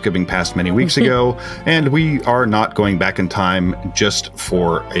real Thanksgiving passed many weeks ago, and we are not going back in time just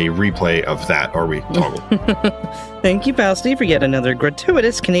for a replay of that, are we, Toggle? Thank you, Fausty, for yet another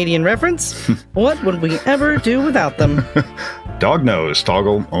gratuitous Canadian reference. What would we ever do without them? Dog knows,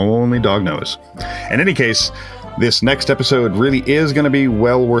 Toggle. Only dog knows. In any case, this next episode really is going to be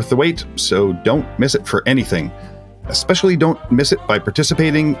well worth the wait, so don't miss it for anything. Especially don't miss it by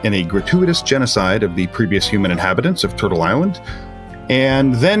participating in a gratuitous genocide of the previous human inhabitants of Turtle Island,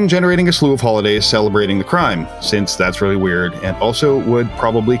 and then generating a slew of holidays celebrating the crime, since that's really weird, and also would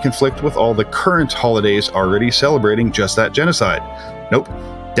probably conflict with all the current holidays already celebrating just that genocide. Nope.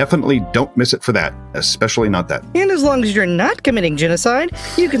 Definitely don't miss it for that, especially not that. And as long as you're not committing genocide,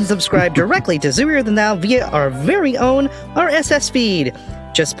 you can subscribe directly to Zooier Than Thou via our very own RSS feed.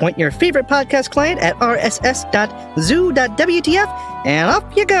 Just point your favorite podcast client at rss.zoo.wtf and off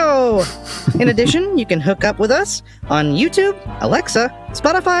you go. In addition, you can hook up with us on YouTube, Alexa,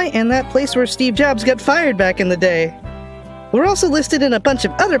 Spotify, and that place where Steve Jobs got fired back in the day. We're also listed in a bunch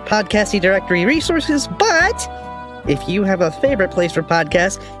of other podcasty directory resources, but If you have a favorite place for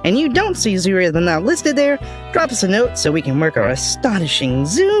podcasts and you don't see Zooier Than Thou listed there, drop us a note so we can work our astonishing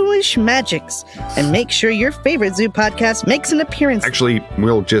zoo-ish magics and make sure your favorite zoo podcast makes an appearance. Actually,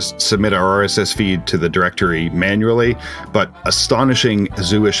 we'll just submit our RSS feed to the directory manually, but astonishing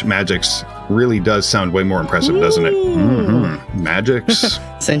zoo-ish magics really does sound way more impressive, doesn't it? Mm-hmm. Magics.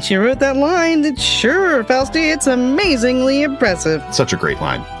 Since you wrote that line, it's sure, Fausty, it's amazingly impressive. Such a great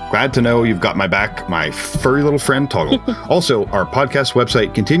line. Glad to know you've got my back, my furry little friend Toggle. Also, our podcast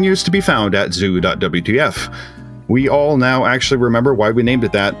website continues to be found at zoo.wtf. We all now actually remember why we named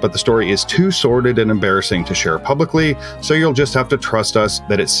it that, but the story is too sordid and embarrassing to share publicly, so you'll just have to trust us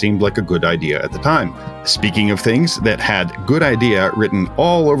that it seemed like a good idea at the time. Speaking of things that had good idea written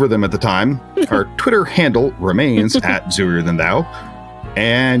all over them at the time, our Twitter handle remains at Zooier Than Thou,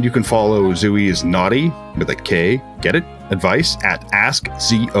 and you can follow Zooey's naughty, with a K, get it? Advice at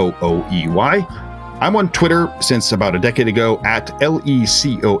AskZooey. I'm on Twitter since about a decade ago at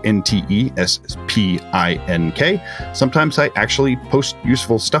LeContespink. Sometimes I actually post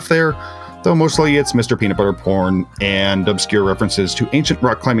useful stuff there, though mostly it's Mr. Peanut Butter porn and obscure references to ancient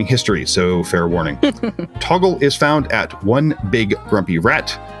rock climbing history, so fair warning. Toggle is found at One Big Grumpy Rat,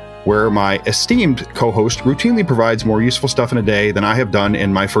 where my esteemed co-host routinely provides more useful stuff in a day than I have done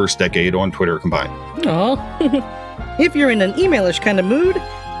in my first decade on Twitter combined. Aw. If you're in an emailish kind of mood,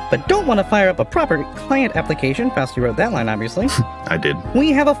 but don't want to fire up a proper client application, Fausty wrote that line, obviously. I did.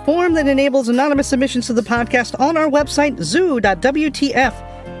 We have a form that enables anonymous submissions to the podcast on our website, zoo.wtf.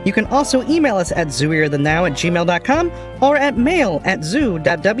 You can also email us at zooierthanthou@gmail.com or at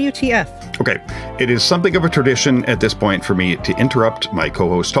mail@zoo.wtf. Okay, it is something of a tradition at this point for me to interrupt my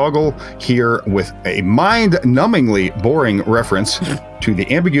co-host Toggle here with a mind-numbingly boring reference to the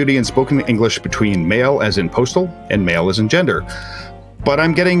ambiguity in spoken English between male as in postal and male as in gender. But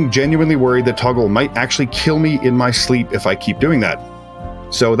I'm getting genuinely worried that Toggle might actually kill me in my sleep if I keep doing that.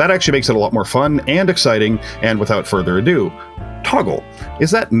 So that actually makes it a lot more fun and exciting, and without further ado, Toggle,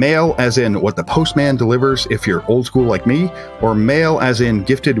 is that male as in what the postman delivers if you're old school like me, or male as in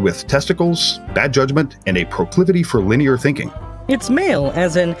gifted with testicles, bad judgment, and a proclivity for linear thinking? It's male,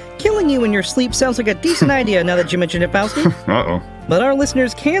 as in killing you in your sleep sounds like a decent idea now that you mention it, Fausty. Uh-oh. But our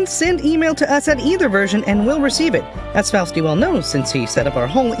listeners can send email to us at either version and we'll receive it, as Fausty well knows since he set up our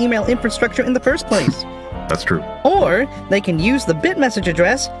whole email infrastructure in the first place. That's true. Or they can use the bitmessage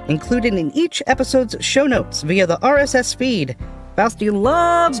address included in each episode's show notes via the RSS feed. Fausty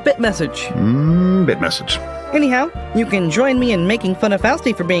loves bitmessage. Bitmessage. Anyhow, you can join me in making fun of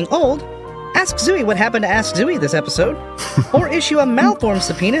Fausty for being old, ask Zooey what happened to Ask Zooey this episode, or issue a malformed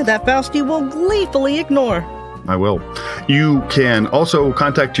subpoena that Fausty will gleefully ignore. I will. You can also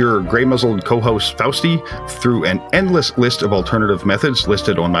contact your gray-muzzled co-host Fausty through an endless list of alternative methods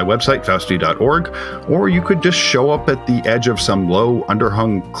listed on my website, fausty.org, or you could just show up at the edge of some low,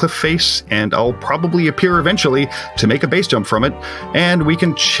 underhung cliff face, and I'll probably appear eventually to make a base jump from it, and we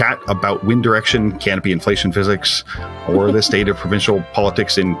can chat about wind direction, canopy inflation physics, or the state of provincial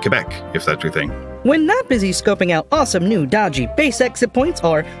politics in Quebec, if that's your thing. When not busy scoping out awesome new dodgy base exit points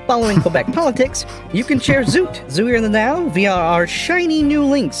or following Quebec politics, you can share Zooier Than Thou via our shiny new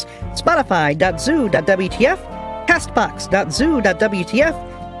links, spotify.zoo.wtf, castbox.zoo.wtf,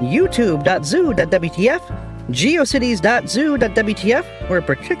 youtube.zoo.wtf, geocities.zoo.wtf, we're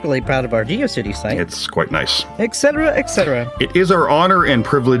particularly proud of our GeoCities site. It's quite nice. Etc., etc. It is our honor and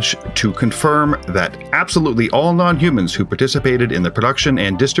privilege to confirm that absolutely all non-humans who participated in the production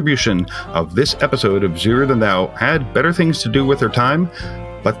and distribution of this episode of Zooier Than Thou had better things to do with their time,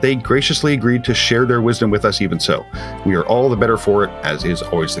 but they graciously agreed to share their wisdom with us even so. We are all the better for it, as is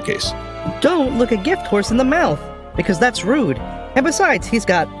always the case. Don't look a gift horse in the mouth, because that's rude. And besides, he's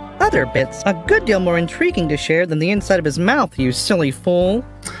got other bits a good deal more intriguing to share than the inside of his mouth, you silly fool.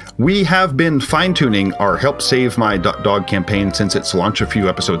 We have been fine-tuning our Help Save My Dog campaign since its launch a few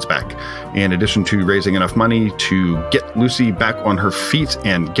episodes back. In addition to raising enough money to get Lucy back on her feet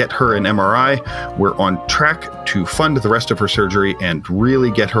and get her an MRI, we're on track to fund the rest of her surgery and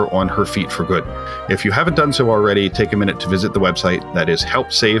really get her on her feet for good. If you haven't done so already, take a minute to visit the website. That is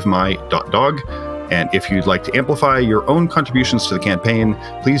helpsavemy.dog. And if you'd like to amplify your own contributions to the campaign,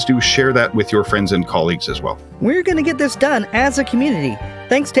 please do share that with your friends and colleagues as well. We're going to get this done as a community,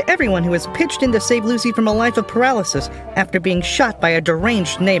 thanks to everyone who has pitched in to save Lucy from a life of paralysis after being shot by a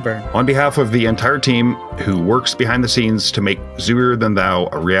deranged neighbor. On behalf of the entire team who works behind the scenes to make Zooier Than Thou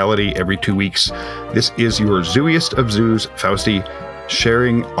a reality every 2 weeks, this is your zooiest of zoos, Fausty,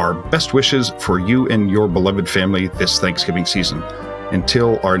 sharing our best wishes for you and your beloved family this Thanksgiving season.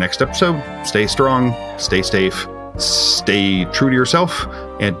 Until our next episode, stay strong, stay safe, stay true to yourself,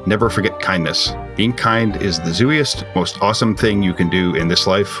 and never forget kindness. Being kind is the zooiest, most awesome thing you can do in this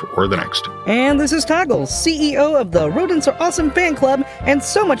life or the next. And this is Toggle, CEO of the Rodents Are Awesome fan club, and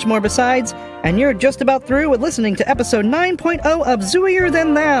so much more besides. And you're just about through with listening to episode 9.0 of Zooier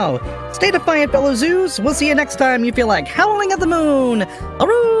Than Thou. Stay defiant, fellow zoos. We'll see you next time you feel like howling at the moon.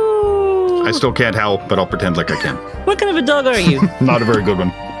 Aroo! I still can't howl, but I'll pretend like I can. What kind of a dog are you? Not a very good one.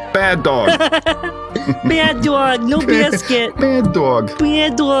 Bad dog. Bad dog. No biscuit. Bad dog.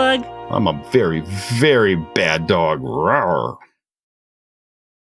 Bad dog. I'm a very, very bad dog. Rawr.